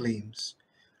non-COVID claims,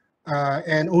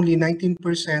 and only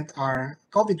 19% are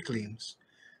COVID claims.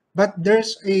 But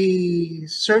there's a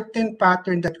certain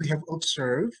pattern that we have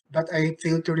observed, but I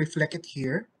failed to reflect it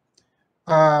here,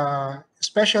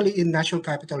 especially in National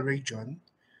Capital Region,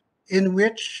 in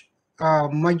which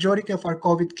majority of our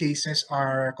COVID cases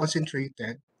are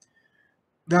concentrated.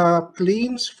 The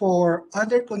claims for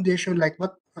other conditions, like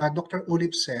what Dr.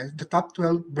 Ulep said, the top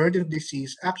 12 burden of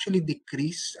disease actually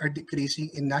are decreasing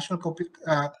in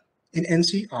in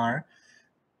NCR,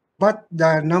 but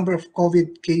the number of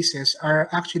COVID cases are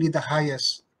actually the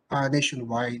highest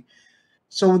nationwide.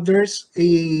 So there's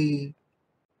the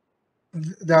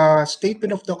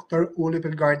statement of Dr. Ulep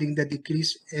regarding the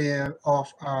decrease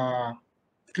of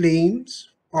claims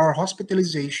or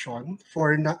hospitalization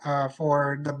for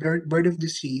the burden of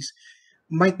disease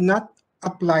might not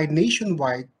apply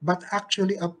nationwide, but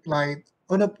actually applied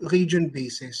on a region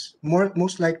basis,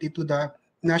 most likely to the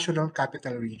national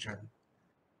capital region.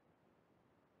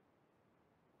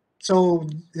 So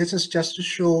this is just to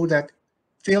show that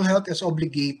PhilHealth is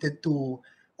obligated to,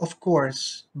 of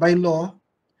course, by law,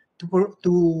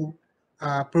 to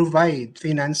provide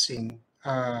financing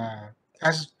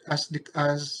as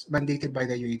mandated by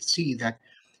the UHC, that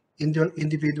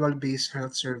individual-based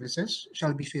health services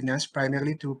shall be financed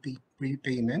primarily through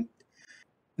prepayment.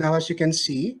 Now, as you can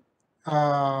see,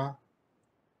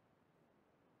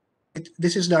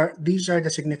 these are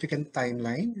the significant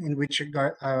timeline in which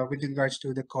with regards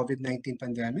to the COVID-19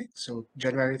 pandemic. So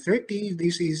January 30,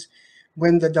 this is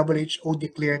when the WHO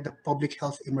declared the public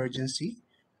health emergency.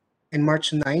 And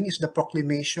March 9 is the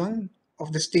proclamation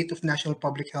of the state of national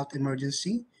public health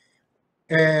emergency.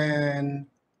 And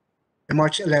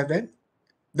March 11,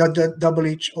 the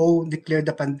WHO declared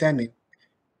the pandemic.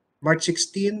 March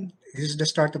 16 is the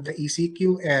start of the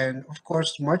ECQ, and of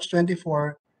course, March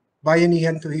 24,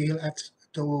 Bayanihan to heal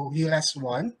as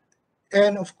one,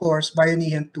 and of course,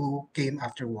 Bayanihan 2 came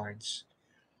afterwards.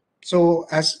 So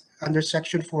as under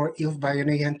Section 4 of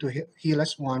Bayanihan to heal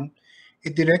as one,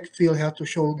 it directs PhilHealth to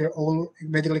shoulder all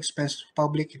medical expenses of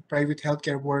public and private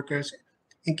healthcare workers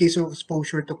in case of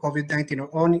exposure to COVID-19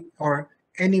 or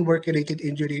any work-related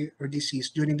injury or disease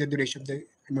during the duration of the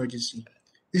emergency.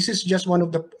 This is just one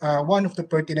of the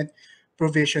pertinent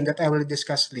provision that I will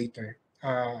discuss later.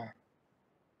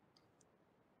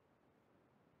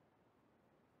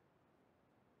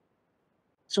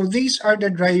 So these are the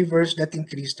drivers that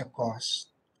increase the cost.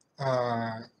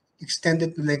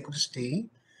 Extended length of stay.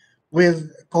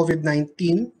 With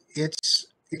COVID-19, it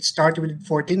started with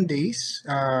 14 days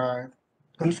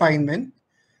confinement.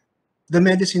 The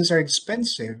medicines are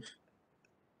expensive.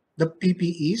 The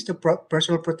PPEs, the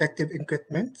personal protective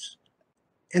equipment,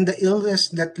 and the illness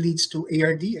that leads to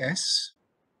ARDS,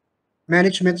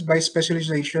 management by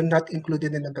specialization not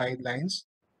included in the guidelines,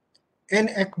 and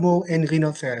ECMO and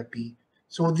renal therapy.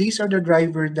 So these are the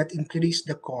drivers that increase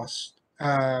the cost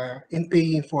in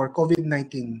paying for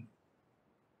COVID-19.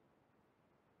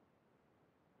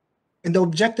 And the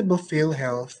objective of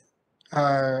PhilHealth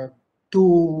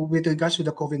with regards to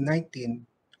the COVID-19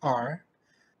 are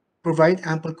provide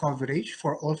ample coverage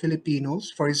for all Filipinos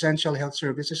for essential health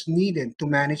services needed to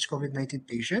manage COVID-19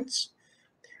 patients,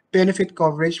 benefit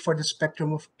coverage for the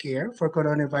spectrum of care for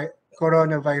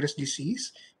coronavirus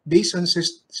disease based on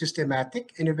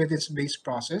systematic and evidence-based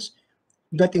process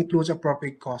that includes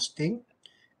appropriate costing,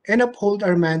 and uphold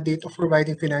our mandate of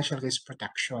providing financial risk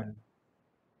protection.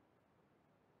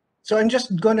 So I'm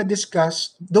just going to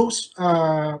discuss those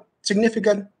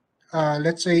significant,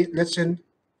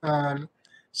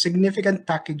 significant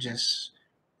packages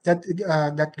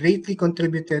that greatly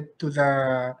contributed to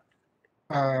the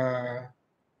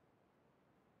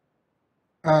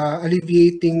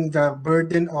alleviating the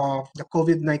burden of the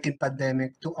COVID-19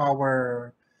 pandemic to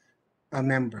our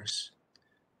members.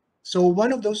 So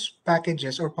one of those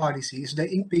packages or policies is the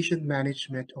inpatient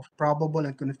management of probable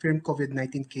and confirmed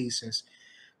COVID-19 cases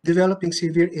developing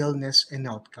severe illness and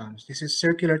outcomes. This is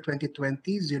Circular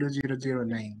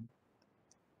 2020-0009.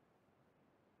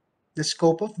 The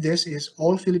scope of this is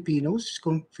all Filipinos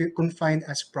confined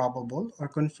as probable or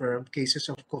confirmed cases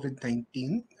of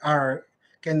COVID-19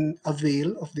 can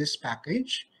avail of this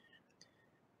package.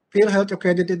 PhilHealth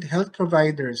accredited health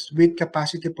providers with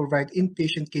capacity to provide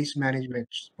inpatient case management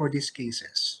for these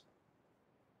cases.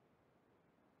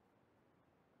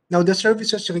 Now, the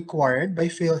services required by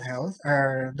PhilHealth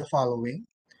are the following: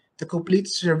 the complete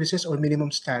services or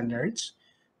minimum standards,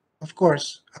 of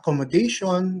course,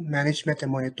 accommodation, management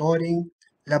and monitoring,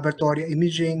 laboratory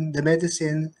imaging, the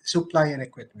medicine, supply, and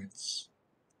equipments.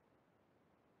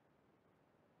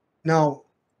 Now,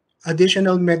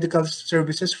 additional medical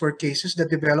services for cases that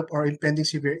develop or impending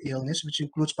severe illness, which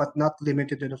includes but not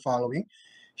limited to the following,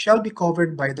 shall be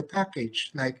covered by the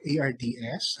package, like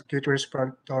ARDS, acute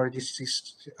respiratory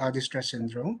distress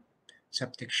syndrome,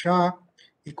 septic shock,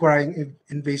 requiring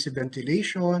invasive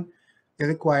ventilation,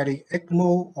 requiring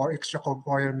ECMO or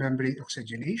extracorporeal membrane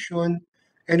oxygenation,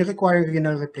 and requiring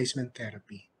renal replacement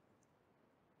therapy.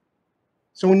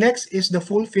 So next is the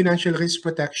full financial risk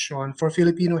protection for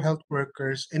Filipino health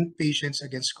workers and patients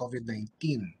against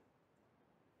COVID-19.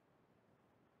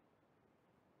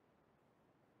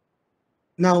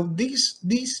 Now, this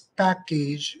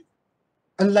package,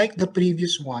 unlike the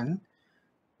previous one,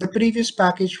 the previous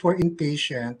package for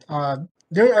inpatient,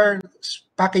 there are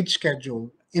package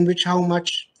schedule in which how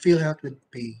much PhilHealth would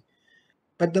pay.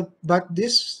 But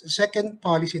this second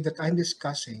policy that I'm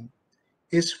discussing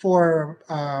is for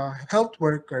health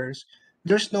workers.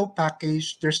 There's no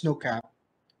package, there's no cap.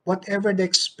 Whatever the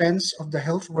expense of the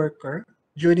health worker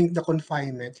during the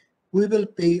confinement, we will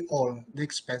pay all the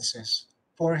expenses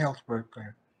for health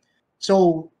worker.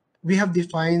 So we have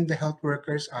defined the health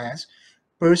workers as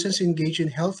persons engaged in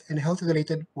health and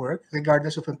health-related work,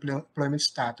 regardless of employment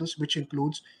status, which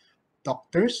includes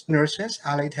doctors, nurses,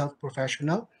 allied health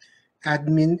professional,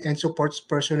 admin and supports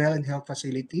personnel in health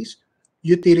facilities,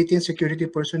 utility and security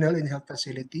personnel in health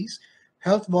facilities,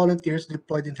 health volunteers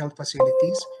deployed in health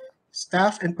facilities,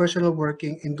 staff and personnel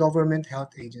working in government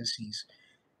health agencies.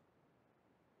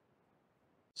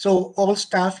 So all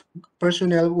staff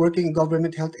personnel working in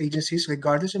government health agencies,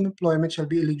 regardless of employment, shall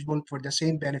be eligible for the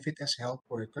same benefit as health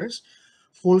workers.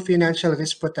 Full financial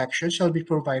risk protection shall be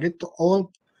provided to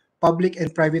all public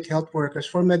and private health workers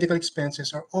for medical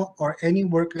expenses or any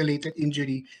work-related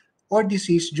injury or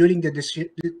disease during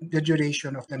the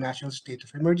duration of the national state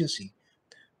of emergency.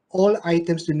 All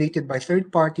items donated by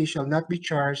third parties shall not be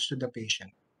charged to the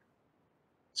patient.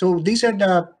 So these are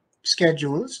the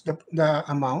schedules, the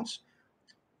amounts,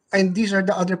 and these are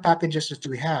the other packages that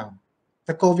we have.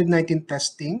 The COVID-19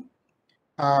 testing,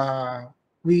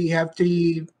 we have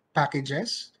 3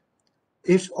 packages.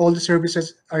 If all the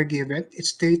services are given,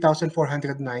 it's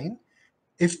 3,409.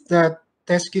 If the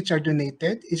test kits are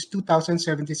donated, it's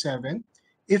 2,077.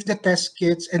 If the test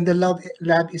kits and the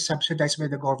lab is subsidized by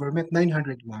the government,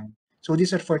 901. So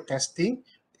these are for testing.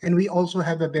 And we also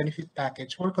have a benefit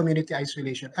package for community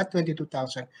isolation at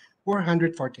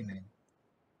 22,449.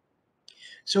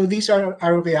 So these are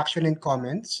our reaction and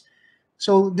comments.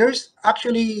 So there's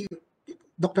actually,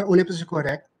 Dr. Ulep is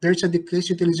correct, there's a decreased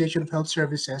utilization of health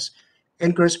services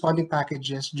and corresponding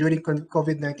packages during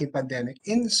COVID-19 pandemic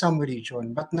in some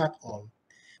region, but not all.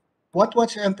 What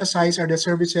was emphasized are the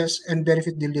services and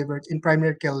benefit delivered in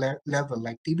primary care level,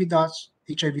 like TB dots,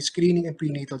 HIV screening, and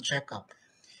prenatal checkup.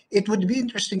 It would be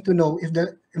interesting to know if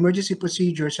the emergency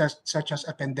procedures such as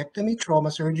appendectomy, trauma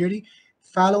surgery,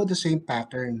 follow the same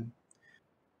pattern.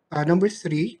 Number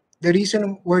 3, the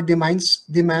reason were demand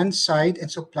side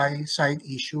and supply side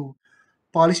issue.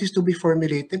 Policies to be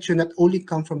formulated should not only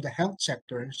come from the health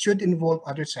sector, should involve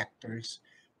other sectors.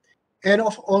 And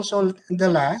also, the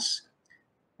last,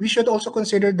 we should also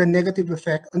consider the negative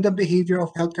effect on the behavior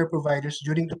of healthcare providers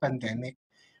during the pandemic.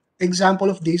 Example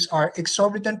of these are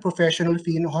exorbitant professional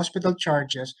fee and hospital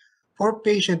charges for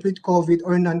patients with COVID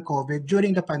or non-COVID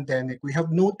during the pandemic. We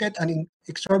have noted an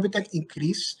exorbitant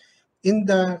increase in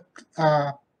the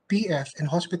PF and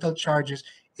hospital charges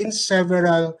in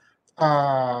several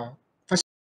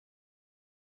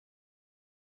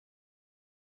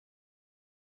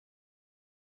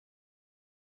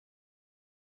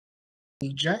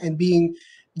media and being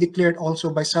declared also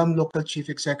by some local chief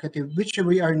executive, which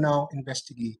we are now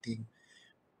investigating.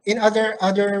 In other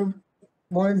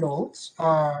more notes,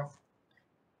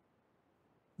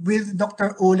 with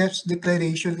Dr. Olep's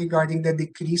declaration regarding the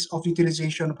decrease of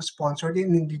utilization of sponsored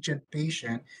and indigent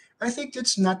patient, I think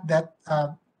it's not that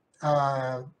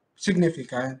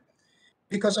significant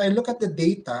because I look at the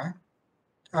data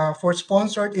for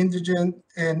sponsored, indigent,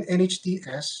 and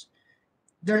NHTS.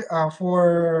 There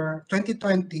for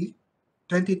 2020,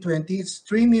 it's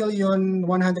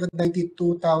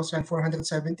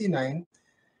 3,192,479.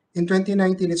 In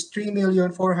 2019, it's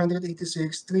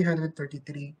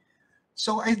 3,486,333.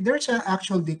 So there's an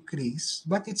actual decrease,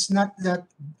 but it's not that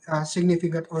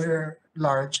significant or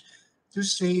large to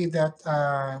say that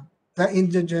the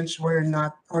indigents were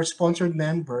not or sponsored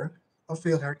member of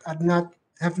PhilHealth have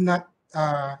not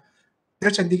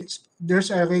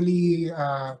there's a really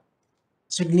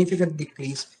significant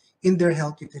decrease in their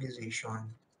health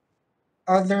utilization.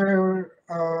 Other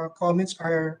comments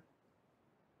are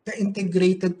the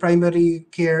integrated primary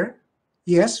care.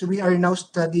 Yes, we are now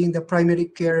studying the primary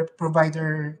care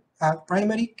provider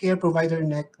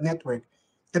network,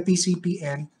 the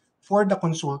PCPN, for the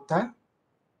consulta.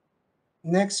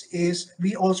 Next is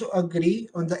we also agree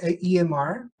on the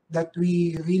EMR that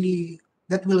will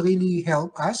really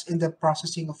help us in the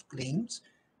processing of claims.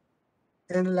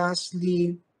 And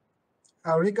lastly,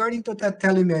 regarding to the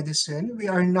telemedicine, we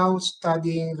are now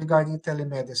studying regarding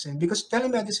telemedicine because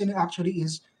telemedicine actually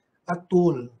is a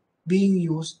tool being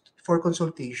used for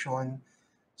consultation.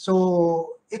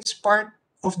 So it's part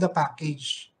of the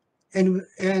package, and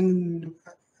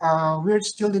we're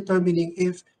still determining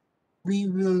if we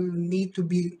will need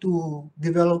to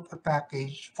develop a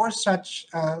package for such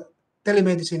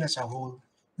telemedicine as a whole,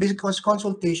 because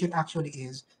consultation actually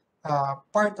is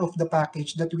part of the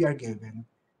package that we are given.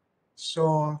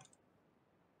 So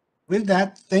with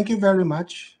that, thank you very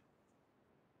much.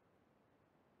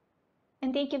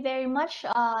 And thank you very much,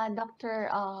 Dr.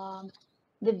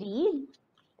 David.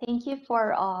 Thank you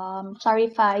for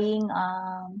clarifying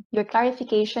your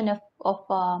clarification of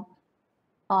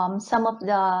some of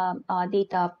the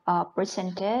data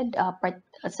presented,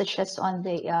 such as on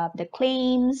the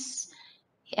claims,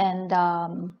 and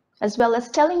as well as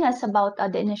telling us about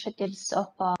the initiatives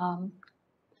of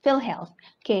PhilHealth.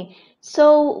 Okay,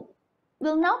 so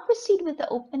we'll now proceed with the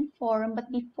open forum,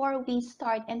 but before we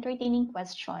start entertaining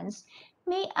questions,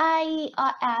 may I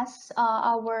ask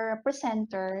our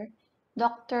presenter,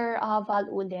 Dr. Val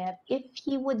Ulep, if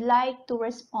he would like to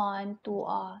respond to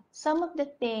some of the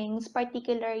things,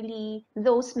 particularly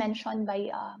those mentioned by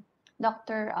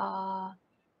Dr.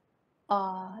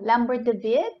 Lambert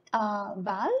David.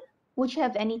 Val, would you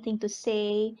have anything to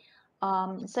say,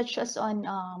 such as on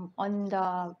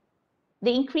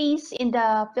the increase in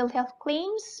the PhilHealth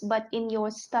claims, but in your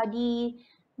study,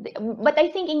 but I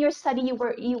think in your study you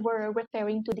were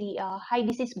referring to the high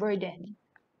disease burden,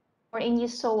 wherein you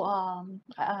saw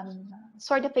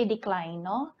sort of a decline,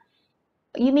 no?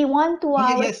 You may want to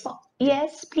Yes. respond.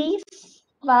 Yes, please,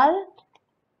 Val.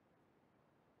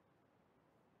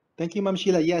 Thank you, Ma'am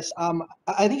Sheila. Yes,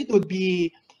 I think it would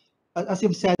be, as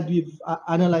you've said, we've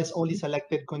analyzed only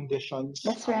selected conditions.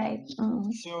 That's right.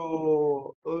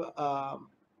 So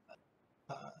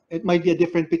it might be a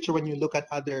different picture when you look at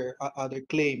other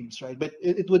claims, right? But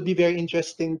it would be very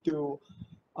interesting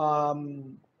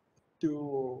um,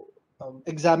 to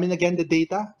examine again the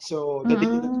data. So the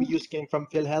data that we use came from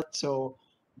PhilHealth. So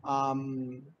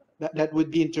that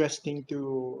would be interesting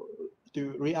to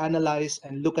reanalyze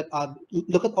and look at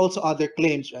also other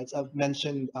claims, right? So I've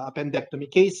mentioned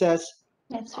appendectomy cases.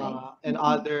 That's right. And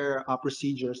other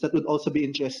procedures. That would also be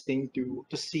interesting to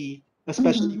see,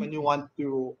 especially when you want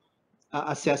to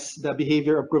assess the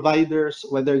behavior of providers,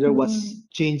 whether there was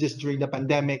changes during the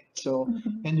pandemic. So,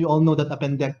 and you all know that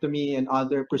appendectomy and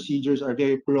other procedures are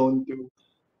very prone to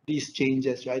these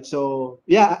changes, right? So,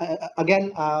 yeah,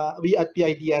 again, we at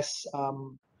PIDS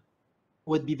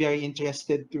would be very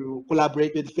interested to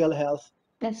collaborate with PhilHealth.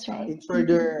 That's right. In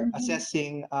further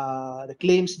assessing the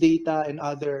claims data and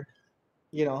other,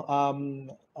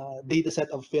 data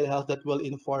set of PhilHealth that will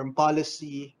inform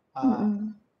policy.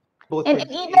 Both And for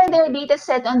even their data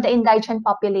set on the indigent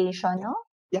population, no?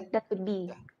 Yeah. That would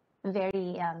be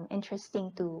very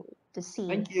interesting to see.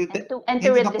 Thank you. And to Thank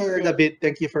you, Dr. revisit. David.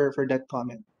 Thank you for that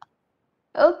comment.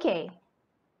 Okay.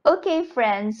 Okay,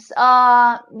 friends.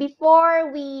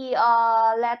 Before we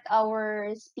let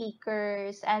our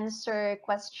speakers answer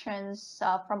questions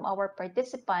from our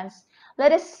participants,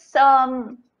 let us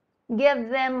give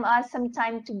them some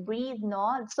time to breathe,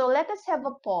 no? So let us have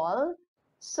a poll.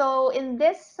 So in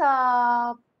this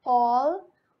poll,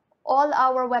 all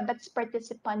our WebEx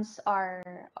participants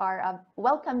are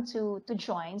welcome to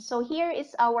join. So here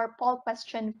is our poll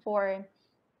question for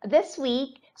this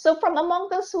week. So from among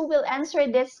those who will answer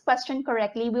this question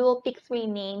correctly, we will pick 3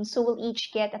 names who will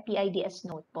each get a PIDS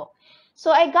notebook. So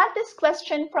I got this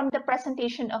question from the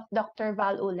presentation of Dr.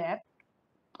 Val Ulep.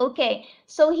 Okay,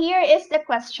 so here is the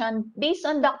question. Based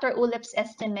on Dr. Ulep's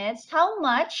estimates, how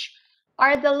much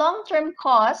are the long-term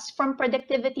costs from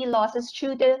productivity losses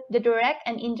due to the direct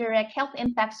and indirect health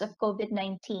impacts of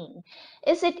COVID-19?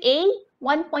 Is it A,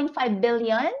 1.5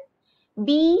 billion,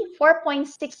 B,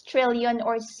 4.6 trillion,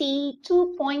 or C,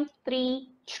 2.3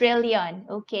 trillion?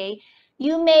 Okay,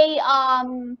 you may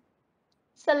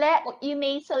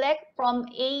select from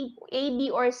A,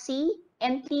 B, or C,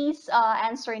 and please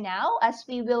answer now, as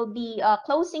we will be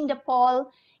closing the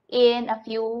poll in a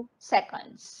few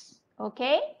seconds.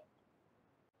 Okay?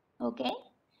 Okay.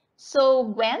 So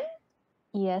Gwen?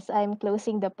 Yes, I'm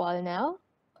closing the poll now.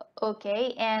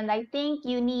 Okay, and I think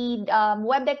you need,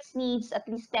 WebEx needs at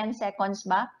least 10 seconds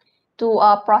ba to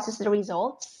process the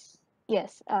results?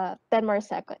 Yes, 10 more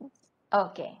seconds.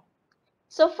 Okay.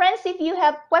 So friends, if you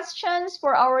have questions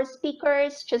for our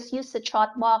speakers, just use the chat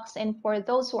box. And for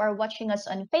those who are watching us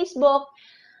on Facebook,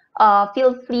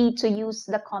 feel free to use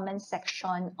the comment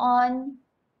section on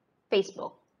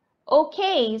Facebook.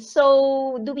 Okay,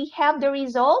 so do we have the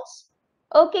results?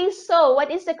 Okay, so what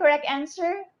is the correct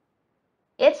answer?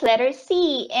 It's letter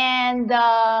C. And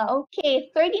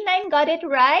okay, 39 got it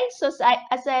right. So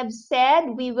as I've said,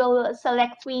 we will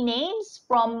select 3 names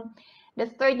from the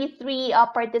 33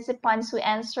 participants who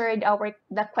answered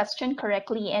the question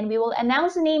correctly, and we will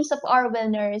announce the names of our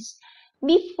winners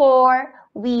before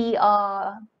we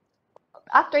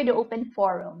after the open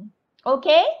forum.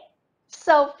 Okay?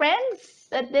 So friends,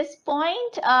 at this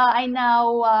point, I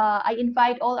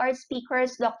invite all our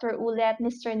speakers, Dr. Ulep,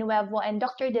 Mr. Nuevo, and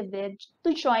Dr. David,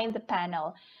 to join the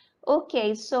panel.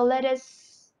 Okay, so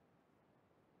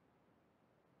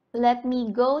let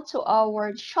me go to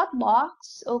our chat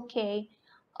box. Okay,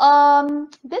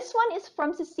 this one is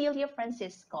from Cecilia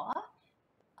Francisco.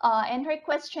 And her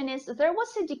question is, there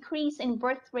was a decrease in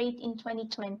birth rate in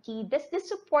 2020. Does this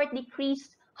support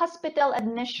decreased hospital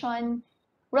admission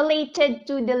related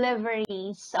to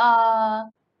deliveries?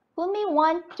 Who may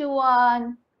want to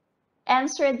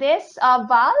answer this?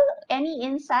 Val, any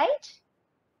insight?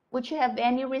 Would you have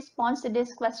any response to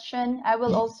this question? I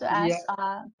will also Yeah,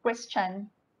 ask Christian.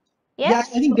 yeah.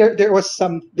 Yes? I think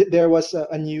there was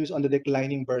a news on the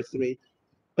declining birth rate.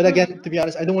 But again, to be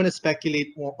honest, I don't want to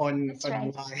speculate That's on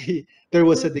right. why there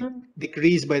was a Mhm.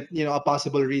 decrease. But a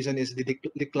possible reason is the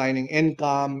declining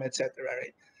income, etc.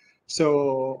 Right?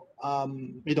 So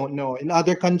we don't know. In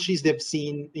other countries, they've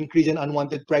seen increase in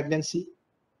unwanted pregnancy.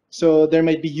 So there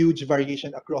might be huge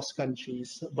variation across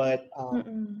countries. But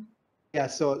Mm-mm. yeah,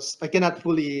 so I cannot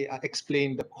fully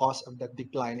explain the cause of that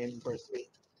decline in birth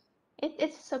rate.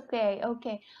 It's okay.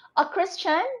 Okay.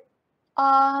 Christian,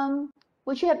 Um,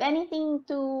 would you have anything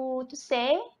to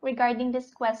say regarding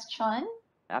this question?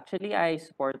 Actually, I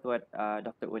support what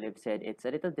Dr. Uleb said. It's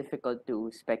a little difficult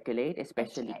to speculate, That's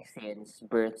especially right. since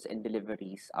births and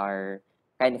deliveries are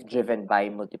kind of driven by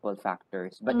multiple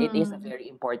factors. But it is a Mm. very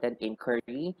important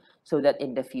inquiry so that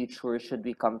in the future, should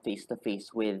we come face to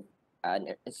face with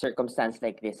a circumstance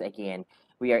like this again,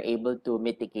 we are able to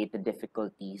mitigate the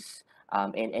difficulties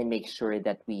and make sure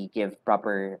that we give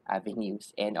proper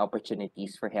avenues and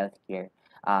opportunities for healthcare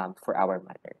for our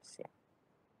mothers. Yeah.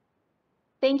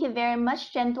 Thank you very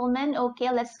much, gentlemen. Okay,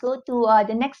 let's go to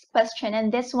the next question. And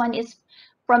this one is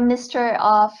from Mr.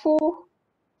 Fu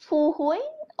Hui,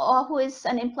 who is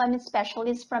an employment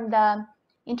specialist from the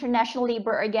International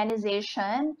Labor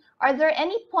Organization. Are there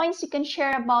any points you can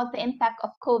share about the impact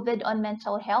of COVID on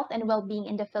mental health and well-being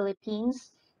in the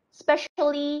Philippines,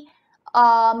 especially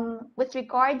with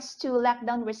regards to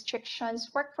lockdown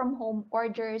restrictions, work from home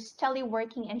orders,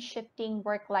 teleworking, and shifting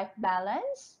work-life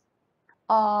balance?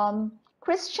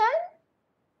 Christian,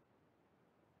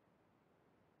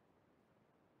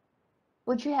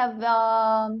 would you have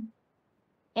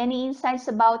any insights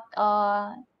about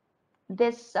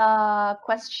this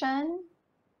question?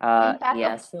 Impact of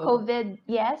Yeah, so COVID?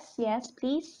 Yes, yes,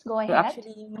 please go So ahead.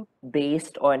 actually,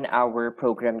 based on our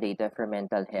program data for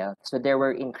mental health, so there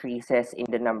were increases in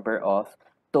the number of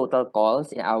total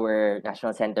calls in our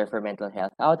National Center for Mental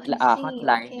Health I see.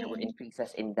 hotline. There were Okay.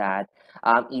 increases in that,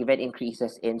 even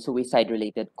increases in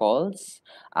suicide-related calls.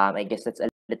 I guess that's a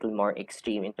little more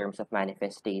extreme in terms of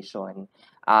manifestation.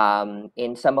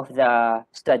 In some of the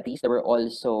studies, there were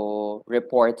also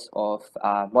reports of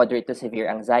moderate to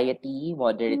severe anxiety,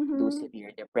 moderate to Mm-hmm.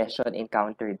 severe depression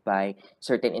encountered by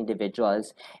certain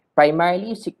individuals.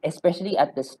 Primarily, especially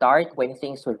at the start when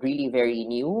things were really very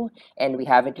new and we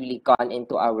haven't really gone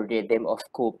into our rhythm of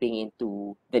coping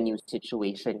into the new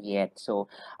situation yet. So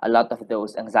a lot of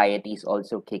those anxieties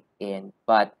also kicked in.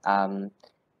 But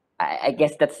I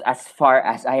guess that's as far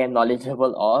as I am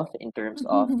knowledgeable of in terms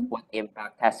of what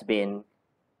impact has been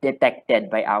detected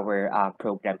by our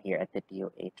program here at the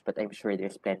DOH. But I'm sure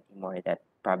there's plenty more that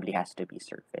probably has to be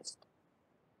surfaced.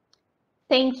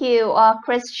 Thank you,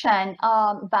 Christian.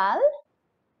 Val?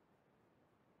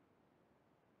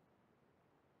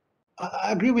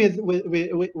 I agree with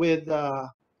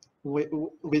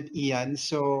Ian.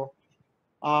 So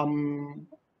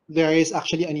there is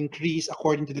actually an increase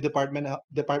according to the Department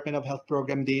of Health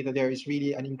program data. There is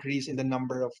really an increase in the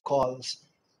number of calls.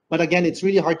 But again, it's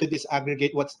really hard to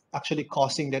disaggregate what's actually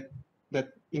causing that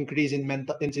increase in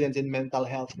mental incidents in mental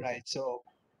health, right? So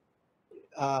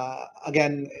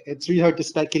again, it's really hard to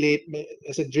speculate.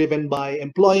 Is it driven by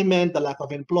employment, the lack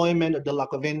of employment, or the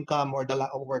lack of income, or the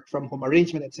lack of work from home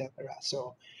arrangement, etc.?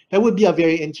 So that would be a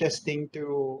very interesting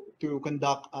to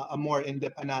conduct a more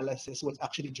in-depth analysis. What's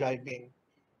actually driving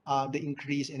the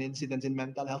increase in incidents in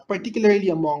mental health, particularly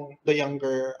among the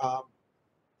younger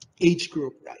age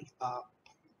group, right?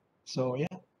 So yeah.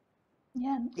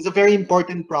 Yeah. It's a very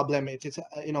important problem. It's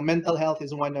mental health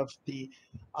is one of the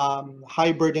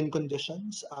high burden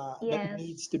conditions that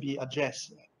needs to be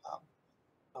addressed.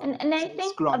 And I So it's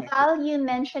think, chronic. Val, you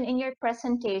mentioned in your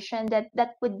presentation that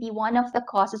that would be one of the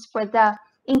causes for the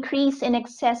increase in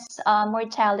excess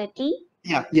mortality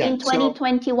Yeah. in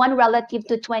 2021 relative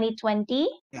to 2020.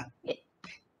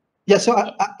 Yeah, so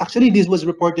actually this was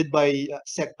reported by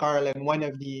Sec Carl, and one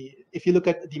of the, if you look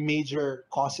at the major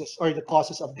causes or the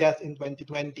causes of death in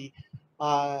 2020,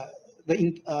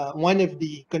 one of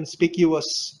the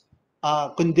conspicuous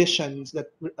conditions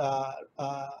that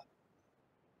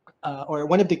or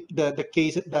one of the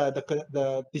cases,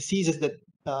 the diseases that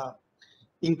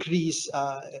increase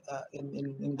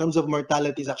in terms of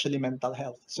mortality is actually mental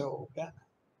health. So yeah.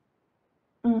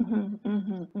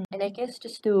 And I guess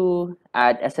just to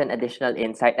add as an additional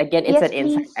insight, again, it's Yes, an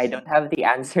insight. please. I don't have the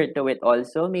answer to it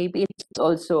also. Maybe it's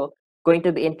also going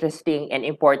to be interesting and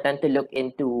important to look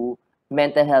into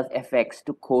mental health effects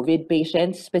to COVID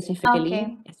patients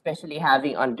specifically, especially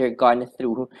having undergone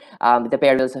through the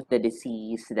perils of the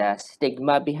disease, the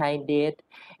stigma behind it,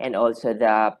 and also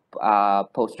the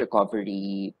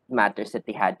post-recovery matters that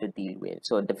they had to deal with.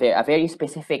 So a very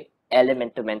specific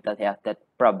element to mental health that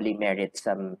probably merits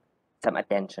some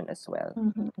attention as well.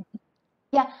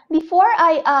 Yeah, before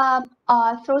I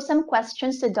throw some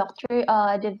questions to Dr.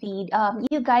 David,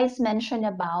 you guys mentioned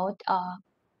about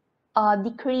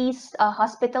decreased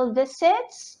hospital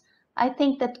visits. I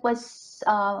think that was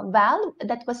Val,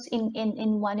 that was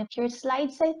in one of your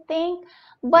slides, I think.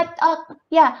 But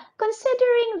yeah,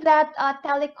 considering that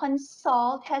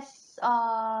teleconsult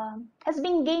has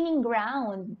been gaining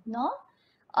ground, no,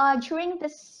 during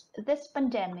this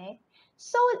pandemic.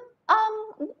 So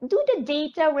do the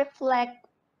data reflect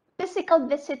physical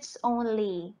visits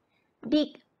only?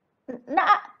 Be, na,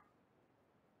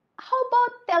 how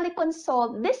about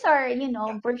teleconsult? These are,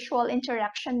 virtual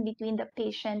interaction between the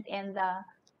patient and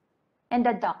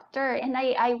the doctor. And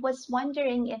I was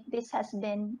wondering if this has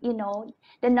been,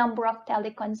 the number of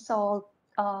teleconsult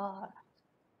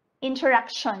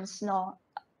interactions, no,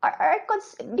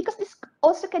 because this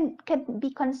also can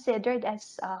be considered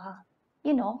as,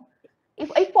 if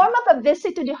a form of a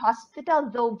visit to the hospital,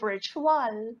 though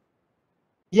virtual.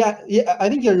 Yeah, I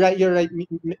think you're right. You're right,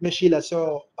 Ms. Sheila.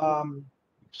 So,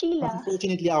 Sheila,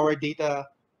 unfortunately, our data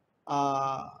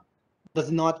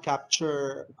does not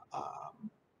capture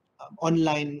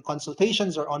online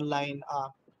consultations or online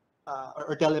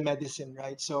or telemedicine,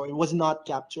 right? So it was not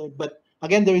captured. But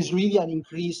again, there is really an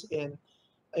increase in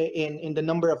the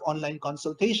number of online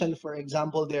consultation. For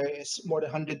example, there is more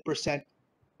than 100%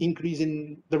 increase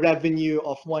in the revenue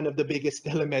of one of the biggest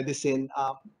telemedicine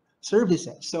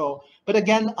services. So, but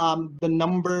again, the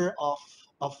number of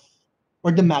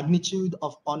or the magnitude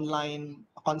of online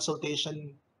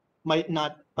consultation might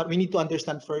not, but we need to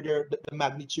understand further the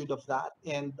magnitude of that.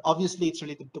 And obviously, it's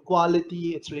related to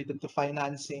quality, it's related to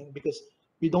financing, because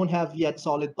we don't have yet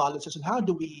solid policies on how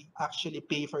do we actually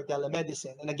pay for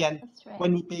telemedicine. And again,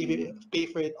 when we pay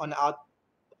for it on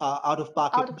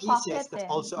out-of-pocket basis, that's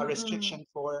also a restriction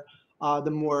for the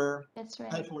more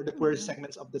for the poor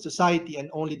segments of the society,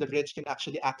 and only the rich can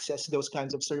actually access those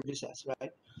kinds of services,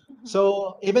 right?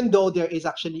 So even though there is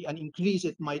actually an increase,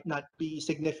 it might not be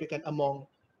significant among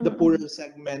the poorer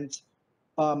segment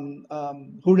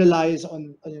who relies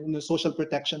on social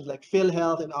protections like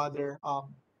PhilHealth and other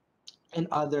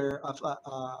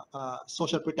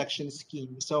social protection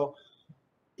schemes. So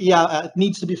yeah, it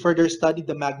needs to be further studied,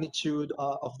 the magnitude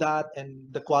of that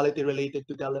and the quality related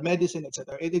to telemedicine,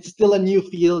 etc. It's still a new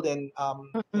field, and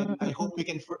I hope we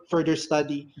can further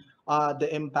study the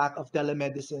impact of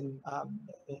telemedicine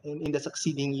in the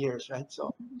succeeding years, right?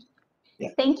 So, yeah.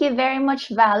 Thank you very much,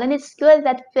 Val. And it's good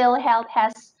that PhilHealth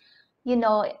has, in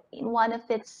one of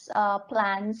its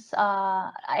plans,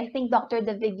 I think Dr.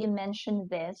 David, you mentioned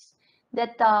this,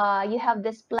 that you have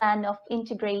this plan of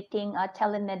integrating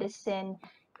telemedicine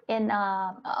in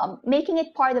making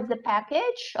it part of the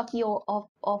package of your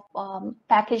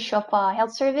package of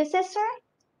health services, sir?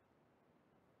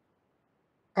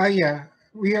 Yeah,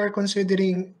 we are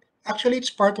considering, actually it's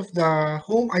part of the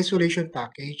home isolation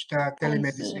package, the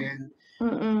telemedicine.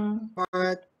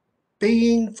 But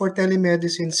paying for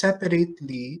telemedicine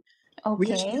separately,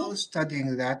 we are still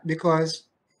studying that, because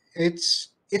it's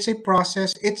it's a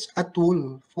process, it's a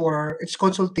tool for its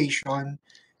consultation,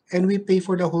 and we pay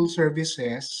for the whole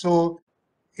services. So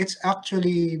it's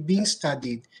actually being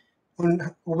studied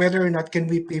on whether or not can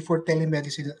we pay for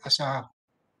telemedicine as a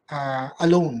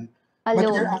alone. But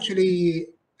we're Alone. actually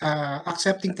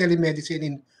accepting telemedicine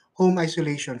in home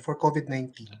isolation for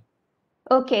COVID-19.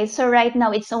 Okay, so right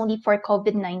now it's only for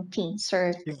COVID-19,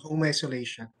 sir. Yeah, home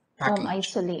isolation Home package.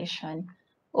 isolation.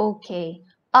 Okay.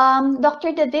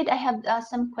 Dr. David, I have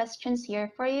some questions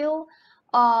here for you.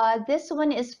 This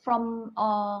one is from,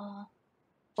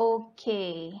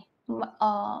 okay.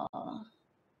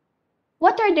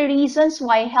 What are the reasons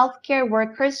why healthcare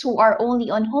workers who are only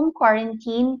on home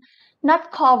quarantine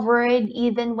not covered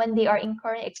even when they are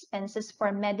incurring expenses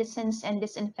for medicines and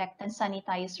disinfectant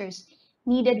sanitizers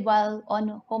needed while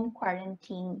on home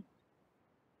quarantine?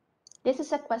 This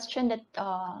is a question that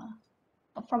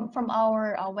from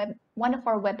our one of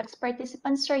our WebEx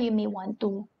participants, sir. You may want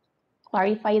to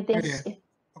clarify this. Yeah.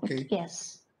 Okay.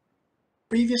 Yes.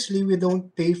 Previously, we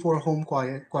don't pay for home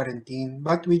quarantine,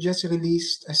 but we just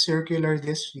released a circular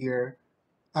this year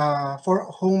for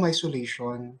home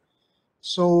isolation.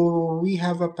 So we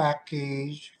have a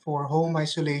package for home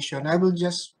isolation. I will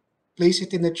just place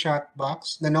it in the chat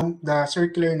box, the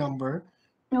circular number.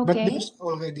 But Okay. there's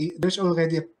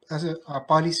already a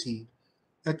policy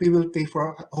that we will pay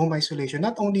for home isolation,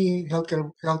 not only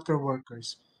healthcare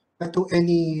workers, but to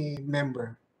any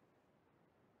member.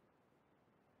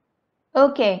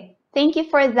 Okay, thank you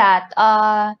for that.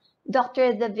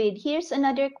 Dr. David, here's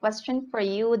another question for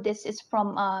you. This is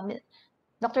from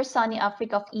Dr. Sunny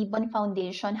Africa of Ibon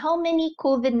Foundation. How many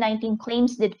COVID-19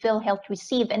 claims did PhilHealth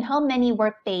receive and how many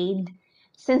were paid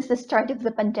since the start of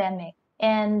the pandemic?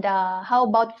 And how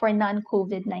about for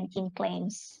non-COVID-19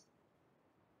 claims?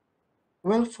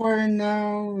 Well, for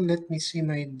now, let me see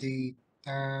my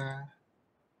data.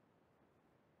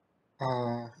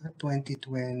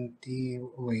 2020,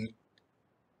 wait.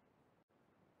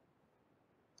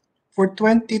 For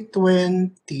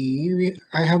 2020,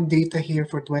 I have data here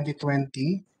for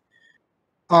 2020.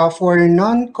 For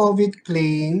non-COVID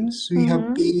claims, we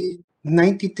have paid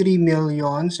 93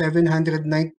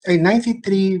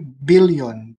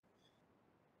 billion.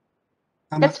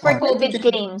 That's for COVID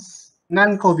claims.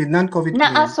 Non-COVID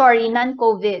claim. Sorry,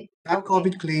 non-COVID.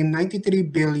 Non-COVID claim,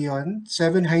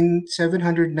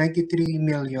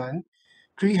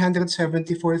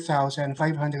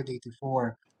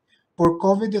 93,793,374,584. For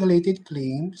COVID-related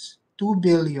claims,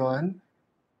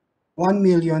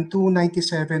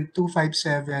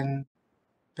 2,001,297,257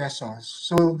 pesos.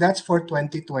 So that's for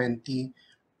 2020.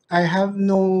 I have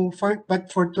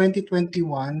but for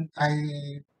 2021,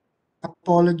 I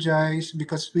apologize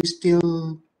because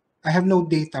I have no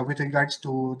data with regards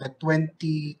to the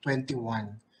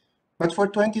 2021. But for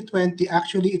 2020,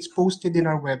 actually, it's posted in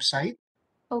our website.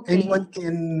 Okay. Anyone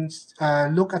can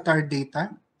look at our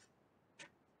data.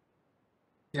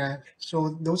 Yeah,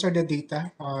 so those are the data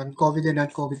on COVID and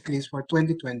non-COVID claims for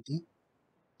 2020.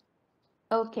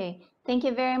 Okay, thank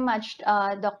you very much,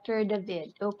 Dr.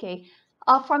 David. Okay,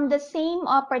 from the same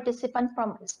participant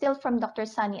still from Dr.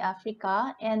 Sunny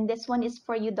Africa, and this one is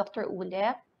for you, Dr.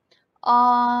 Ulep.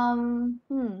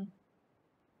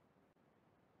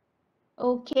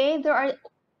 Okay, there are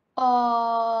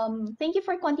thank you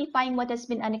for quantifying what has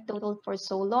been anecdotal for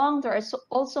so long. There are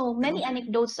also many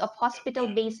anecdotes of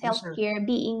hospital-based healthcare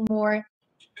being more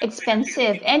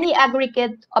expensive. Any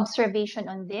aggregate observation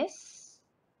on this?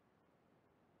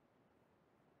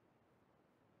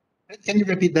 Can you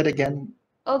repeat that again?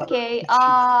 Okay,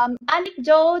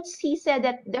 anecdotes, he said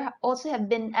that there also have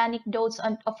been anecdotes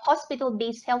of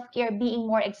hospital-based healthcare being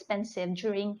more expensive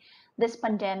during this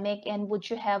pandemic. And would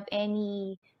you have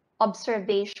any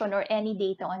observation or any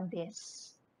data on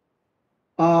this?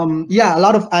 Yeah, a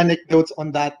lot of anecdotes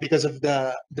on that because of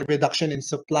the reduction in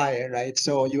supply, right?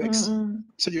 So you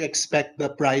expect the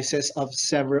prices of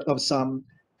some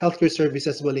healthcare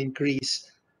services will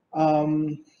increase.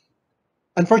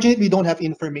 Unfortunately, we don't have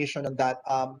information on that.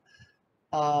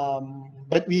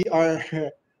 But we are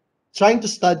trying to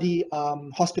study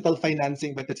hospital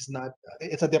financing, but it's a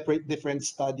different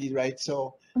study, right?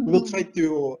 So we will try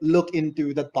to look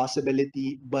into that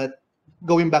possibility. But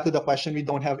going back to the question, we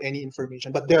don't have any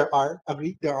information. But there are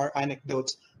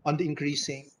anecdotes on the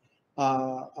increasing,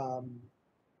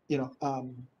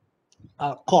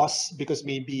 costs because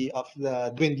maybe of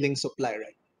the dwindling supply,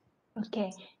 right?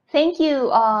 Okay, thank you,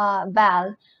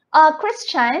 Val.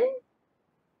 Christian,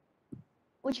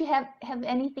 would you have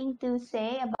anything to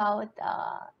say about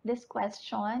this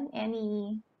question?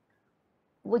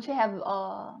 Would you have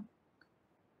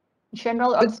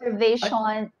general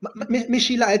observation? Ms.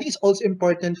 Sheila, I think it's also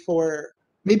important for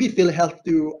maybe PhilHealth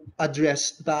to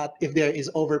address that if there is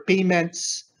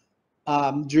overpayments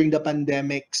during the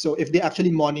pandemic. So if they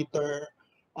actually monitor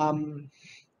um,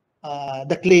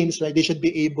 the claims, right, they should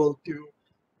be able to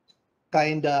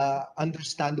kind of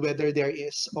understand whether there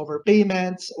is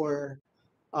overpayments or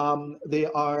they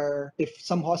are, if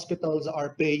some hospitals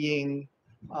are paying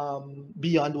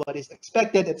beyond what is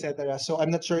expected, etc. So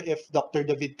I'm not sure if Dr.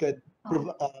 David could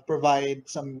provide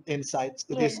some insights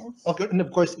to this. Yes. Okay, and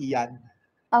of course, Ian.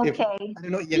 If, Okay. I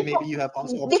don't know, Ian, maybe you have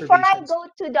also Before I observations. go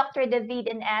to Dr. David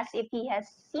and ask if he has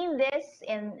seen this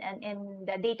in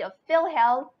the data of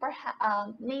PhilHealth,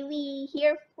 may we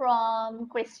hear from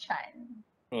Christian?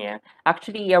 Yeah,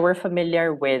 actually, yeah, we're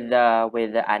familiar with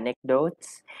the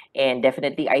anecdotes, and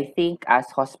definitely, I think as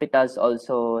hospitals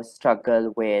also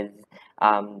struggle with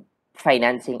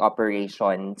financing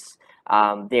operations,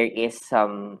 there is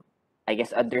some, I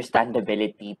guess,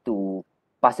 understandability to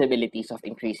possibilities of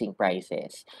increasing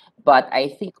prices. But I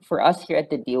think for us here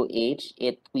at the DOH,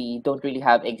 we don't really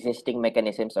have existing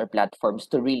mechanisms or platforms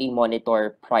to really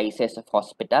monitor prices of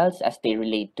hospitals as they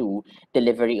relate to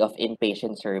delivery of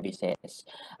inpatient services.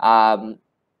 um,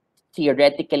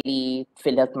 Theoretically,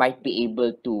 PhilHealth might be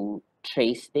able to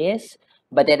trace this,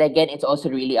 but then again, it's also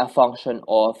really a function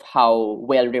of how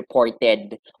well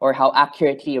reported or how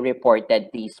accurately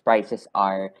reported these prices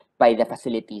are by the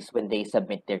facilities when they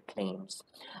submit their claims.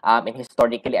 And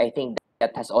historically, I think that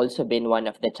has also been one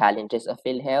of the challenges of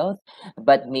PhilHealth,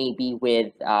 but maybe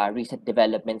with recent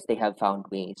developments, they have found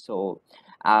ways. So,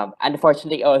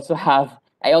 unfortunately,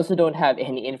 I also don't have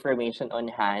any information on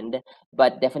hand,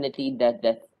 but definitely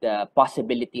the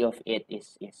possibility of it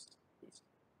is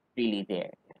really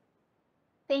there.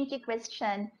 Thank you,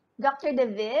 Christian. Dr.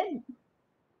 David,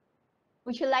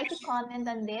 would you like to comment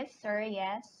on this, sir?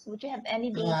 Yes. Would you have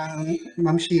any data?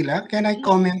 Ma'am Sheila, can I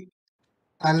comment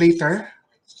later?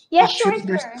 Yeah, sure,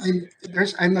 Actually,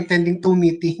 sir. I'm attending two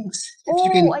meetings. If you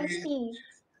Oh, can, I see.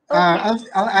 Okay.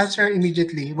 I'll answer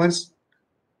immediately once.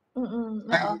 Oo.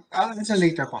 I'll answer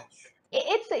later po.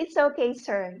 It's okay,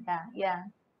 sir. Yeah,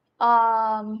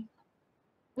 yeah.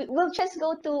 We'll just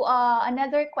go to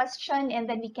another question, and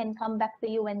then we can come back to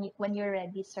you when you're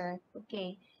ready, sir.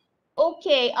 Okay.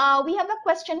 Okay. We have a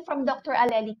question from Dr.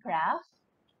 Aleli Craft,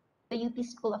 the UP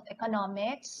School of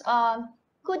Economics.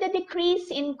 Could a decrease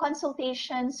in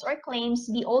consultations or claims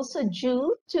be also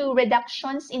due to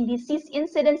reductions in disease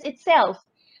incidence itself?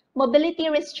 Mobility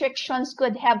restrictions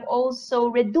could have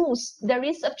also reduced the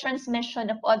risk of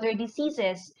transmission of other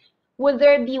diseases. Would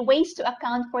there be ways to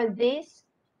account for these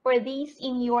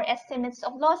in your estimates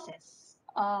of losses?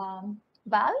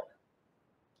 Val?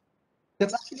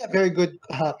 That's actually a very good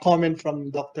comment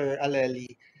from Dr.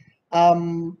 Aleli.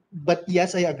 But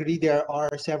yes, I agree. There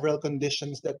are several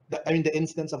conditions I mean, the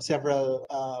incidence of several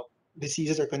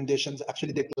diseases or conditions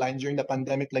actually declined during the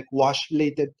pandemic, like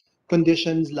wash-related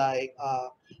conditions like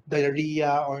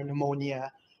diarrhea or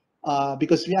pneumonia,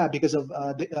 because of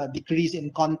the decrease in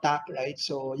contact, right?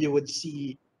 So you would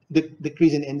see the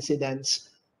decrease in incidence.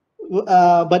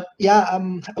 But yeah,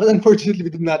 well, unfortunately, we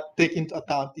did not take into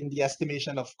account in the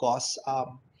estimation of costs.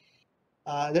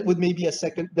 That would maybe a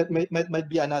second, that might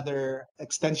be another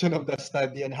extension of the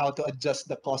study on how to adjust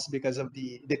the cost because of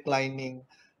the declining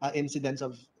incidence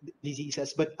of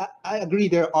diseases. But I agree,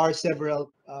 there are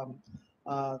several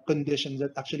conditions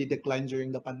that actually declined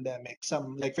during the pandemic.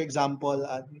 Some, like for example,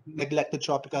 neglected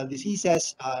tropical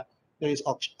diseases, there is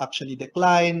actually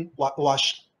decline,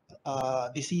 wash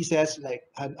diseases like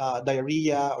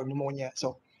diarrhea or pneumonia.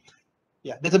 So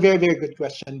yeah, that's a very, very good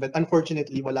question. But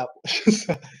unfortunately, wala po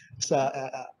siya sa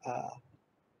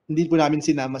hindi po namin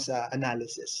sinama sa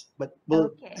analysis. But we'll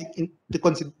take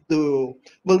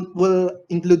we'll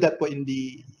include that po in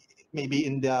maybe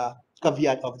in the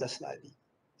caveat of the study.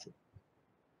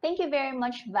 Thank you very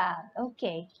much, Val.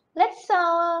 Okay, let's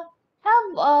have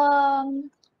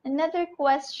another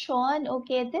question.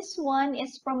 Okay, this one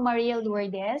is from Maria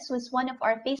Lourdes, who's one of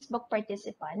our Facebook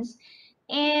participants.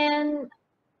 And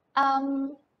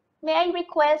may I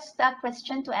request a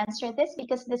question to answer this,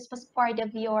 because this was part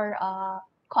of your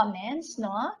comments,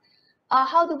 no?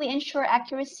 How do we ensure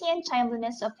accuracy and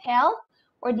timeliness of health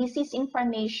or disease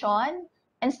information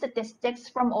and statistics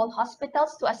from all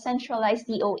hospitals to a centralized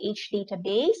DOH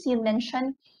database? You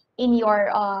mentioned in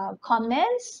your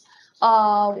comments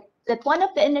that one of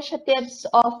the initiatives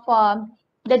of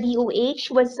the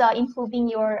DOH was improving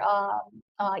your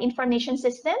information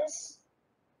systems.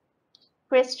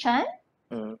 Christian?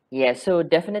 Yeah, so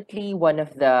definitely one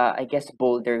of the, I guess,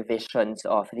 bolder visions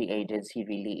of the agency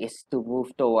really is to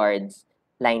move towards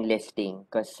line listing,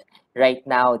 because right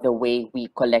now the way we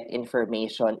collect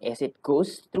information is it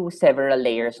goes through several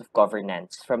layers of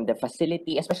governance from the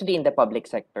facility, especially in the public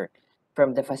sector,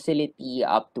 from the facility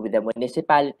up to the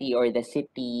municipality or the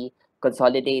city,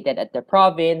 consolidated at the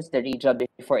province, the region,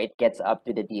 before it gets up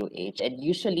to the DOH. And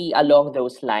usually along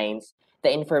those lines,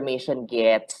 the information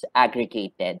gets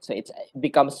aggregated. So it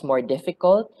becomes more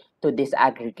difficult to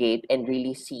disaggregate and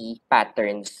really see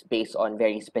patterns based on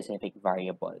very specific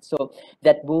variables. So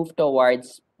that move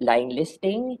towards line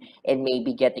listing and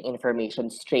maybe getting information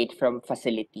straight from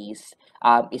facilities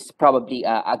is probably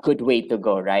a good way to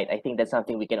go, right? I think that's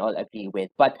something we can all agree with.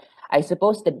 But I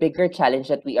suppose the bigger challenge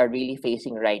that we are really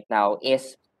facing right now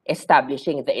is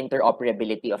establishing the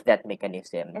interoperability of that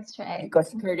mechanism. That's right.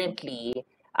 Because currently,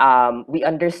 we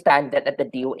understand that at the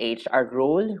DOH, our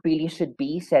role really should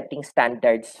be setting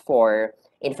standards for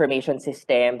information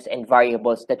systems and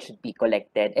variables that should be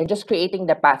collected and just creating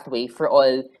the pathway for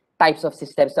all types of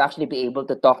systems to actually be able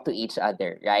to talk to each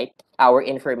other, right? Our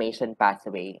information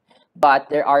pathway. But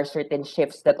there are certain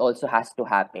shifts that also has to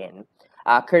happen.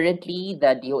 Currently,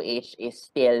 the DOH is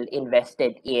still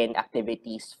invested in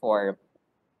activities for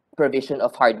provision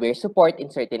of hardware support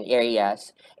in certain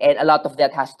areas, and a lot of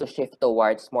that has to shift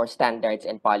towards more standards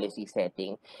and policy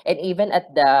setting. And even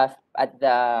at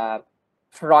the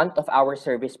front of our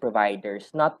service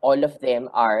providers, not all of them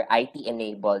are IT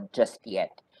enabled just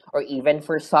yet. Or even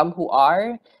for some who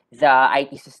are, the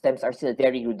IT systems are still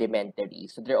very rudimentary.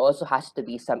 So there also has to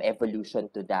be some evolution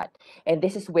to that. And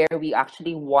this is where we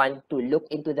actually want to look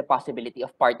into the possibility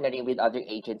of partnering with other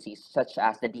agencies such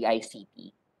as the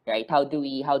DICT, right? How do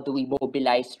we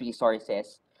mobilize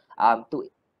resources to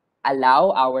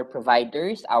allow our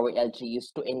providers, our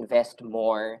LGUs to invest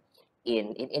more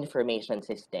in information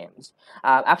systems.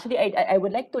 Actually, I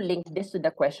would like to link this to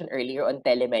the question earlier on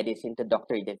telemedicine to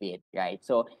Dr. David, right?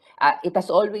 So it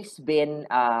has always been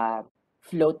a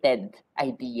floated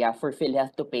idea for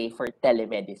PhilHealth to pay for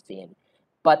telemedicine.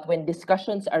 But when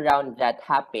discussions around that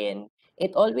happen,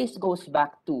 it always goes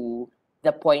back to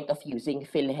the point of using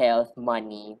PhilHealth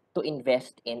money to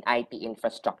invest in IT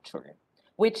infrastructure,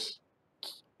 which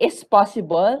is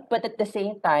possible, but at the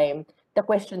same time, the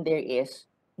question there is,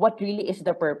 what really is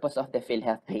the purpose of the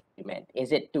PhilHealth payment?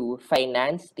 Is it to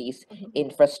finance these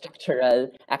infrastructural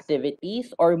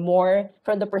activities, or more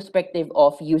from the perspective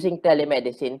of using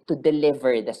telemedicine to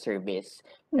deliver the service,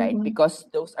 right? Mhm. Because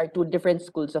those are two different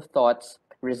schools of thoughts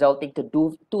resulting to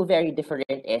two very different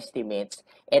estimates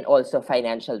and also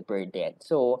financial burden.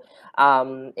 So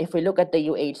if we look at the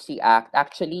UHC Act,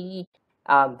 actually,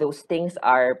 those things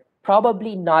are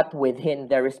probably not within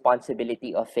the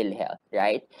responsibility of PhilHealth,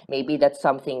 right? Maybe that's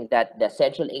something that the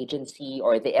central agency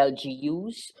or the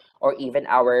LGUs or even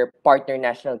our partner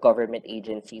national government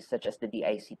agencies such as the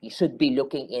DICT should be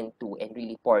looking into and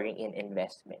really pouring in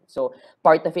investment. So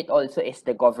part of it also is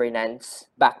the governance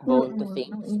backbone to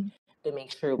things to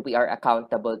make sure we are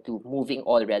accountable to moving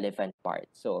all relevant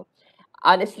parts. So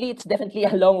honestly, it's definitely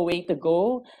a long way to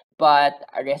go, but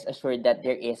rest assured that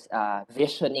there is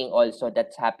visioning also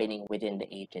that's happening within the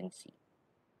agency.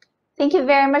 Thank you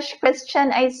very much,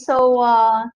 Christian. I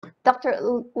saw Dr.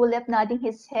 Ulep nodding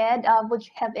his head. Would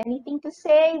you have anything to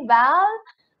say, Val?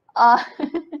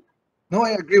 No,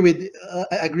 I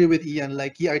agree with Ian.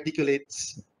 Like he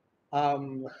articulates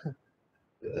um,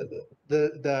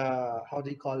 the how do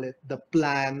you call it, the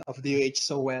plan of the UH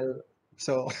so well.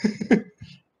 So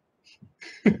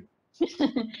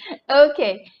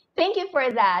Okay, thank you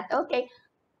for that. Okay.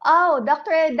 Oh,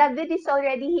 Dr. David is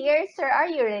already here. Sir, are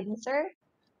you ready, sir?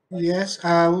 Yes.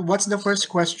 What's the first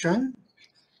question?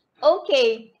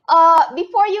 Okay.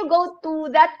 Before you go to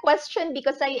that question,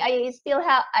 because I still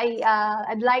have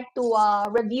I'd like to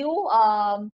review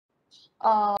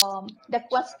the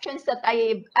questions that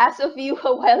I asked of you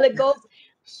a while ago.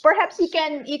 Perhaps you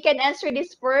can answer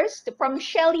this first from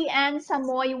Shelly Ann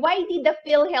Samoy. Why did the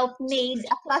PhilHealth made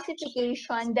a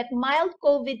classification that mild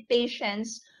COVID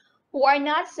patients who are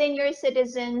not senior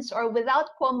citizens or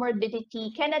without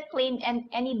comorbidity cannot claim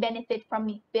any benefit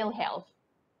from PhilHealth?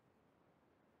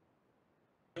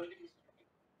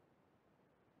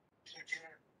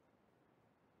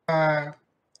 Uh,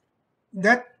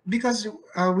 that because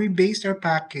we based our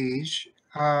package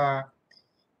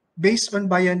based on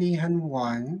Bayanihan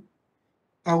 1.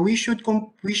 We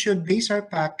should base our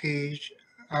package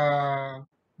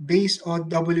based on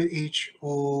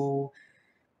WHO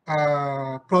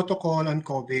protocol on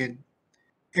COVID.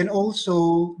 And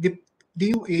also, the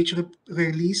DOH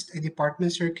released a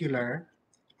department circular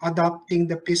adopting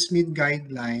the PISMID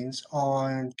guidelines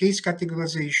on case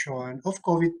categorization of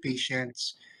COVID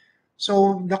patients.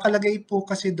 So nakalagay po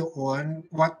kasi doon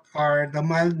what are the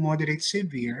mild, moderate,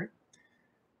 severe.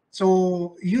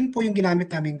 So yun po yung ginamit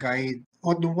naming guide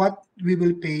on what we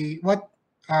will pay, what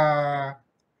are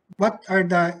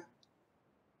the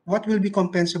what will be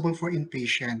compensable for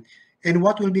inpatient and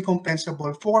what will be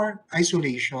compensable for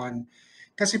isolation.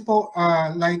 Kasi po,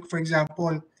 like for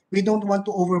example, we don't want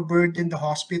to overburden the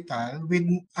hospital with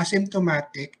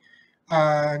asymptomatic,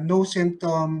 no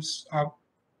symptoms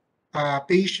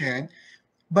patient,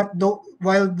 but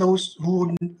while those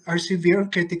who are severe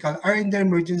and critical are in the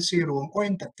emergency room or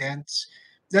in the tents.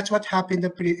 That's what happened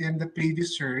in the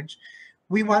previous surge.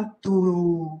 We want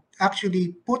to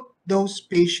actually put those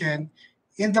patients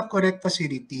in the correct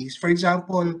facilities. For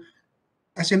example,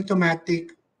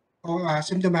 asymptomatic or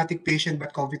symptomatic patient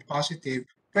but COVID positive,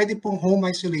 pwede pong home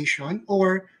isolation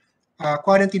or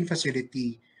quarantine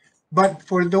facility. But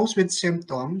for those with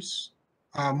symptoms,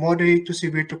 moderate to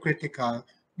severe to critical,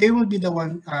 they will be the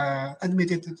one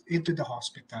admitted into the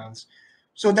hospitals.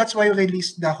 So that's why we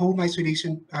released the home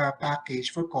isolation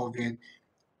package for COVID.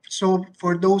 So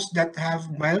for those that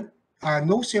have mild,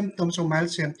 no symptoms or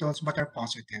mild symptoms but are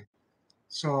positive.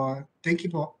 So thank you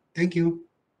po. Thank you.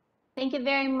 Thank you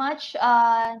very much,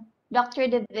 Dr.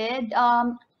 David.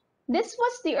 This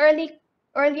was the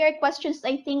earlier questions,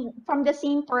 I think, from the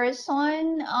same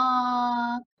person.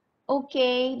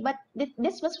 Okay, but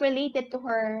this was related to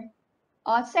her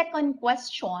second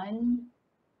question.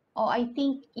 Oh, I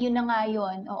think yun na nga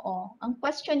yun. Oo. Ang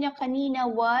question niya kanina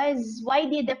was, why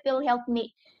did the PhilHealth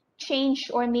change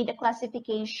or made a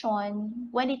classification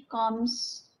when it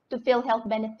comes to PhilHealth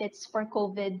benefits for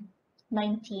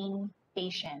COVID-19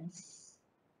 patients?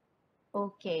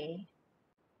 Okay.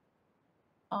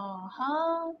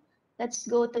 Let's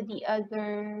go to the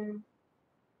other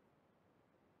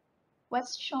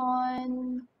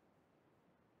question.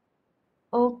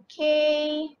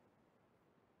 Okay.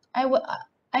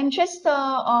 I'm just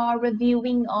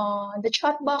reviewing the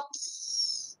chat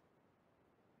box.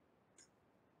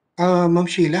 Ma'am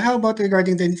Sheila, how about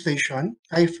regarding the inflation?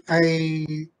 I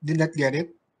did not get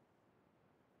it.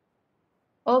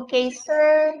 Okay,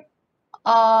 sir.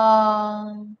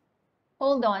 Hold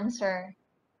on, sir.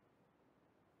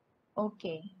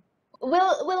 Okay.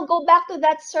 We'll go back to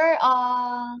that, sir.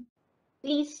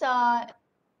 Please. I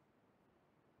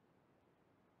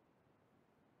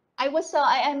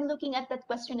am looking at that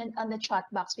question on the chat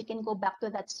box. We can go back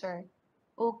to that, sir.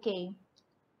 Okay.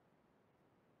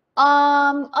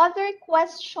 Other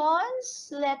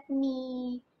questions? Let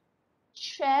me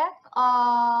check.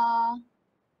 Val,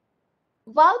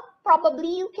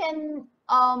 probably you can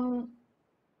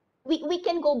we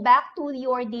can go back to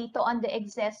your data on the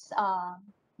excess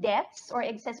deaths or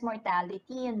excess mortality,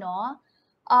 you know.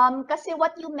 Kasi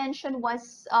what you mentioned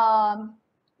was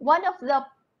one of the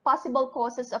possible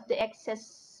causes of the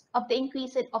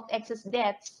increase of excess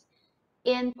deaths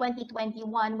in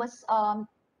 2021 was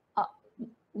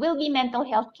will be mental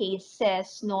health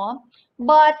cases, no?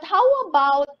 But how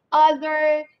about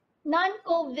other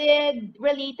non-COVID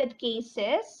related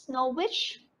cases, no,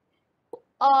 which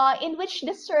in which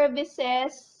the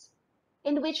services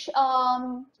in which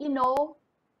you know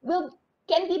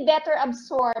can be better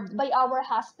absorbed by our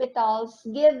hospitals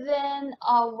given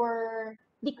our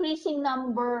decreasing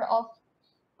number of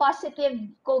positive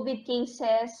COVID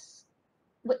cases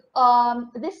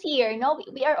this year. No,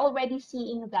 we are already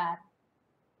seeing that.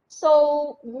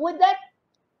 So would it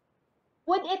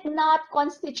not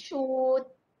constitute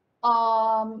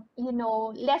you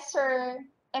know, lesser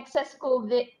excess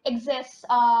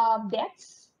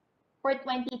deaths for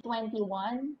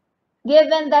 2021,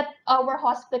 given that our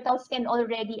hospitals can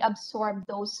already absorb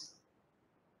those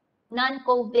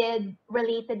non-COVID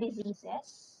related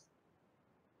diseases?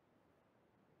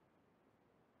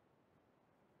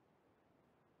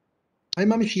 Hi,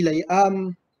 Ma'am Sheila.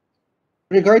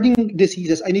 Regarding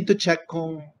diseases, I need to check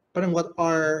kung parang what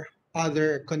are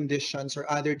other conditions or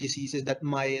other diseases that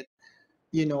might,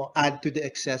 you know, add to the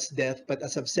excess death. But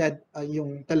as I've said,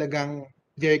 yung talagang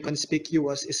very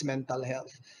conspicuous is mental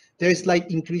health. There's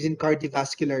like increase in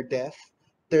cardiovascular death.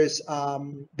 There's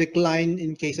decline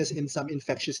in cases in some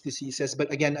infectious diseases.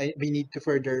 But again, we need to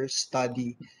further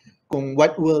study kung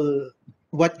what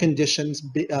conditions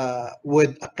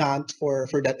would account for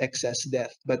that excess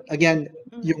death. But again,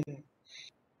 yung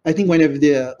I think one of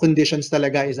the conditions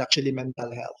talaga is actually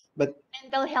mental health. But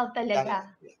mental health talaga.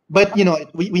 But you know,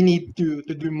 we need to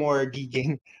do more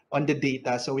digging on the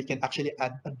data so we can actually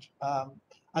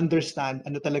understand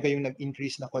ano talaga yung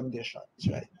nag-increase na conditions,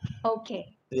 right?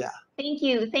 Okay. Yeah. Thank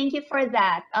you for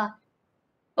that.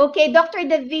 Okay, Dr.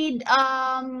 David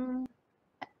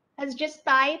has just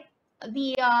typed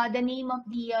the name of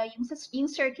the yung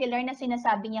circular na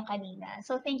sinasabi niya kanina.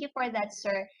 So thank you for that,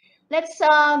 sir. Let's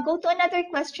go to another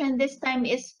question. This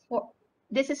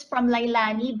is from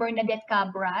Lailani Bernadette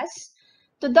Cabras.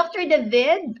 To Dr.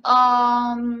 David,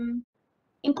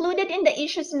 included in the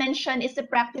issues mentioned is the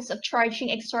practice of charging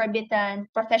exorbitant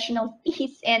professional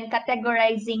fees and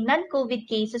categorizing non-COVID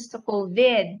cases to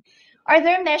COVID. Are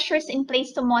there measures in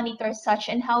place to monitor such,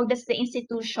 and how does the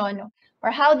institution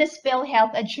or how does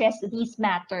PhilHealth address these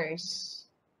matters?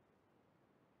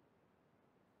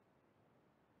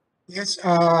 Yes,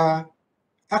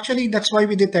 actually, that's why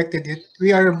we detected it.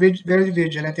 We are very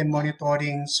vigilant in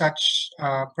monitoring such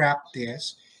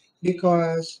practice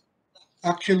because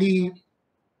actually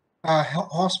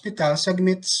hospital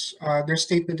submits their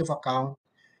statement of account.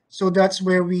 So that's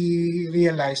where we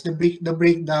realize the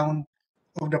breakdown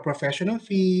of the professional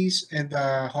fees and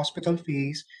the hospital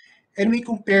fees, and we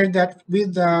compare that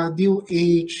with the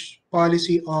DOH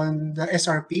policy on the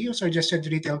SRP, or suggested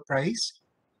retail price.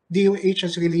 DOH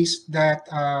has released that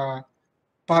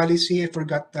policy. I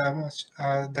forgot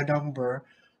the number,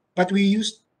 but we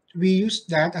used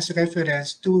that as a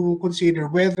reference to consider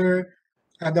whether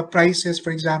the prices,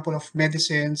 for example, of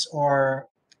medicines or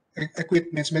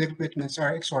medical equipments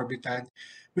are exorbitant.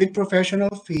 With professional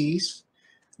fees,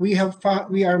 we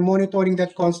are monitoring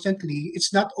that constantly.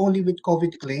 It's not only with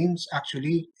COVID claims,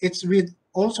 actually. It's with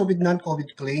also with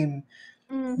non-COVID claim.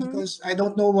 Because I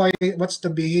don't know what's the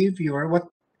behavior,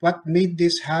 what made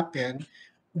this happen.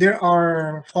 There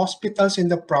are hospitals in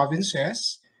the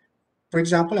provinces, for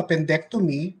example,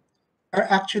 appendectomy, are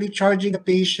actually charging the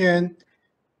patient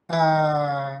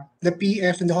the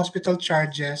PF and the hospital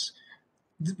charges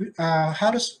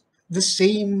has the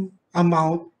same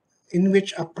amount in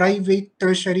which a private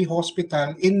tertiary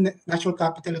hospital in National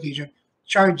Capital Region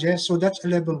charges. So that's a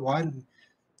level one.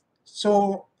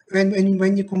 So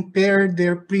when you compare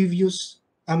their previous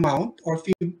amount or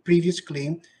previous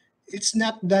claim, it's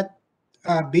not that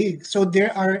big. So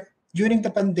during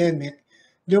the pandemic,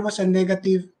 there was a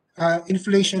negative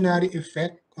inflationary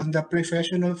effect on the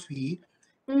professional fee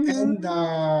and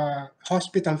the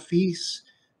hospital fees.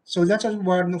 So that's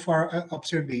one of our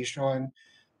observation.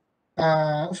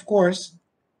 Of course,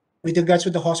 with regards to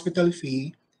the hospital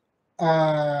fee,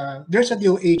 there's a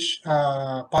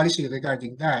DOH policy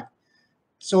regarding that.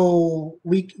 So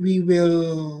we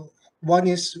will one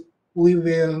is we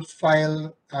will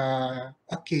file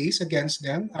a case against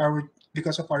them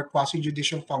because of our quasi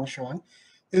judicial function,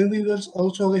 and we will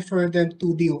also refer them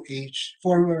to DOH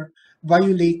for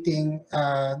violating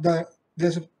the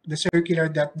circular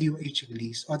that DOH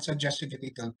released on suggested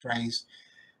retail price.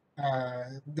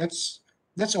 That's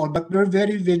all. But we're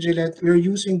very vigilant. We're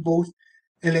using both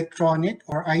electronic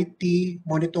or IT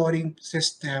monitoring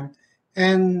system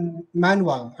and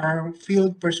manual. Our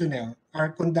field personnel are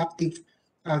conducting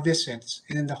visits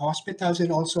in the hospitals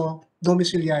and also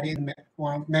domiciliary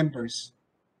members.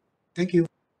 Thank you.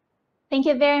 Thank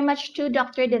you very much to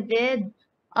Dr. David.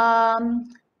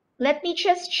 Let me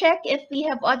just check if we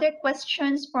have other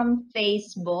questions from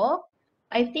Facebook.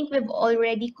 I think we've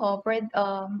already covered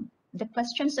the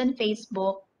questions on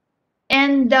Facebook.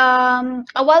 And a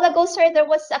while ago, sir, there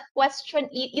was a question.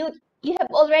 You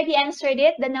have already answered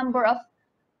it, the number of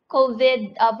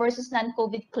COVID versus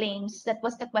non-COVID claims. That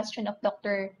was the question of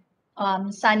Dr.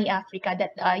 Sunny Africa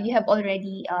that you have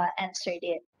already answered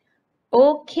it.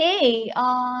 Okay.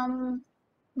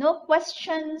 No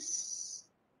questions.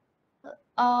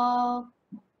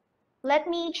 Let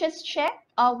me just check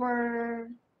our.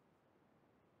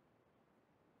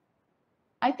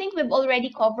 I think we've already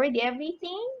covered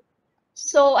everything.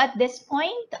 So at this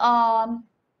point,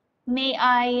 may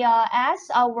I ask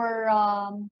our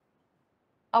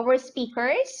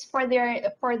speakers for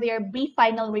their brief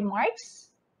final remarks?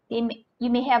 You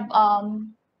may have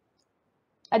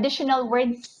additional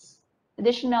words,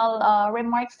 additional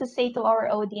remarks to say to our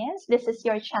audience. This is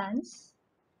your chance.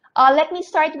 Let me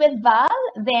start with Val,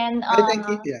 then. Thank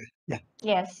you. Yeah.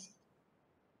 Yes.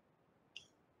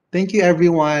 Thank you,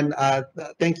 everyone.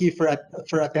 Thank you for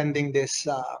attending this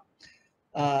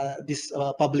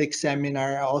public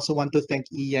seminar. I also want to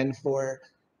thank Ian for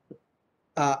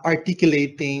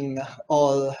articulating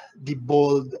all the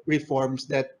bold reforms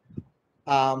that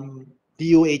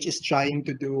DOH is trying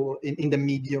to do in the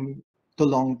medium to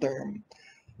long term.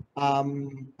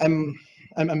 I'm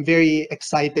very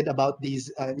excited about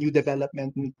these new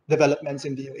developments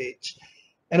in DOH,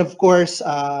 and of course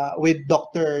with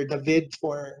Dr. David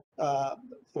for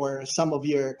some of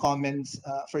your comments,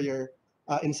 for your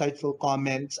insightful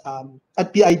comments.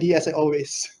 At PIDS, I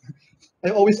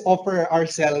always offer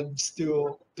ourselves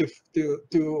to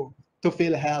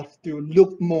PhilHealth to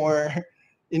look more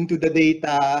into the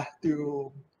data.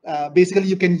 To basically,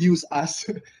 you can use us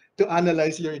to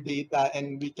analyze your data,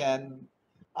 and we can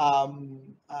um,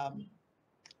 um,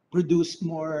 produce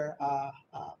more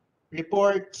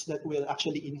reports that will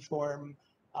actually inform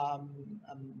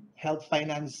health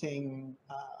financing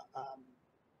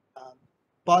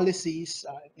policies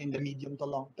in the medium to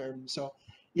long term. So,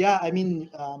 yeah, I mean,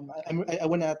 I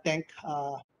want to thank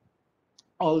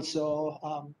also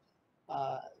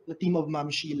the team of Ma'am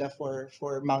Sheila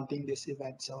for mounting this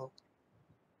event. So,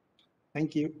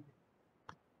 thank you.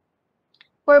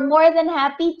 We're more than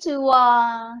happy to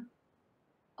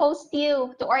host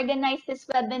you, to organize this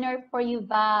webinar for you,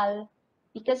 Val,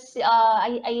 because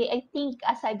I think,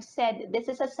 as I've said, this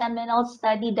is a seminal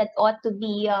study that ought to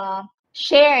be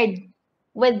shared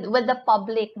with the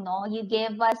public. No, you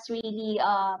gave us really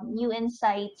new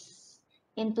insights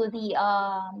into the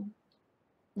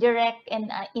direct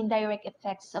and indirect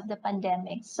effects of the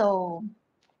pandemic. So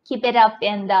keep it up,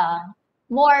 and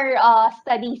more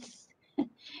studies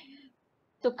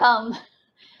to come.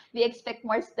 We expect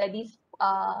more studies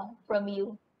from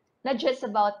you, not just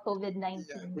about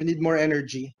COVID-19. We need more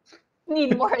energy.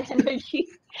 Need more energy.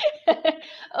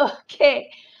 Okay.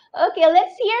 Okay,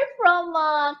 let's hear from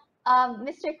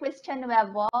Mr. Christian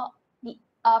Nuevo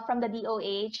from the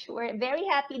DOH. We're very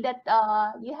happy that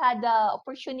you had the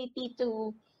opportunity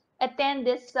to attend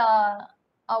this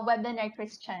webinar,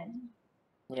 Christian.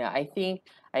 Yeah, I think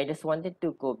I just wanted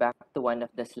to go back to one of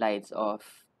the slides of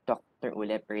Dr.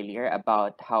 Ulep earlier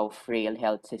about how frail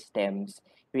health systems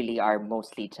really are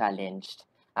mostly challenged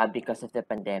because of the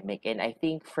pandemic. And I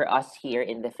think for us here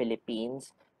in the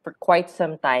Philippines, for quite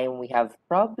some time, we have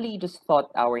probably just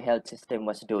thought our health system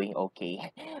was doing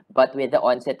okay. But with the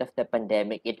onset of the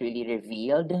pandemic, it really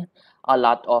revealed a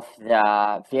lot of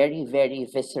the very, very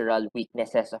visceral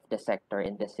weaknesses of the sector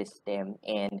in the system.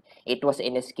 And it was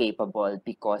inescapable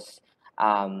because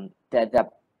the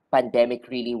pandemic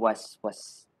really was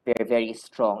very, very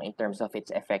strong in terms of its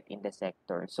effect in the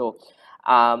sector. So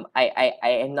I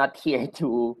am not here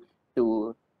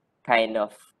to kind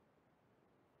of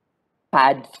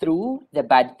pad through the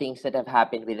bad things that have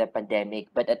happened with the pandemic,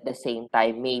 but at the same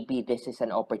time, maybe this is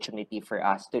an opportunity for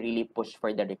us to really push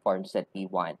for the reforms that we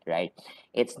want, right?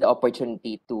 It's the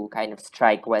opportunity to kind of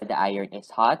strike while the iron is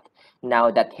hot.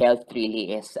 Now that health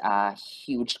really is a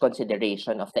huge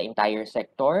consideration of the entire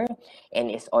sector and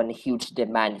is on huge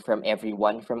demand from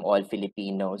everyone, from all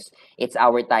Filipinos, it's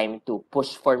our time to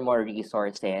push for more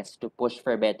resources, to push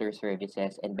for better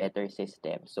services and better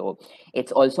systems. So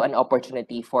it's also an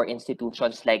opportunity for institutions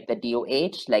like the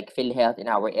DOH, like PhilHealth and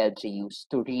our LGUs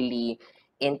to really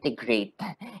integrate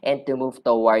and to move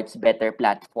towards better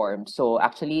platforms. So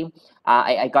actually,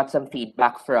 I got some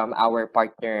feedback from our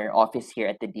partner office here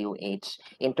at the DOH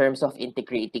in terms of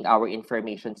integrating our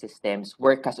information systems.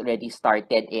 Work has already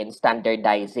started in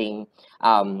standardizing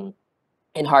and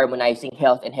harmonizing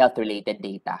health and health-related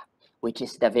data, which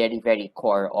is the very, very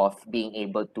core of being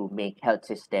able to make health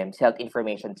systems, health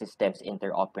information systems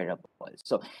interoperable.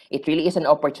 So it really is an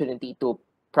opportunity to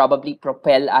probably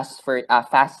propel us for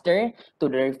faster to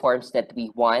the reforms that we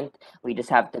want. We just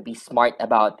have to be smart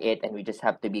about it, and we just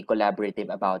have to be collaborative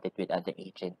about it with other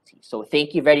agencies. So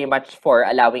thank you very much for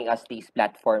allowing us these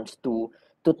platforms to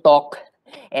talk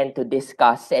and to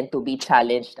discuss and to be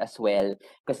challenged as well,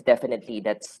 because definitely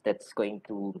that's going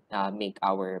to make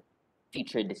our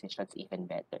future decisions even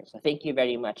better. So thank you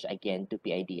very much again to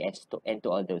PIDS and to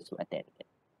all those who attended.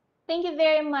 Thank you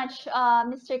very much,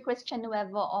 Mr. Christian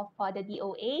Nuevo of the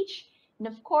DOH. And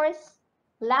of course,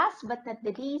 last but not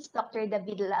the least, Dr.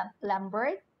 David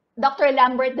Lambert. Dr.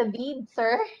 Lambert David,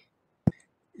 sir.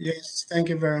 Yes, thank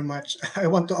you very much. I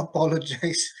want to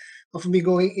apologize of me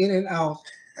going in and out.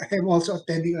 I am also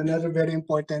attending another very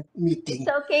important meeting.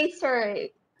 It's okay, sir.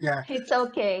 Yeah. It's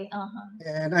okay.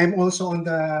 And I'm also on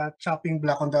the chopping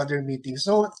block on the other meeting.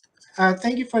 So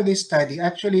thank you for this study.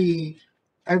 Actually,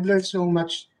 I've learned so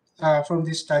much from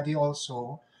this study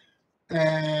also.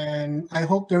 And I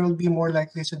hope there will be more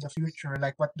like this in the future,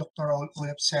 like what Dr.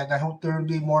 Ulep said. I hope there will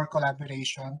be more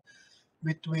collaboration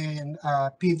between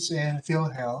PIDS and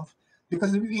PhilHealth,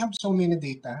 because we have so many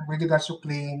data with regards to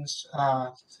claims,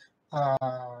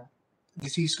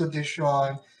 disease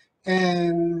condition,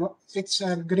 and it's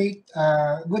a great,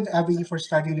 good avenue for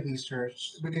studying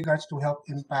research with regards to health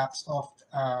impacts of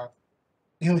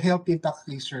health impact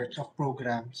research of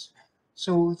programs.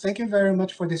 So thank you very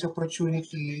much for this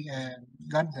opportunity, and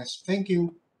God bless. Thank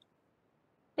you.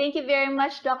 Thank you very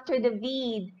much, Dr.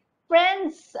 David.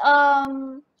 Friends,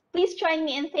 Please join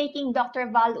me in thanking Dr.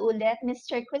 Val Ulep,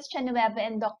 Mr. Christian Nuevo,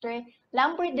 and Dr.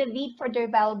 Lambert David for their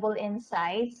valuable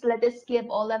insights. Let us give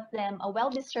all of them a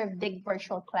well-deserved big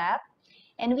virtual clap.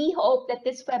 And we hope that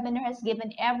this webinar has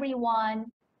given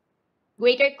everyone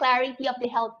greater clarity of the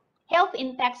health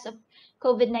impacts of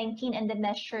COVID-19 and the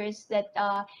measures that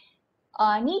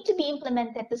need to be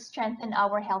implemented to strengthen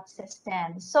our health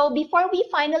system. So before we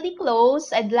finally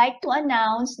close, I'd like to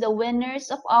announce the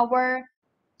winners of our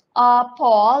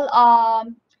poll.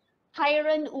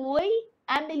 Hiron Uy,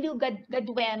 Amilu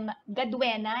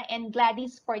Gadwena, and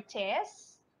Gladys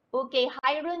Cortez. Okay,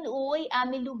 Hiron Uy,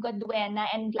 Amilu Gadwena,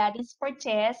 and Gladys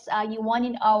Cortez, you won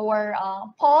in our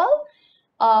poll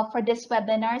for this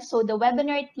webinar. So the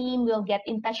webinar team will get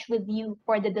in touch with you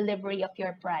for the delivery of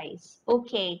your prize.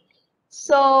 Okay,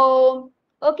 so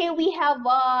we have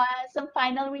some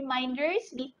final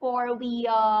reminders before we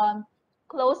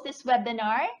close this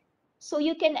webinar. So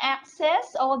you can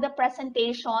access all the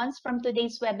presentations from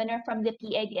today's webinar from the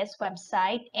PIDS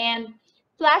website, and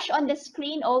flash on the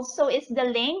screen also is the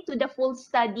link to the full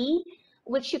study,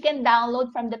 which you can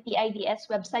download from the PIDS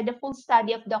website, the full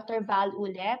study of Dr. Val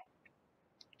Ulep.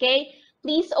 Okay,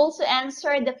 please also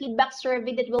answer the feedback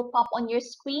survey that will pop on your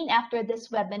screen after this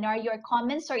webinar. Your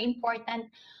comments are important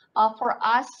for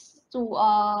us to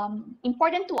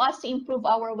improve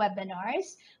our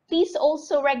webinars. Please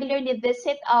also regularly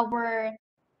visit our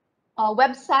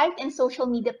website and social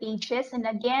media pages. And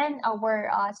again, our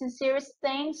sincerest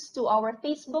thanks to our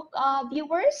Facebook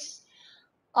viewers,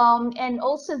 and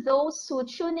also those who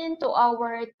tune in to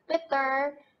our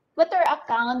Twitter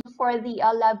account for the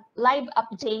live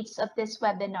updates of this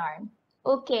webinar.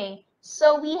 Okay,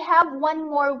 so we have one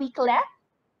more week left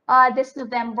this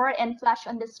November, and flash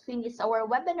on the screen is our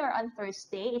webinar on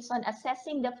Thursday. It's on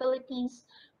assessing the Philippines'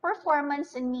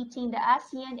 performance in meeting the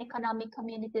ASEAN Economic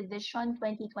Community Vision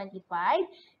 2025.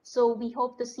 So we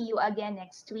hope to see you again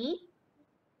next week.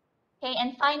 Okay,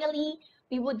 and finally,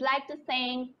 we would like to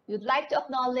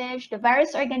acknowledge the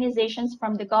various organizations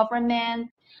from the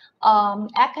government,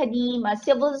 academia,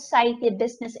 civil society,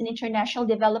 business, and international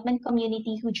development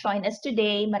community who join us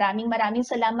today. Maraming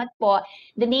salamat po.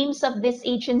 The names of these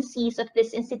agencies, of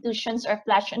these institutions are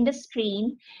flashed on the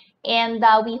screen. And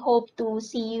we hope to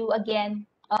see you again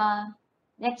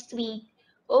next week.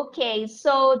 Okay,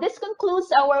 so this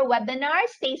concludes our webinar.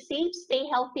 Stay safe, stay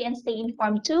healthy, and stay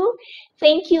informed too.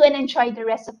 Thank you, and enjoy the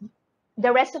rest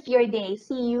of your day.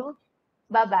 See you.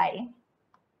 Bye-bye.